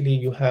essentially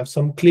you have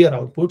some clear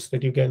outputs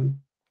that you can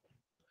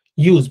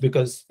use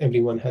because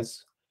everyone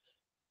has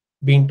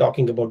been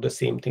talking about the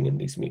same thing in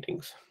these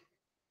meetings.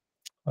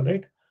 All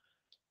right.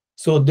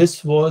 So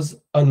this was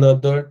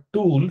another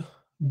tool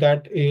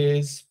that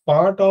is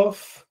part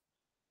of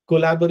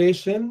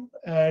collaboration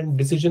and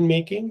decision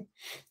making,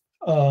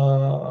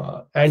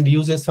 and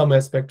uses some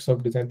aspects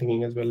of design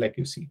thinking as well, like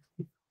you see.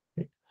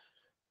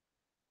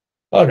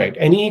 All right.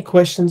 Any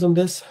questions on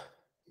this?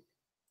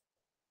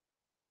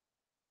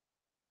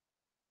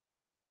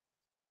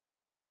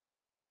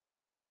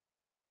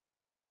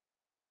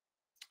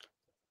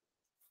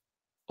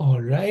 All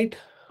right.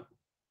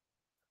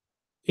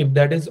 If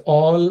that is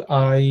all,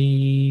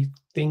 I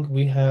think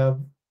we have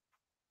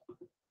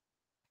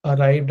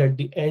arrived at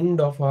the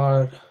end of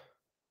our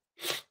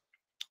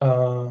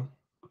uh,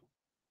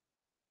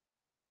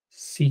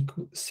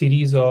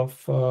 series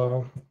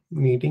of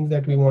meetings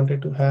that we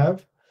wanted to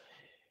have.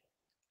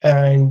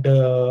 And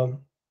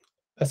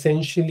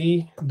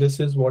essentially, this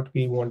is what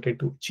we wanted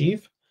to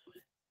achieve.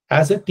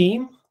 As a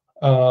team,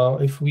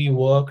 if we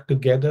work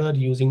together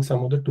using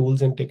some of the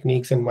tools and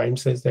techniques and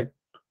mindsets that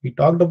we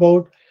talked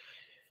about,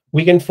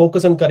 we can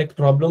focus on correct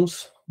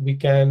problems. We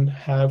can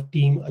have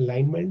team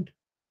alignment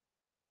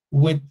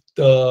with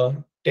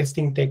the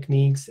testing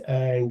techniques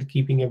and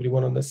keeping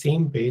everyone on the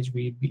same page.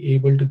 We'd be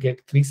able to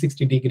get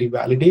 360-degree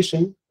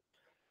validation.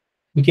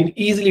 We can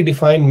easily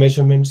define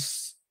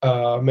measures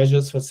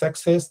for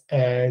success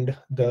and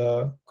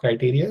the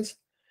criterias.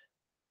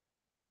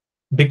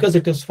 Because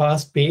it is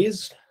fast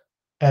paced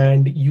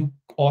and you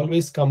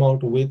always come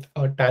out with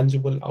a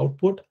tangible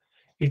output,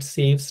 it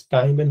saves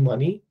time and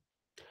money,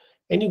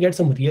 and you get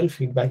some real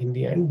feedback in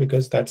the end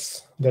because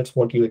that's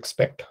what you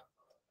expect,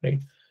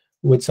 right,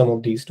 with some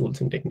of these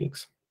tools and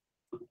techniques.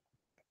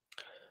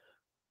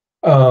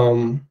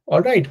 All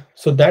right,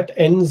 so that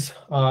ends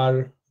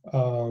our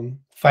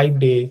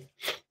 5-day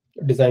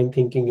design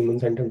thinking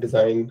human-centered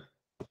design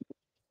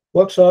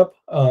workshop.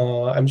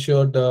 I'm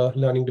sure the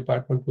learning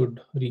department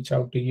would reach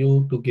out to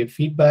you to give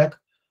feedback.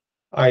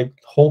 I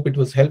hope it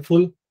was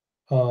helpful.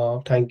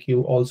 Thank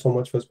you all so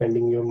much for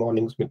spending your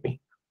mornings with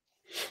me.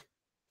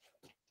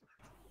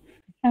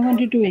 I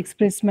wanted to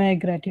express my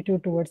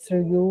gratitude towards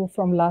you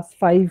from last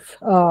 5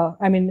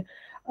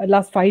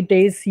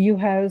 days. You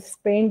have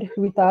spent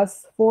with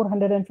us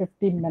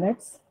 450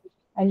 minutes,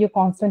 and you're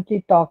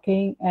constantly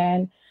talking,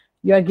 and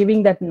you are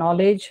giving that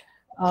knowledge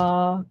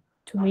to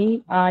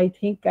me. I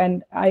think,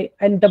 and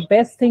the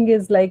best thing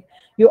is like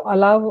you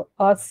allow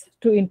us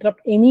to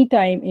interrupt any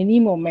time, any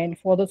moment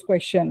for those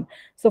questions.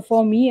 So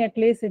for me, at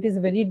least, it is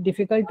very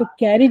difficult to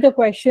carry the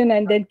question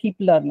and then keep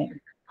learning.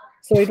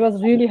 So it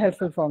was really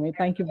helpful for me.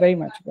 Thank you very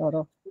much,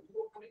 Gaurav.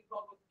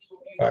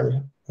 Uh,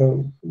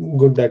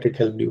 Good that it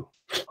helped you.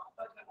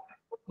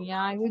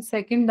 Yeah, I would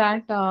second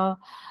that.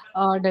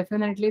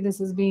 Definitely, this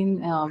has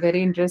been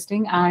very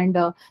interesting, and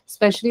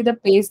especially the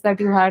pace that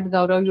you had,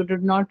 Gaurav. You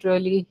did not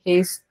really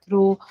haste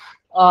through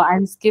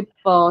and skip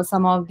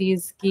some of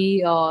these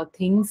key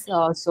things.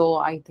 So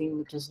I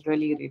think it is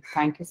really great.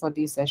 Thank you for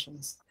these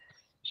sessions.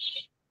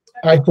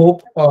 I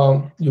hope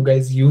you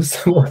guys use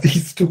some of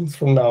these tools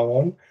from now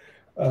on.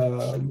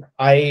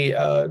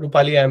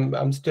 Rupali,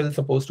 I'm still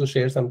supposed to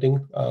share something.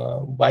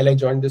 While I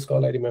joined this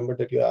call, I remember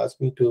that you asked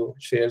me to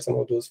share some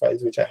of those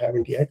files, which I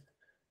haven't yet.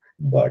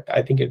 But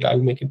I think I'll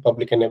make it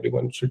public, and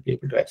everyone should be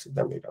able to access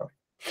them later on.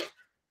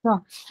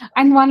 Sure.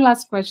 And one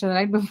last question,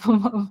 right,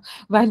 before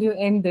while you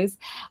end this.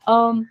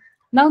 Um,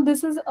 Now,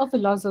 this is a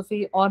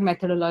philosophy or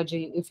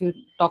methodology if you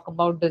talk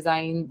about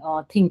design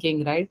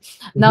thinking, right?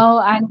 Mhm. Now,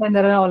 and then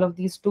there are all of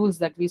these tools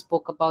that we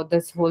spoke about,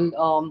 this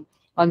whole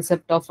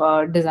concept of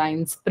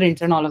design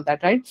sprints and all of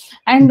that, right?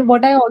 And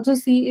what I also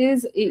see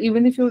is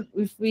even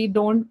if we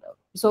don't,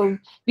 so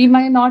we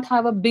might not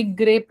have a big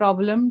gray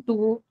problem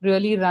to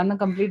really run a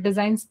complete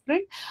design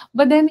sprint,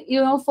 but then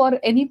for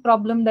any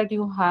problem that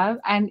you have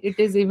and it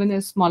is even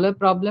a smaller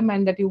problem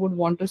and that you would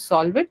want to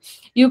solve it,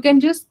 you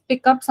can just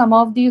pick up some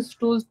of these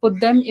tools,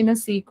 put them in a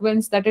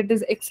sequence that it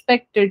is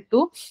expected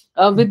to,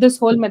 with this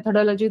whole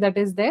methodology that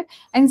is there,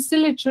 and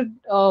still it should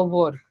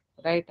work,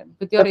 right?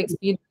 With your Absolutely.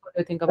 experience, what do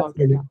you think about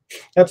it? Absolutely.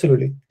 Yeah.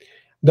 Absolutely.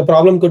 The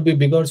problem could be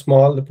big or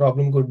small. The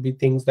problem could be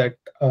things that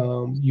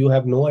you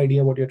have no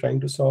idea what you're trying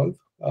to solve,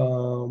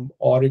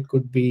 or it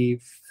could be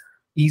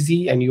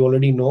easy and you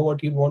already know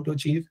what you want to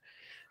achieve.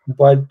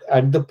 But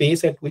at the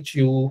pace at which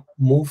you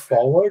move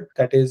forward,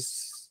 that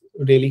is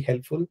really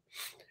helpful.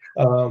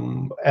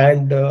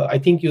 And I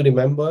think you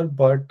remember,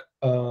 but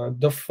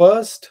the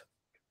first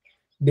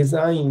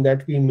design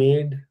that we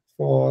made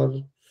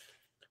for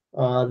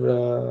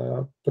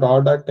our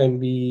product, and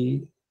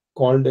we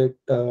called it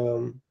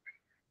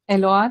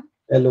LOR.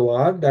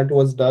 LOR, that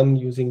was done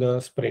using a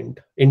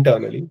sprint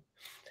internally.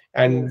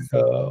 And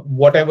Yes.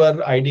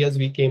 whatever ideas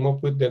we came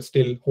up with, they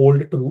still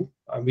hold true.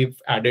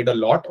 We've added a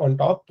lot on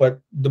top, but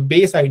the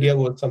base idea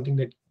was something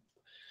that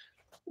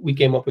we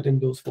came up with in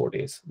those 4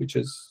 days, which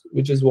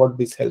is what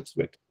this helps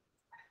with.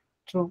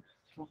 True.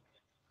 True.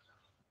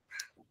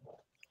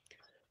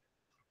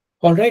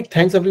 All right,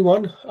 thanks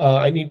everyone.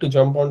 I need to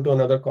jump on to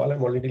another call.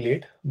 I'm already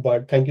late,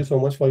 but thank you so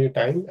much for your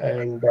time.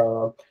 And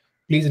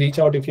please reach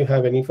out if you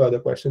have any further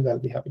questions. I'll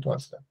be happy to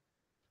answer them.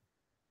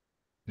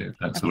 Yeah,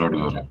 thanks a lot, Absolutely.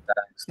 Gaurav.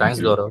 Thanks, Thank thanks,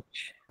 you. Gaurav.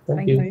 Thank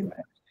Thank you you. very much.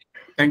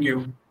 Thank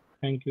you.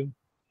 Thank you.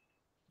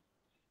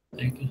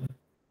 Thank you.